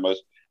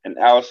pajamas, and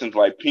Allison's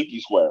like,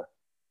 pinky swear.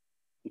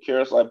 And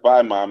Kira's like,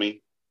 bye,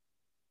 mommy.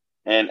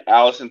 And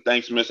Allison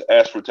thanks Miss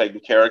S for taking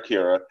care of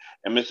Kira,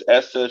 and Miss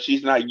S says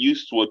she's not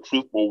used to a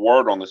truthful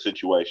word on the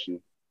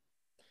situation.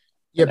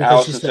 Yeah,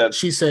 because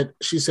she said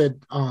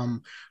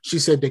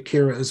to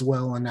Kira as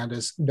well, and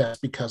that's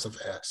because of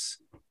S.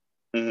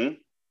 Mm-hmm.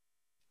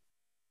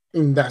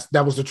 And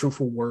that was the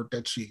truthful word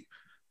that she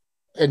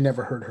had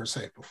never heard her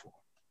say before.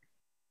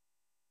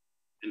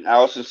 And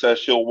Allison says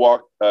she'll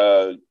walk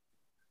Kira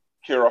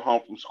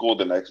home from school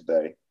the next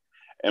day,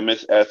 and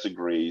Miss S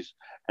agrees.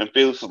 And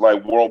Felix is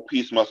like, world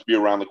peace must be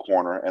around the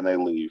corner, and they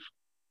leave.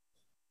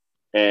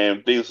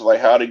 And Felix is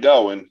like, how'd it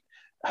go? And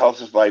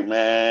Allison's like,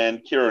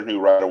 man, Kira knew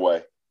right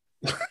away.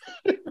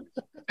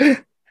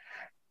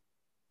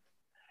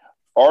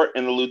 Art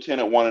and the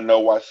lieutenant want to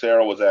know why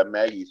Sarah was at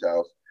Maggie's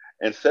house,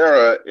 and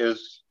Sarah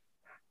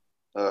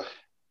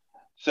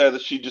said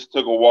that she just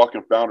took a walk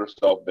and found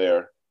herself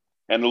there.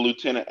 And the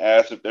lieutenant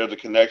asks if there's a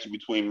connection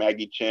between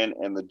Maggie Chen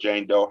and the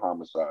Jane Doe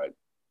homicide.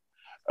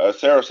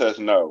 Sarah says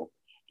no,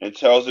 and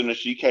tells him that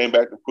she came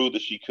back to prove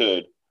that she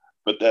could,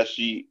 but that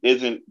she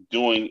isn't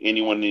doing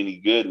anyone any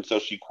good, and so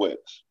she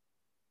quits.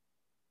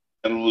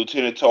 And the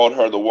lieutenant told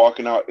her the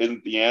walking out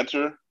isn't the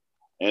answer.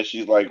 And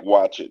she's like,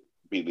 watch it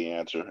be the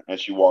answer. And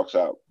she walks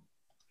out.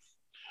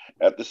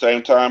 At the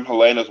same time,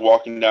 Helena's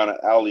walking down an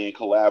alley and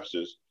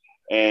collapses.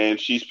 And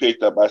she's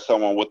picked up by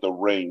someone with a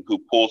ring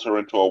who pulls her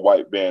into a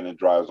white van and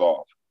drives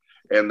off.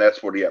 And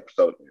that's where the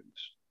episode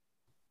ends.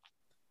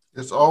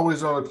 It's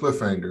always on a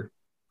cliffhanger.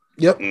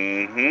 Yep.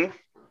 Mm-hmm.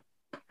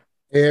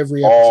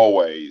 Every episode.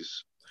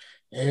 Always.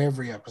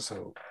 Every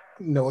episode.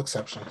 No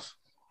exceptions.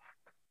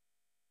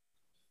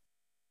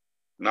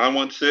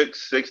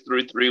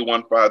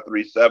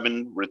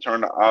 916-633-1537.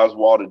 Return to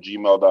Oswald at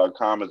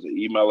gmail.com is the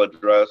email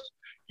address.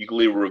 You can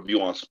leave a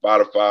review on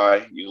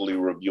Spotify. You can leave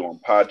a review on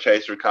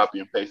Podchaser. Copy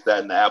and paste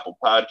that in the Apple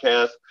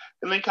Podcast.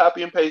 And then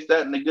copy and paste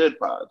that in the Good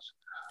Pods.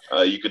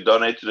 You can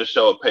donate to the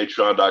show at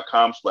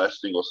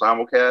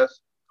patreon.com/singlesimulcast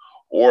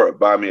or at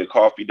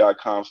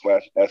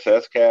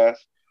buymeacoffee.com/sscast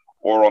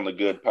or on the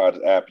Good Pods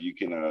app. You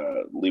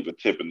can leave a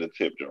tip in the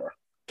tip jar.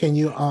 Can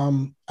you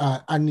can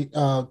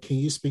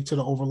you speak to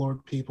the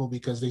Overlord people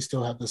because they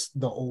still have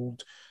the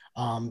old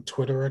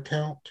Twitter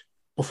account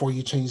before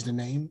you change the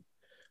name?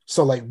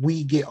 So like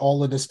we get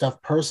all of this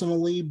stuff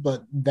personally,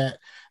 but that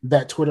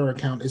Twitter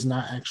account is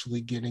not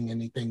actually getting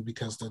anything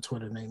because the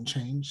Twitter name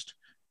changed.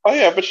 Oh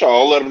yeah, for sure.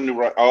 I'll let them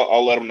know.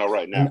 I'll let them know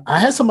right now. And I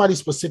had somebody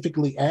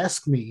specifically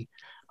ask me,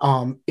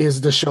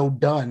 "Is the show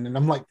done?" And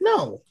I'm like,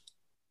 "No."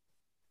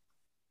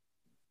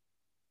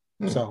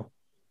 So,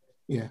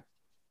 yeah.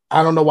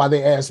 I don't know why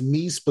they asked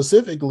me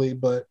specifically,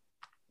 but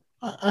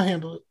I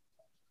handle it.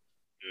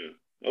 Yeah.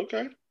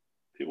 Okay.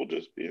 People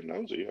just being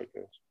nosy, I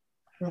guess.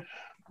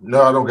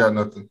 No, I don't got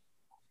nothing.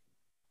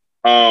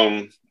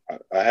 I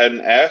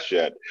hadn't asked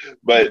yet,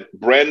 but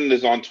Brandon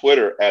is on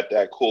Twitter at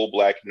that cool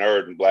black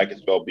nerd, and black is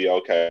spelled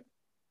B-O-K.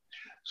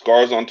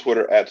 Scar's on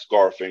Twitter at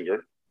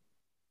Scarfinger.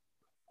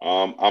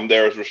 I'm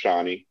there as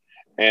Rashani,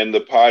 and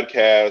the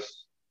podcast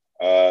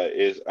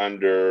is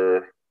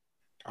under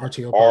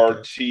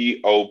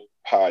RTO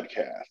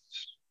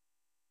Podcasts.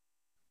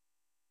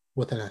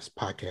 With an S,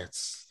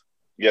 podcasts.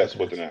 Yes,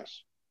 with an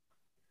S.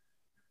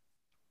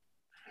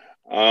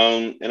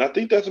 And I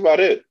think that's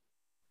about it.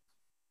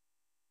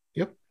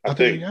 Yep. I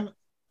think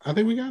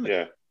we got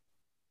it.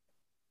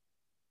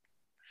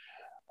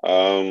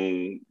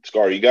 Yeah.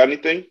 Scar, you got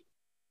anything?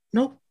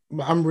 Nope.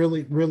 I'm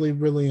really, really,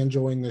 really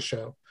enjoying the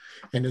show.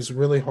 And it's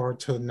really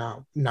hard to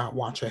not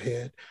watch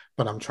ahead,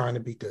 but I'm trying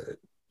to be good.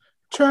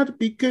 Try to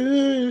be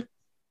good.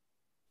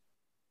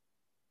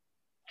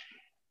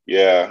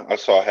 Yeah, I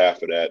saw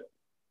half of that.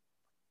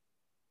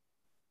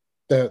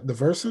 The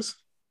verses?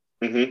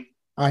 Mm-hmm.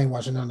 I ain't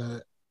watching none of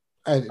that.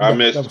 I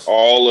missed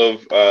all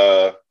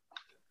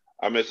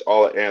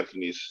of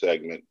Anthony's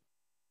segment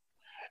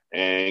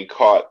and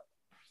caught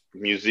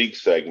music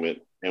segment,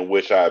 in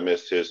which I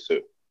missed his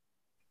too.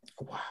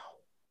 Wow.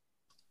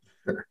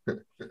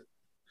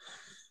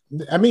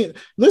 I mean,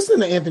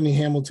 listening to Anthony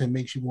Hamilton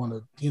makes you want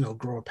to,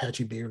 grow a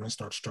patchy beard and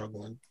start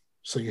struggling,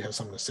 so you have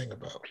something to sing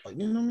about. Like,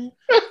 you know what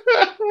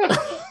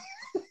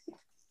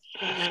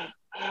I mean?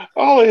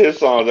 All of his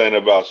songs ain't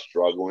about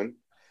struggling.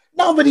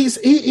 No, but he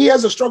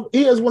has a struggle.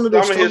 He has one of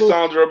those. Some of his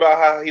songs are about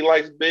how he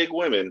likes big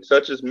women,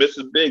 such as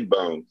Mrs. Big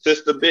Bone,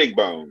 Sister Big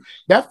Bone.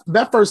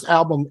 That first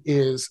album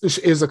is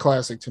a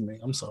classic to me.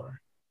 I'm sorry.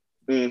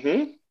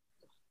 Mm-hmm.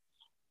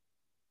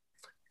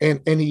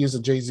 And he used a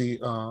Jay-Z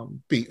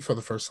beat for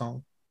the first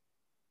song.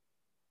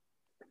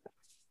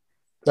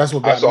 That's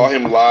what I saw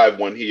him live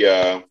when he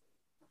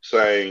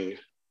sang.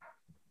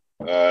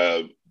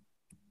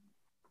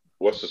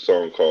 What's the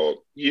song called?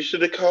 You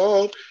should have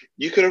called.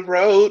 You could have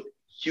wrote.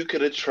 You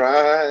could have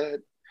tried.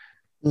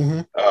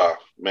 Mm-hmm. Oh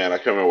man, I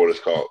can't remember what it's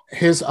called.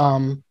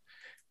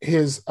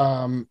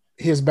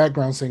 His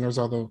background singers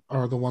are the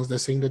ones that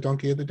sing the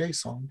Donkey of the Day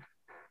song.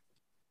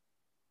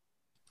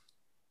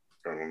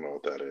 I don't know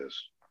what that is.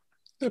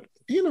 The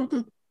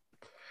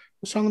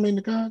Charlamagne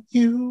the God.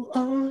 You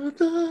are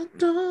the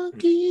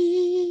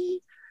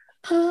donkey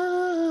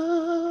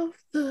of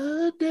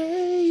the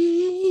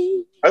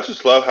day. I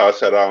just love how I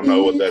said I don't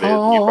know what that is. You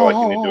feel like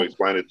you need to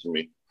explain it to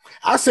me.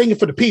 I sing it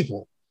for the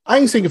people. I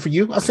ain't singing for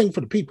you. I sing it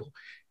for the people.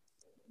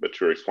 But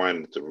you're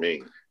explaining it to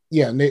me.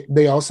 Yeah, and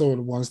they also are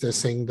the ones that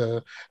sing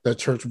the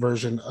church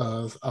version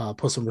of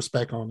Put Some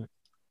Respect on It.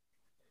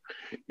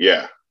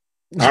 Yeah.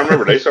 I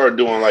remember they started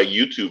doing like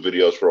YouTube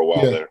videos for a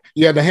while there.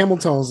 Yeah, the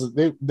Hamiltons,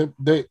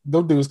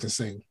 those dudes can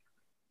sing.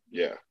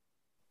 Yeah.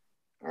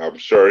 I'm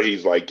sure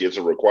he's like, it's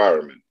a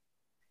requirement.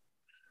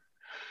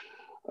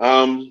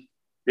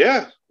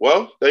 Yeah.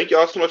 Well, thank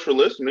y'all so much for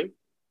listening.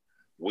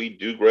 We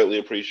do greatly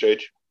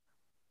appreciate you.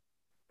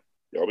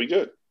 Y'all be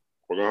good.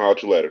 We're going to holler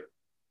at you later.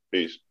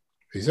 Peace.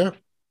 Peace out.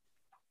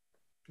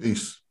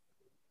 Peace.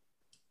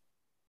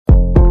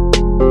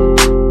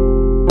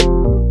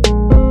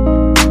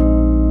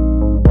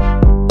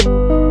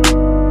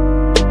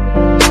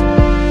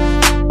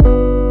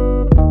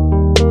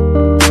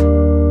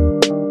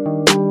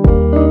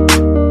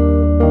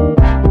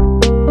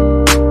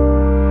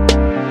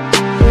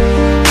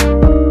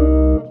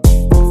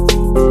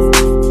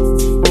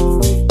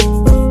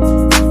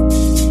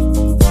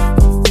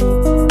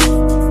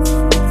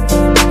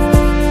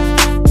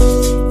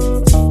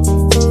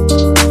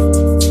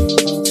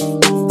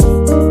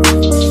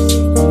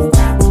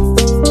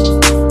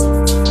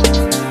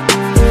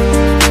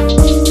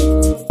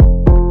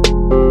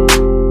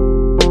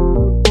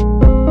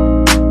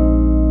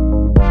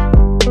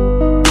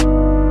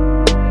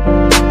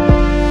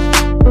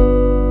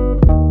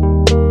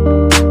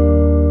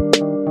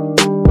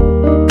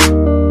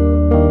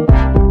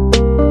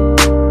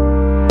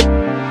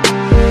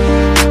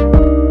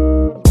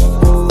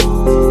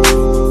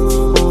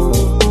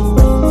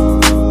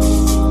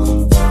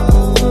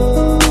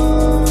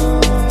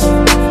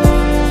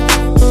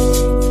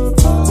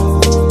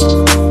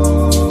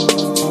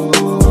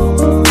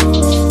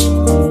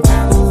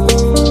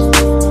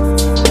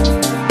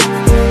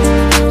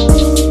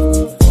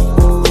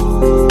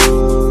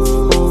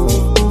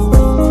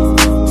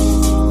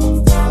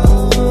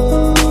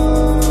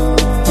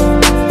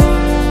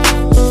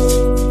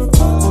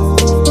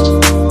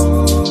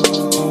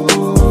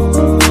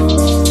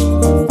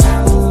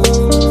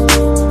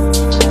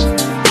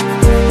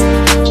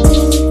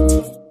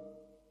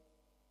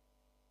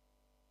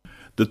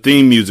 The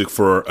theme music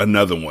for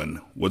another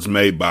one was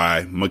made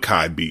by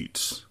Makai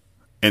Beats,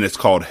 and it's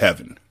called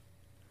Heaven.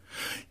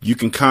 You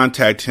can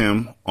contact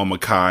him on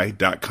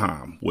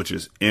Makai.com, which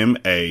is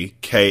MAKAIH.com,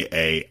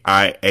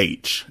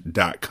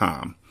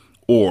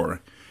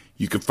 or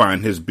you can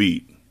find his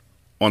beat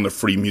on the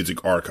Free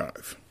Music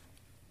Archive.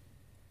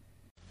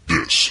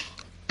 This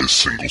is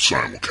Single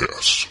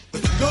Simulcast.